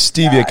ask you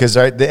stevia because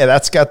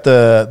that's got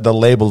the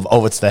label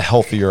of, it's the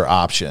healthier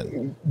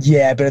option.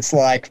 Yeah, but it's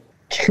like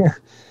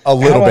a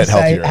little bit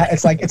healthier.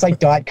 It's like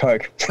Diet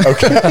Coke.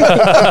 Okay.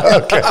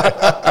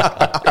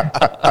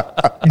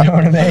 You know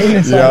what I mean?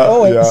 It's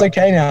it's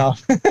okay now.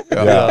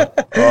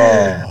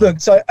 Look,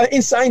 so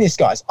in saying this,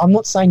 guys, I'm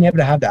not saying never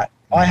to have that.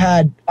 I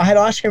had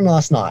ice cream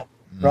last night.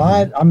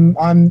 Right,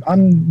 I'm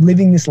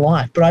living this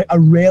life, but I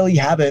rarely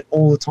have it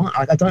all the time.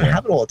 I don't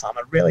have it all the time.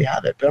 I rarely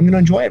have it, but I'm going to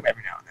enjoy it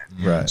every now and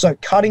then. Right. So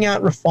cutting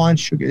out refined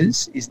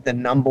sugars is the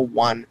number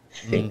one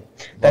thing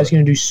that's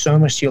going to do so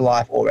much to your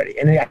life already.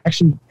 And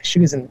actually,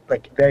 sugars are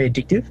like very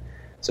addictive,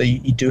 so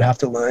you do have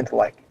to learn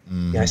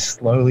to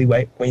slowly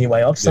wean your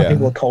way off. Some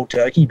people are cold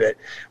turkey, but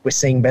we're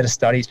seeing better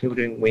studies. People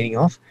doing weaning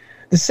off.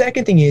 The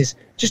second thing is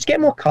just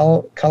get more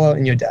color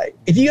in your day.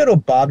 If you go to a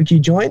barbecue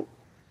joint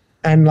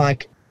and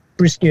like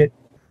brisket,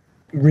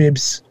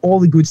 ribs, all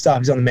the good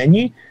stuff is on the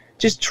menu,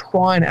 just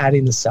try and add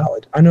in the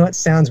salad. I know it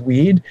sounds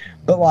weird,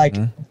 but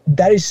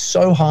that is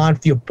so hard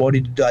for your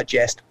body to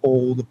digest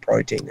all the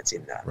protein that's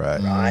in that.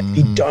 Right? If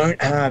you don't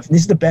have,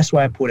 this is the best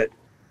way I put it,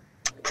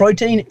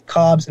 protein,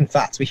 carbs, and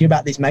fats. We hear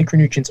about these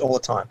macronutrients all the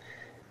time.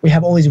 We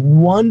have all these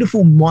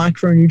wonderful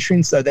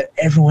micronutrients though that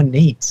everyone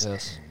needs.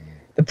 Yes.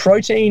 The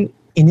protein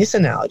in this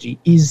analogy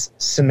is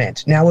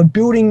cement. Now we're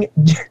building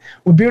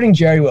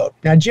Jerry World.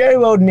 Now Jerry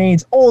World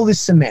needs all this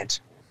cement.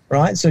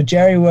 Right, so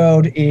Jerry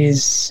World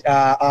is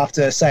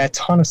after, say, a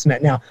ton of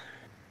cement. Now,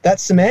 that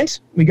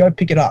cement, we go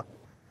pick it up.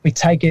 We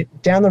take it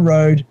down the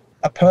road.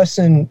 A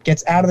person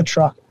gets out of the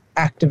truck,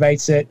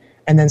 activates it,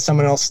 and then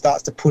someone else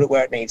starts to put it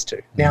where it needs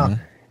to. Now,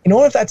 in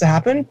order for that to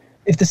happen,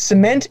 if the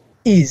cement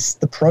is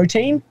the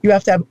protein, you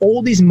have to have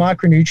all these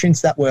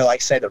micronutrients that were,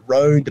 like, say, the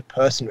road, the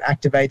person who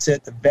activates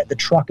it, the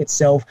truck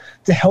itself,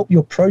 to help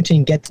your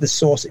protein get to the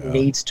source it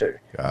needs to.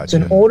 Gotcha. So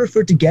in order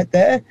for it to get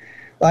there,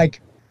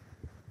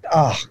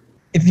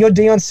 if you're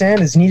Deion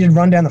Sanders, you need to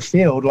run down the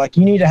field. Like,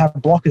 you need to have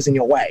blockers in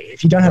your way.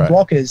 If you don't have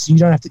blockers, you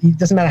don't have to. It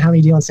doesn't matter how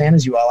many Deion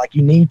Sanders you are. Like,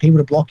 you need people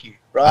to block you.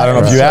 Right? I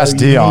don't know if you asked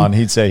Deion,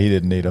 he'd say he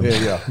didn't need them.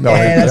 No,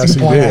 that's a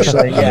good point,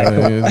 actually.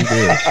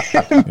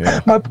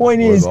 Yeah. My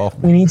point is,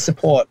 we need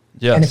support.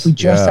 Yes. And if we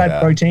just had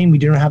protein, we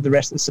don't have the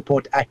rest of the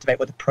support to activate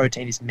what the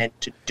protein is meant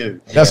to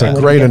do. That's a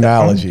great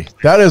analogy.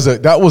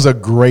 That was a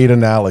great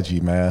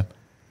analogy, man.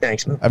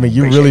 Thanks, man. I mean,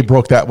 you really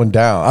broke that one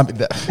down.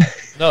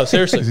 No,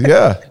 seriously.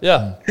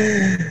 Yeah.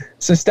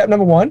 So step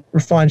number 1,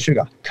 refine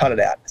sugar. Cut it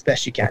out as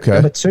best you can. Okay.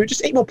 Number 2,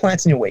 just eat more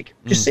plants in your week.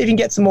 Just see if you can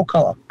get some more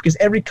color, because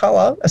every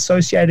color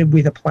associated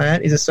with a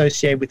plant is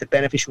associated with a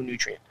beneficial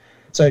nutrient.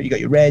 So you got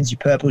your reds, your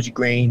purples, your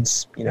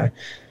greens,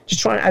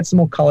 just try and add some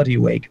more color to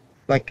your week.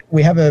 Like,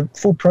 we have a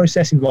full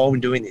process involved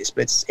in doing this,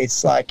 but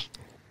it's like,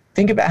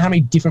 think about how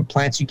many different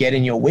plants you get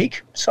in your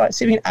week. So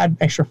see if you can add an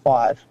extra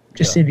 5.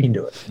 Just see if you can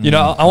do it.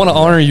 I want to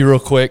honor you real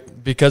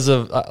quick because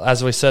of,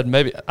 as we said,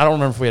 maybe, I don't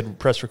remember if we had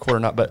press record or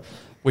not, but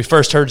we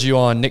first heard you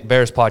on Nick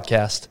Bear's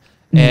podcast.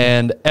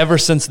 And ever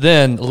since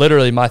then,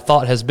 literally my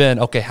thought has been,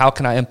 okay, how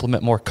can I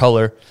implement more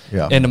color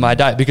into my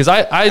diet? Because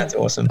That's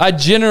awesome. I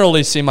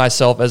generally see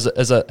myself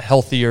as a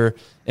healthier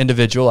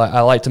individual.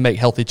 I like to make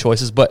healthy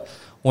choices, but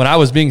when I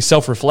was being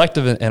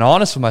self-reflective and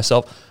honest with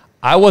myself,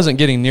 I wasn't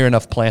getting near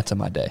enough plants in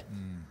my day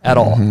at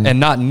all, and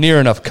not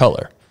near enough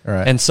color.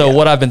 Right. And so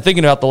what I've been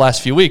thinking about the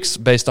last few weeks,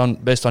 based on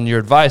your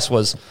advice,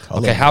 was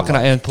okay, how can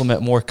I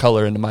implement more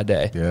color into my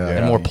day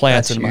and more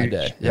plants into my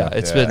day?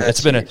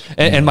 It's been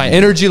and my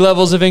energy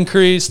levels have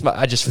increased.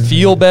 I just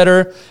feel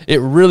better.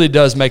 It really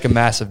does make a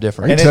massive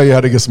difference. I can tell you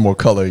how to get some more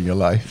color in your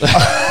life.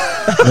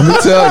 Let me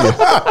tell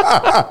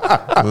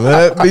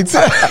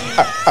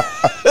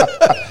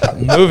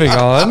you. Moving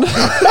on.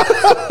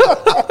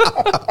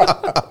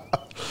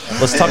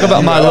 Let's talk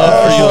about my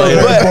love for you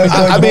later.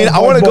 I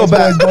want to go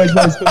back.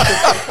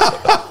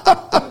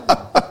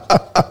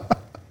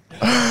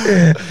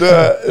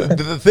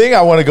 The thing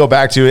I want to go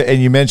back to,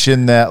 and you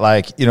mentioned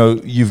that,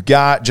 you've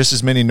got just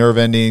as many nerve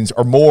endings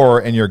or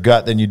more in your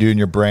gut than you do in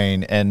your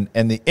brain, and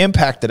the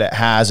impact that it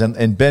has,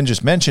 and Ben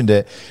just mentioned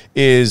it,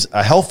 is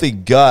a healthy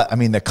gut. I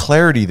mean, the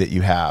clarity that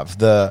you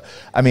have,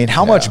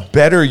 how much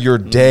better your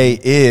day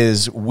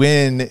is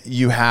when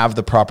you have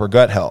the proper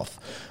gut health.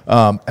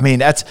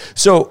 That's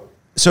so.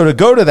 So to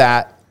go to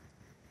that,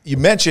 you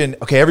mentioned,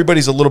 okay,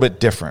 everybody's a little bit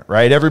different,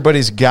 right?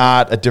 Everybody's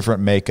got a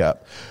different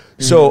makeup.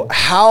 So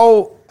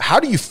how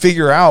do you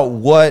figure out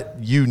what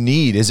you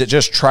need? Is it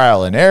just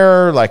trial and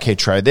error? Like, hey,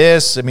 try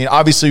this. I mean,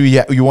 obviously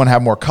you want to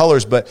have more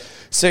colors, but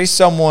say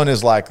someone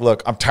is like,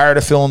 look, I'm tired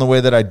of feeling the way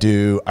that I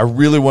do. I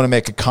really want to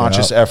make a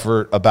conscious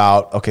effort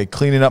about, okay,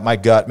 cleaning up my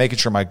gut, making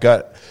sure my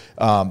gut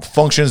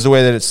functions the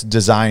way that it's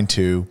designed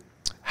to.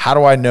 How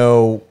do I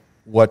know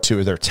what to?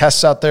 Are there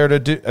tests out there to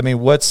do? I mean,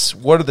 what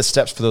are the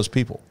steps for those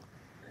people?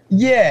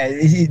 Yeah,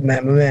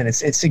 man,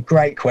 it's a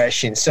great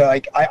question. So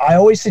I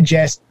always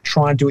suggest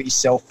try and do it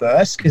yourself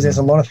first, because there's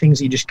a lot of things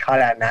that you just cut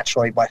out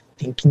naturally by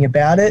thinking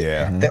about it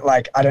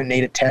that I don't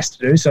need a test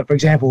to do. So for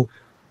example,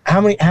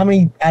 how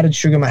many added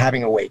sugar am I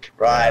having a week,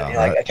 right? And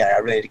you're like, okay, I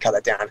really need to cut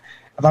that down.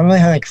 If I'm really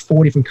having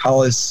 4 different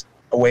colors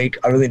a week,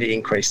 I really need to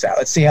increase that.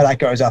 Let's see how that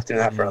goes after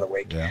that for another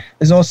week. Yeah.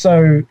 There's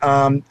also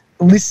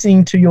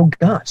listening to your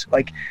gut.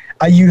 Like,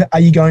 are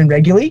you going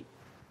regularly?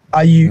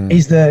 Are you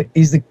is the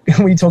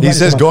when you talk? He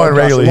says going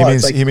regularly.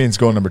 He means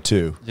going number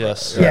 2.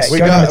 Yes. Yeah. We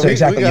got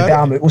exactly. Your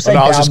bowel movement. We'll say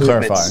I was bowel just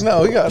movements. clarifying.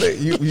 No, we got it.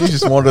 You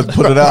just wanted to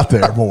put it out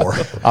there more.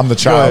 I'm the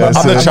child. I'm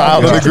the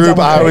child of the group.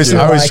 I always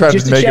try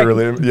to make it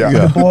really. Yeah.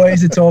 The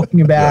boys are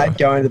talking about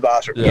going to the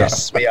bathroom. Yeah.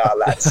 Yes, we are,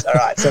 lads. All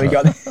right. So we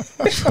got.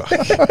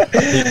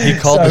 He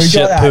called the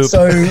shit poop.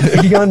 So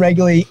if you're going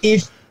regularly,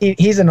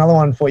 here's another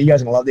one for you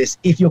guys, gonna love this.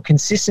 If your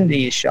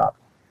consistency is sharp,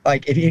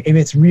 like if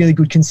it's really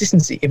good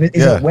consistency,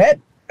 is it wet?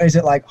 Is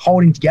it like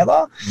holding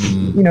together?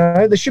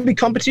 There should be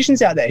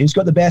competitions out there. Who's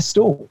got the best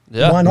stool?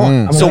 Yeah. Why not? I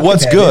mean, so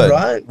what's good?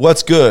 Right?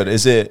 What's good?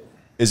 Is it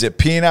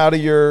peeing out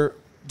of your?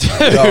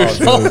 No, dude,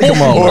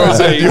 come on, Or is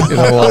it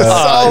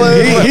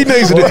solid? He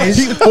needs it.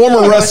 He's a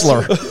former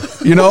wrestler.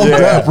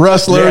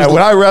 Wrestlers. Yeah,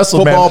 when I wrestle,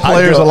 football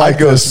players are like I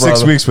go this, 6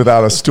 brother. weeks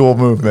without a stool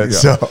movement.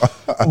 So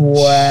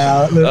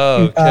Wow.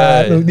 Look,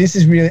 look, this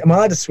is really. Am I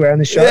allowed to swear on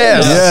the show?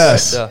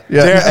 Yes.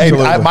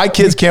 Darren, my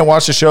kids can't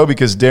watch the show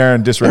because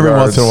Darren disregards. Every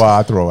once in a while,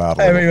 I throw out.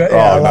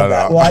 I love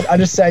that. Well, I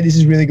just say this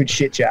is really good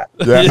shit chat.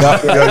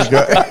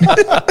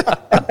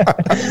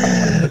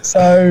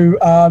 So,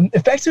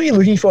 effectively, you're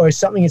looking for is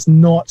something that's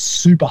not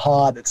super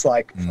hard. That's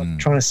like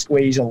trying to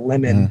squeeze a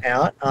lemon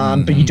out,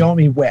 but you don't want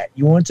to be wet.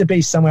 You want it to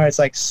be somewhere it's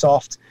like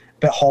soft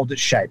but hold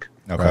its shape.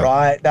 Okay.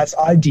 Right? That's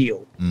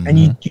ideal. And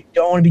you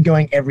don't want to be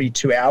going every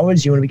 2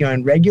 hours. You want to be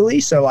going regularly.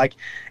 So, like,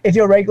 if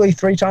you're regularly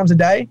 3 times a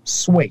day,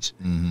 sweet.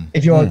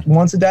 If you're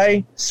once a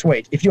day,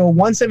 sweet. If you're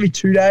once every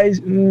 2 days,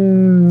 we're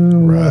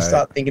going to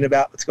start thinking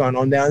about what's going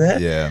on down there.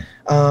 Yeah.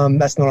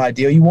 That's not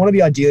ideal. You want to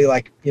be ideally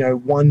like,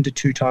 1 to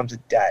 2 times a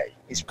day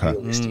is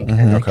realistic.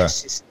 And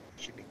consistency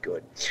should be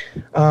good.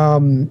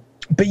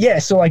 But yeah,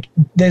 so like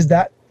there's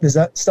that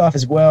stuff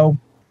as well.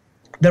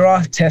 there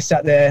are tests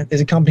out there.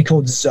 There's a company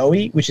called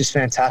Zoe, which is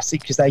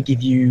fantastic because they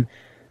give you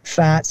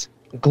fat,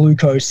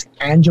 glucose,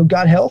 and your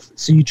gut health,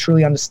 so you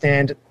truly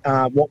understand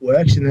what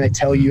works, and then they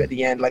tell you at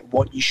the end like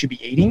what you should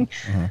be eating.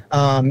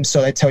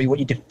 So they tell you what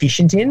you're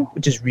deficient in,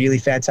 which is really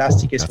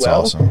fantastic as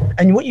well. Awesome.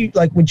 And what you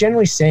like, we're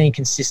generally seeing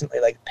consistently,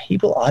 like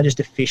people are just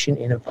deficient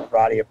in a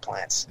variety of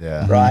plants.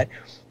 Right?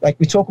 Like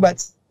we talk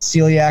about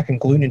celiac and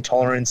gluten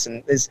intolerance,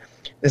 and there's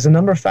a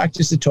number of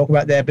factors to talk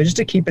about there, but just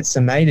to keep it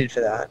summated for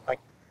that, like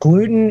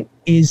gluten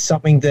is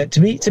something that to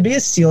be a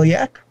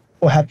celiac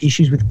or have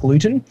issues with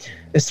gluten,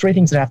 there's three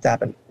things that have to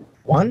happen.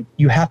 One,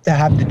 you have to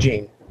have the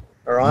gene,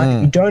 all right?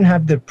 If you don't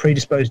have the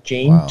predisposed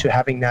gene to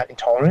having that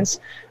intolerance,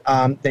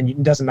 then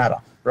it doesn't matter,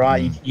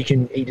 right? You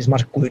can eat as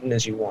much gluten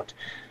as you want.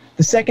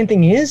 The second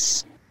thing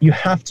is you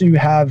have to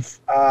have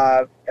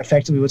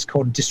effectively what's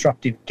called a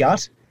disruptive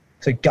gut,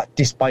 so gut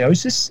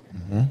dysbiosis,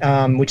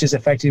 which is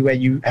effectively where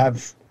you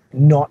have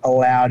not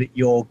allowed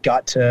your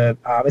gut to,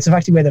 it's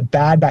effectively where the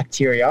bad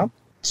bacteria,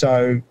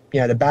 so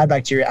the bad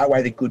bacteria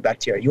outweigh the good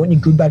bacteria. You want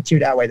your good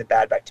bacteria to outweigh the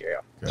bad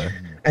bacteria. Okay.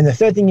 And the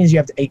third thing is you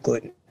have to eat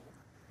gluten.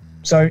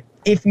 So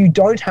if you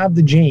don't have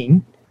the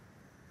gene,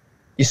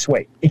 you're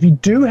sweet. If you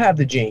do have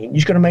the gene, you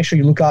just got to make sure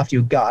you look after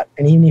your gut.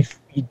 And even if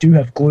you do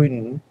have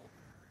gluten,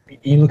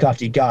 you look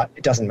after your gut,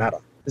 it doesn't matter.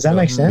 Does that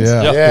make sense?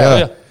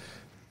 Yeah.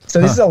 So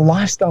this is a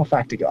lifestyle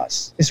factor,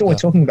 guys. This is what we're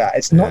talking about.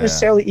 It's not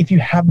necessarily if you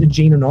have the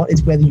gene or not.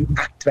 It's whether you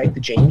activate the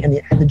gene.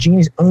 And the gene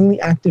is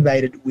only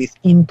activated with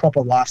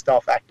improper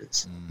lifestyle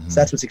factors. So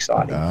that's what's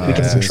exciting. We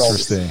can control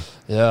this.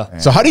 Yeah.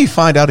 So how do you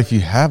find out if you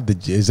have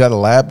is that a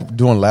lab,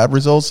 doing lab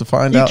results to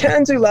find out? You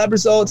can do lab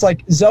results.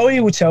 Like Zoe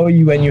will tell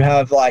you when you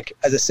have, like,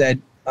 as I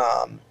said,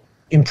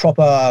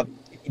 improper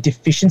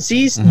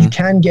deficiencies. You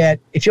can get,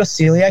 if you're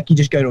celiac, you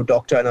just go to a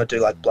doctor and they'll do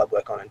like blood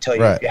work on it and tell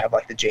you if you have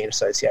like the gene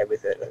associated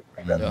with it,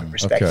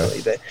 respectfully.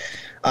 Okay.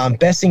 But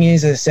best thing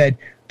is, as I said,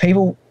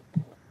 people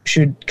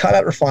should cut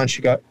out refined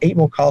sugar, eat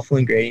more colorful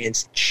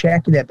ingredients,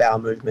 check their bowel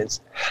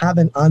movements, have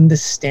an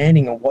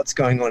understanding of what's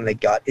going on in their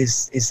gut.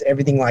 Is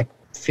everything like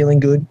feeling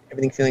good?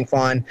 Everything feeling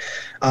fine?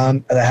 Are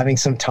they having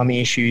some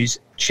tummy issues?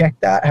 Check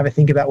that. Have a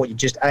think about what you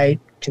just ate.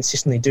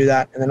 Consistently do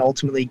that, and then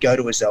ultimately go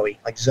to a Zoe.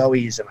 Like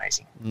Zoe is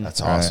amazing.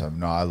 That's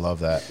awesome. No, I love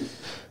that.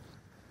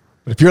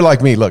 But if you're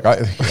like me, look, I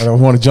don't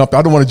want to jump.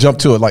 I don't want to jump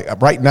to it.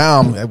 Like right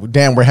now,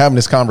 Dan, we're having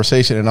this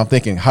conversation, and I'm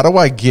thinking, how do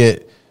I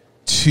get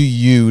to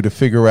you to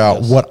figure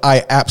out what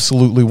I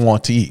absolutely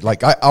want to eat?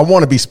 Like I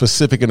want to be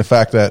specific in the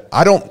fact that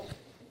I don't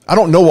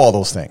know all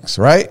those things,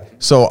 right?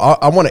 So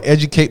I want to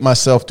educate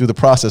myself through the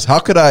process. How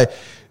could I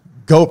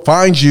go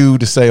find you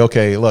to say,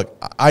 okay, look,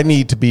 I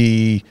need to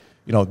be,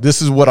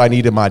 this is what I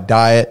need in my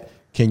diet.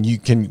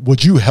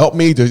 Would you help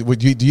me? Do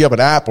you have an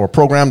app or a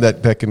program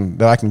that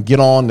I can get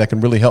on that can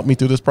really help me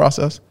through this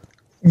process?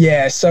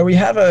 Yeah, so we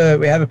have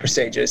a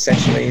procedure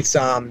essentially.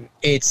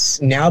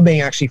 It's now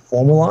being actually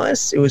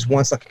formalized. It was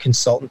once like a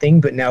consultant thing,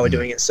 but now we're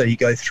doing it so you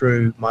go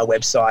through my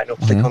website and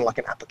it'll click on like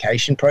an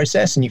application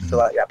process, and you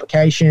fill out your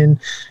application.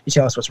 You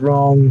tell us what's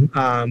wrong.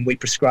 We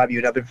prescribe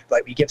you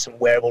we get some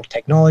wearable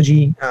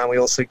technology. We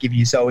also give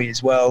you Zoe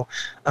as well,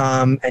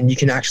 and you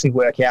can actually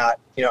work out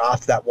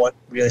after that what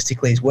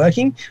realistically is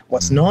working,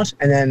 what's not,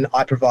 and then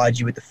I provide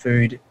you with the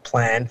food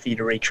plan for you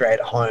to recreate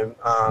at home,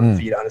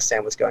 for you to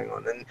understand what's going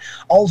on. And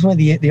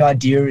ultimately the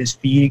idea is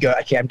for you to go,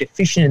 okay, I'm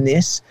deficient in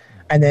this,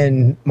 and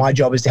then my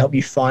job is to help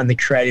you find the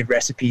creative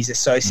recipes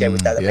associated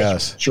with that make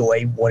you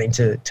enjoy wanting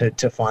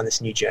to find this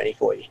new journey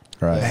for you.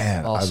 Right.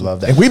 Man, awesome. I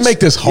love that. And we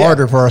make this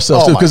harder for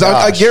ourselves too, because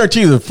I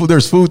guarantee you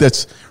there's food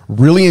that's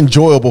really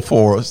enjoyable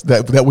for us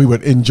that we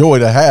would enjoy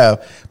to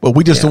have, but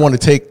we just don't want to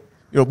take.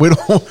 We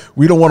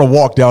don't want to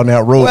walk down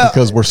that road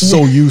because we're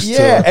so used to.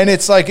 Yeah, and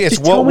it's like it's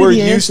what we're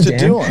used to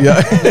doing.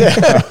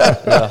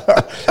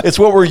 It's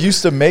what we're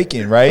used to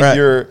making, right?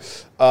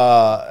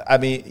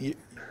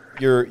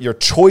 Your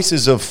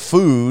choices of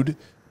food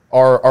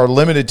are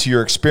limited to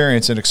your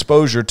experience and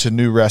exposure to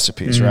new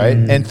recipes, right?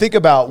 And think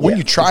about when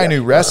you try a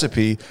new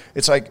recipe,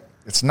 it's like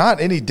it's not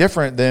any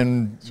different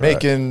than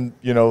making,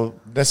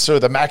 necessarily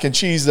the mac and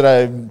cheese that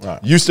I'm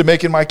used to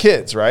making my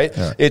kids, right?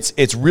 Yeah.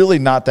 It's really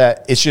not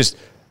that. It's just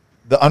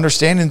the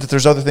understanding that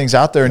there's other things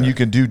out there and you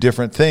can do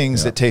different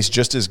things that taste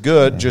just as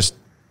good, just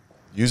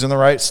using the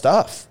right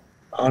stuff.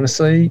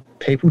 Honestly,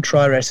 people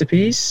try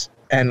recipes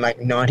and like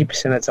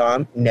 90% of the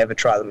time never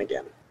try them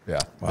again.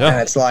 Yeah.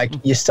 And it's like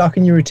you're stuck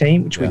in your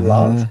routine, which we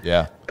love.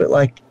 Yeah. But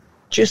like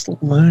just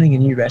learning a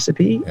new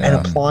recipe and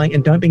applying,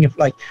 and don't being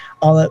like,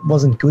 oh, that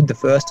wasn't good the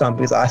first time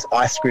because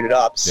I screwed it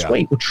up.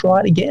 Sweet. We'll try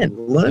it again.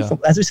 Learn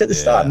from, as we said at the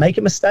start, make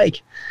a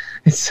mistake.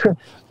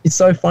 it's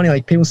so funny.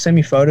 Like people send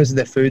me photos of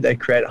their food they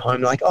create at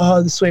home. They're like,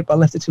 oh, the sweet, I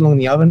left it too long in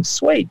the oven.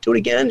 Sweet, do it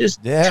again.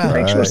 Just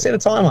make sure to set a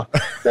timer.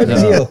 No big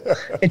deal.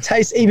 It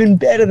tastes even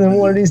better than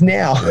what it is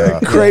now.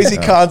 Crazy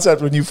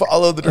concept when you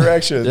follow the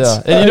directions.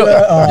 Yeah.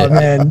 And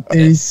man, it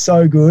is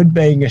so good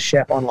being a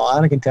chef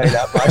online. I can tell you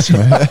that much.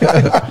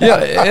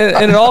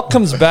 And it all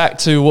comes back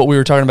to what we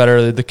were talking about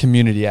earlier, the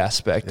community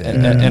aspect.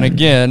 And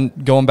again,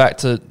 going back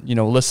to,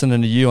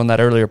 listening to you on that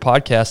earlier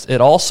podcast,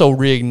 it also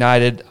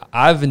reignited,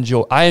 I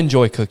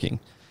enjoy cooking.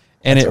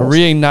 And it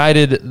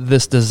reignited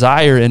this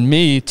desire in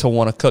me to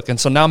want to cook. And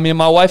so now me and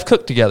my wife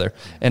cook together.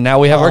 And now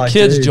we have our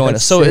kids join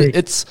us. So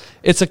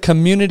it's a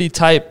community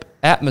type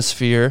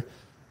atmosphere,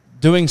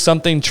 doing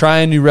something,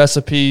 trying new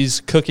recipes,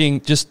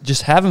 cooking,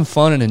 just having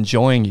fun and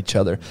enjoying each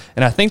other.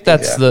 And I think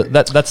that's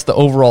that's the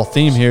overall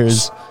theme here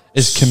is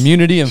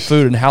community and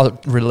food and how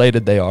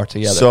related they are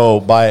together.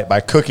 So by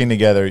cooking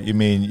together, you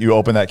mean you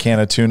open that can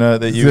of tuna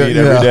that you eat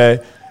every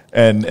day?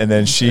 And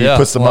then she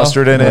puts the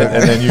mustard in it,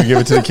 and then you give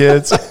it to the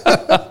kids.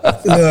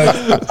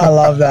 Look, I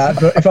love that.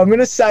 But if I'm going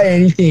to say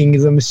anything,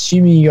 because I'm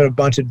assuming you got a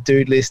bunch of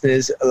dude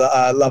listeners,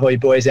 love all you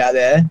boys out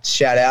there,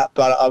 shout out.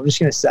 But I'm just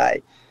going to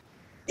say,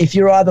 if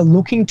you're either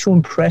looking to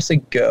impress a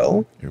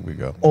girl, here we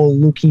go, or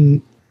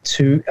looking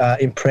to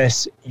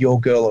impress your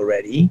girl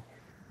already,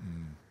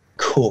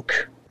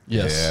 cook.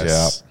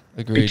 Yes.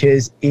 Agreed.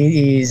 Because it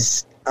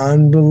is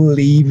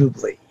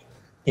unbelievably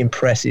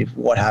impressive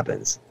what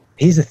happens.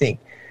 Here's the thing.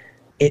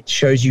 It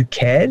shows you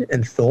cared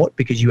and thought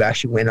because you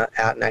actually went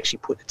out and actually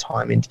put the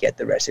time in to get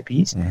the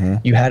recipes. Mm-hmm.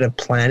 You had a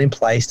plan in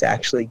place to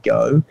actually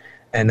go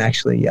and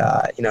actually,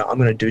 I'm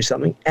going to do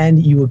something.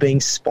 And you were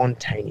being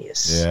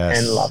spontaneous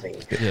and loving.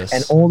 Yes.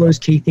 And all those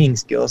key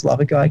things. Girls love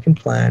a guy who can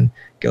plan.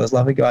 Girls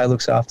love a guy who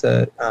looks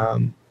after,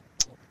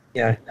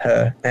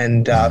 her.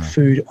 And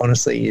food,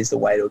 honestly, is the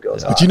way to a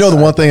girl's heart. But the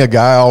one thing a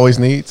guy always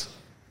needs?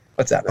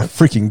 What's that, man? A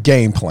freaking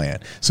game plan.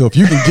 So if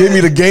you can give me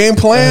the game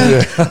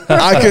plan,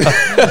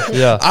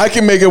 I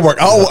can make it work.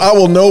 I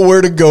will know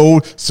where to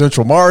go.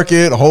 Central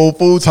Market, Whole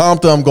Foods, I'll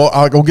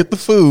go get the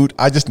food.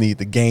 I just need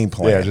the game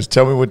plan. Yeah, just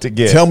tell me what to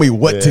get. Tell me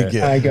what to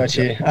get. I got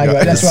you.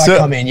 That's where I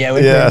come in. Yeah,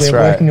 we're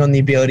working on the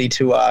ability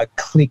to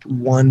click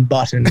one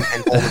button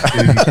and all the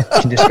food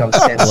can just come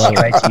sent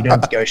straight to you. You don't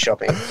have to go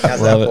shopping.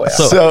 How's that for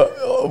you?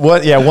 So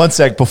what? Yeah, one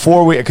sec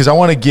before because I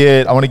want to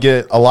get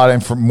a lot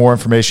of more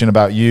information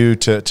about you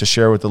to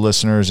share with the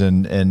listeners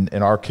and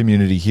our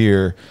community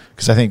here,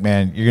 because I think,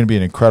 man, you're going to be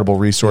an incredible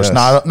resource,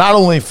 not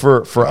only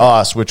for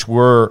us, which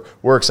we're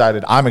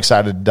excited. I'm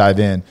excited to dive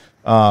in.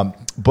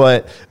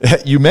 But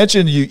you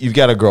mentioned you've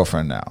got a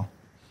girlfriend now,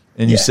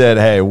 and you said,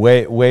 "Hey,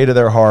 way to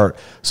their heart."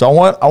 So I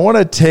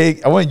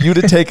want you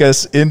to take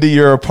us into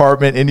your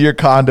apartment, into your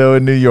condo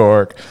in New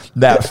York.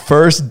 That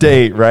first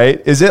date,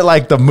 right? Is it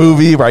like the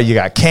movie, right? You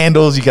got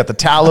candles, you got the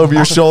towel over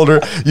your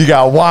shoulder, you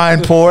got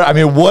wine poured. I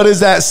mean, what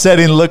does that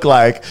setting look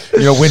like?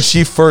 When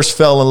she first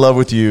fell in love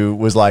with you,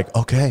 was like,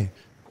 okay,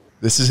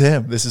 this is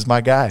him, this is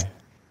my guy.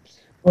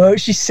 Well,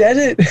 she said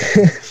it,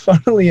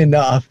 funnily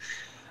enough.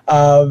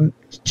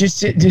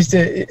 Just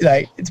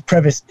to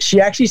preface, she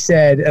actually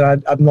said,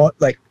 and I'm not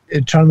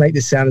trying to make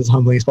this sound as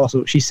humbling as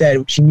possible. She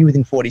said she knew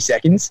within 40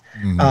 seconds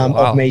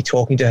of me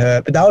talking to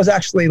her, but that was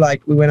actually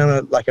we went on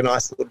a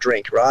nice little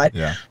drink, right?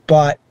 Yeah.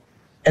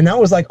 And that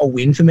was a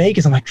win for me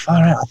because I'm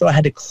far out. I thought I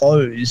had to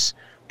close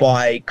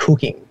by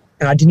cooking,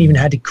 and I didn't even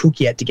have to cook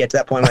yet to get to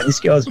that point. This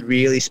girl's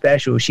really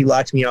special. She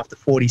liked me after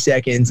 40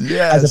 seconds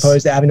as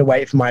opposed to having to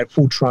wait for my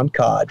full trump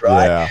card,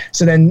 right? Yeah.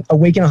 So then a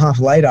week and a half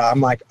later,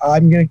 I'm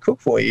I'm going to cook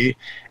for you.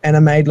 And I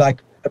made I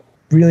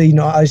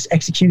just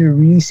executed a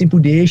really simple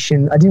dish,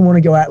 and I didn't want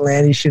to go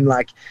outlandish and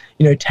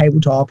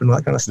tabletop and all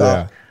that kind of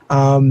stuff.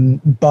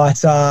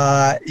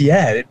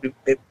 Yeah.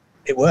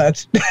 It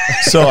worked.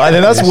 So I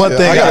think that's one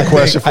thing. I got a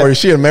question for you. Is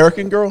she an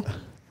American girl?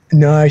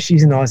 No,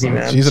 she's an Aussie,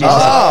 man. She's an Aussie.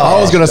 I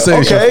was going to say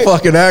it's your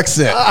fucking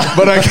accent,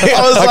 but I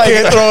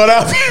can't throw it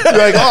out.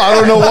 You're I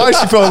don't know why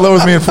she fell in love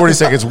with me in 40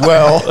 seconds.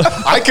 Well,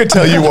 I could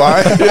tell you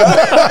why.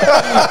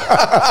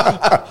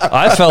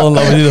 I fell in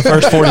love with you the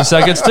first 40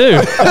 seconds too.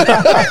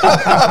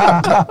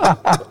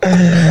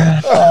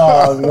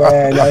 Oh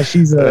man, no,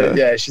 she's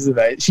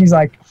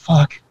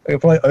fuck. I'm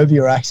probably over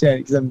your accent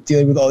because I'm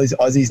dealing with all these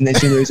Aussies, and then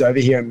she moves over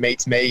here and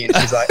meets me, and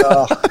she's like,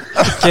 "Oh,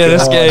 can't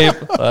escape."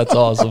 That's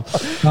awesome.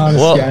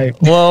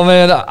 Well,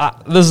 man,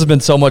 this has been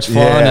so much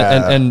fun.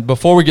 And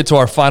before we get to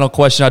our final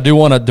question, I do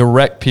want to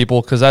direct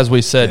people because, as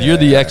we said, you're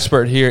the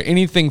expert here.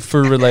 Anything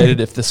food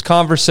related, if this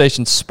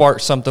conversation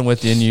sparks something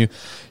within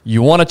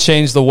you want to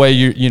change the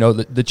way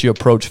that you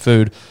approach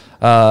food.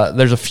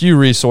 There's a few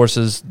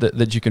resources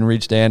that you can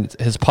reach Dan.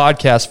 His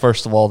podcast,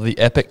 first of all, The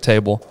Epic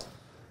Table.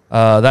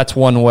 That's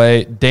one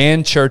way.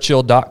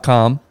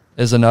 DanChurchill.com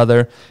is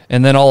another.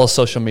 And then all the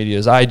social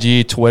medias,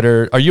 IG,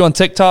 Twitter. Are you on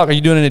TikTok? Are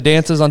you doing any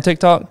dances on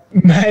TikTok?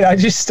 Mate, I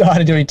just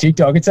started doing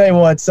TikTok. I tell you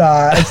what, it's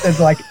I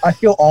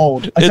feel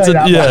old. I tell you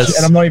that much,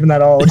 and I'm not even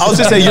that old. I was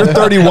going to say, you're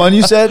 31,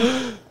 you said?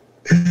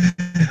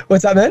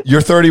 What's that, man?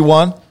 You're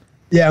 31?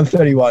 Yeah, I'm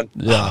 31.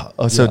 Yeah.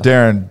 So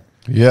Darren,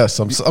 Yes,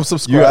 I'm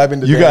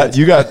subscribing to you got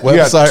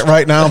website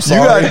right now. I'm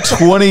sorry. You got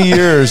 20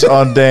 years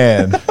on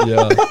Dan.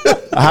 Yeah.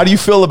 How do you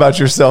feel about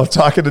yourself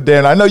talking to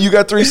Dan? I know you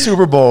got 3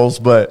 Super Bowls,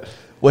 but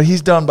what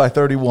he's done by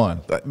 31.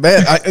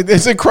 Man,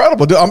 it's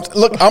incredible. Dude,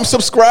 I'm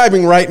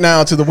subscribing right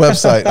now to the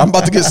website. I'm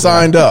about to get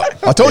signed up.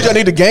 I told you I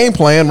need a game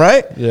plan,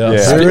 right? Yeah.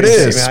 There it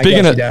is.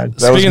 Speaking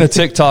of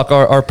TikTok,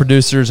 our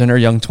producer's in her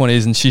young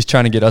 20s, and she's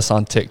trying to get us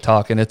on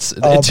TikTok. And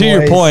to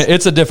your point,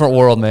 it's a different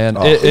world, man.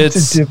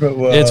 It's a different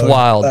world. It's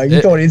wild.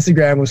 You thought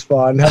Instagram was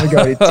fun. Have a go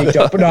at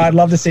TikTok. But no, I'd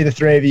love to see the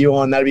 3 of you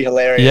on. That'd be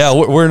hilarious. Yeah,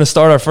 we're going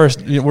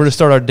to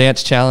start our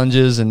dance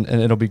challenges, and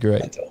it'll be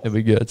great. Awesome. It'll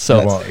be good.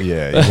 So you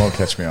won't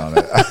catch me on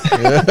it.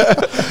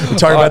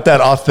 Talking about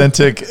that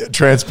authentic,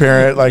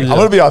 transparent. Like, I'm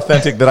going to be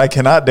authentic that I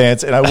cannot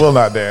dance and I will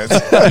not dance.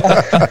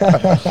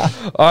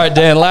 All right,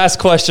 Dan, last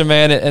question,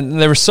 man. And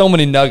there were so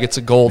many nuggets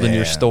of gold in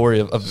your story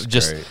of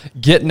just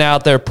getting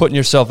out there, putting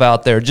yourself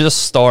out there.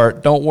 Just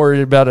start. Don't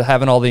worry about it,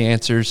 having all the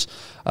answers.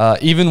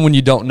 Even when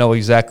you don't know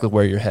exactly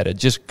where you're headed,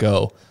 just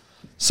go.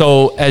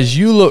 So as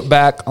you look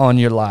back on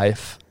your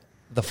life,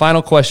 the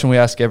final question we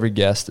ask every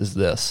guest is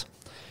this.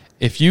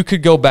 If you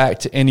could go back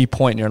to any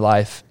point in your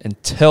life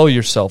and tell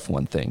yourself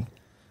one thing,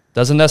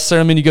 doesn't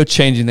necessarily mean you go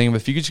change anything, but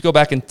if you could just go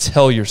back and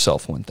tell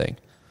yourself one thing,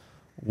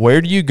 where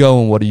do you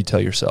go and what do you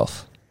tell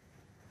yourself?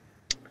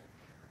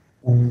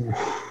 Ooh.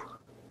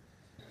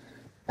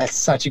 That's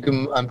such a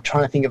good, I'm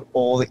trying to think of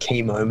all the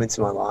key moments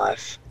in my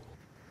life.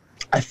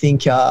 I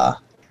think,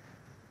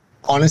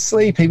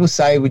 honestly, people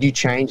say, would you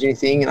change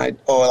anything?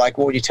 Or what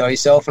would you tell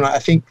yourself? And I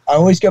think I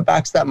always go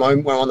back to that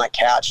moment when I'm on that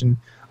couch and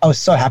I was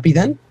so happy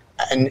then.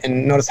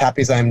 And not as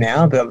happy as I am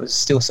now, but I was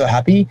still so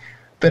happy.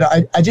 But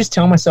I just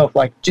tell myself,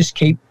 just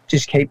keep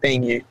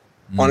being you.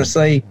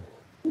 Honestly,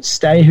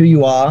 stay who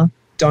you are.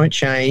 Don't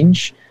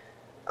change,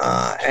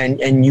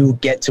 and you'll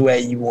get to where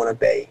you want to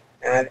be.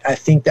 And I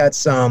think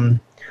that's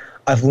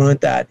I've learned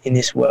that in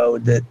this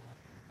world that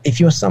if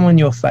you're someone,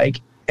 you're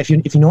fake. If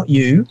you're not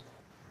you,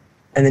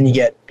 and then you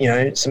get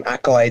some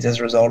accolades as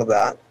a result of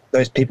that,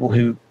 those people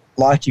who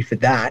liked you for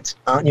that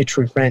aren't your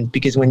true friends,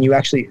 because when you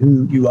actually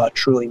who you are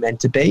truly meant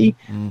to be,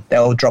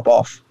 they'll drop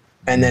off,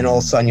 and then all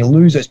of a sudden you'll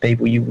lose those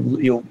people.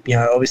 You'll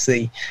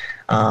obviously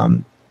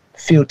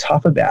feel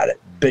tough about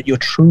it, but your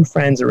true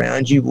friends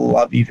around you will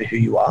love you for who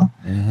you are,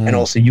 and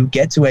also you'll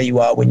get to where you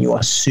are when you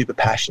are super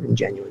passionate and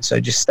genuine. So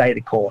just stay the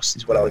course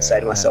is what I would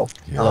say to myself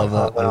when I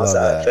was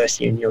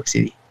first year in New York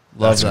City.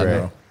 Love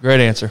that.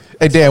 Great answer.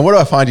 Hey Dan, where do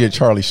I find you at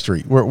Charley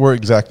Street? Where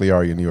exactly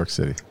are you in New York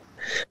City?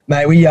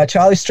 Mate,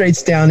 Charley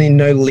Street's down in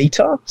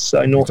Nolita,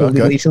 so north of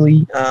Little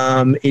Italy.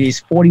 It is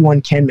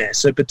 41 Kenmare,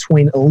 so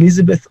between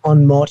Elizabeth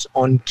on Mott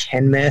on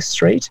Kenmare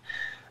Street,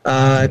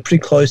 pretty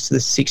close to the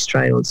 6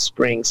 train on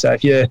Spring. So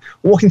if you're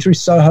walking through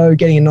Soho,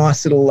 getting a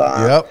nice little,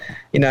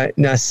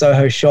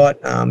 Soho shot,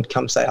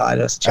 come say hi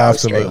to us at Charley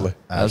Street.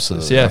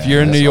 Absolutely. Yeah, if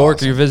you're in New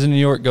York or you're visiting New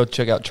York, go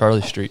check out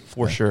Charley Street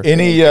for sure.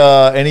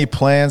 Any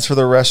plans for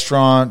the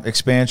restaurant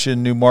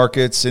expansion, new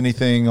markets,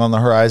 anything on the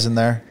horizon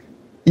there?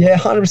 Yeah,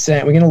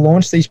 100%. We're going to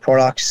launch these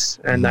products,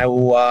 and they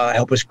will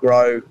help us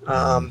grow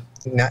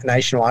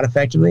nationwide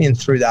effectively, and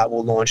through that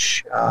we'll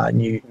launch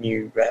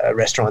new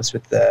restaurants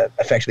with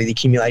effectively the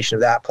accumulation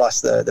of that plus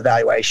the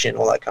valuation,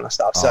 all that kind of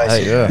stuff.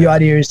 The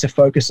idea is to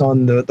focus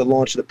on the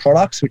launch of the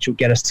products, which will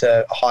get us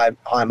to a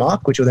high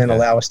mark, which will then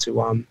allow us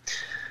to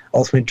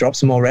ultimately drop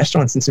some more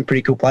restaurants in some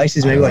pretty cool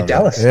places, maybe like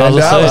Dallas. Yeah,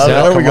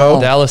 there we go.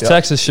 Dallas,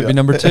 Texas should be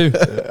number 2.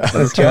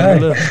 Let's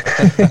go.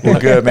 Well,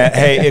 good, man.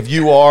 Hey, if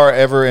you are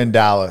ever in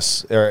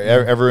Dallas or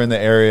ever in the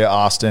area,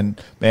 Austin,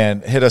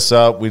 man, hit us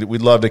up.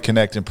 We'd love to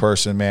connect in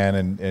person, man,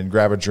 and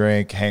grab a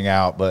drink, hang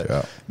out.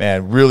 But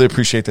man, really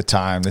appreciate the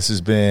time. This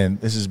has been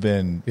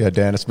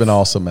Dan, it's been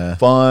awesome, man.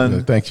 Fun.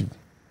 Yeah, thank you.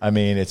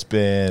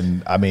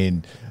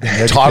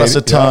 Taught us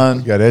a ton.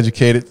 You got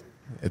educated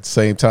at the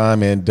same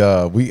time, and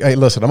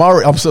listen,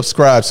 I'm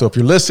subscribed, so if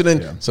you're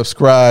listening,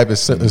 subscribe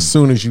as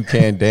soon as you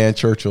can.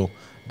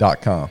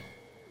 danchurchill.com.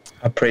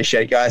 I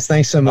appreciate it, guys.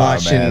 Thanks so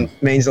much, and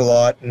it means a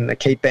lot, and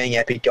keep being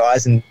epic,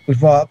 guys. And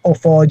we've all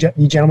followed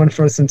you gentlemen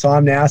for some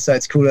time now, so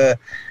it's cool to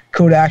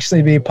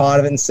actually be a part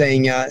of it and see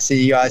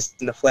you guys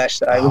in the flesh.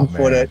 So looking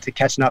forward to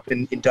catching up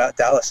in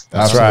Dallas.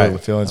 That's right.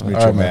 Feelings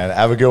mutual, man.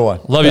 Have a good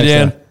one. Love you,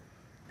 Dan.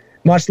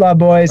 Much love,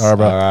 boys. All right,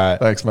 bro. All right.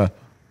 Thanks, man.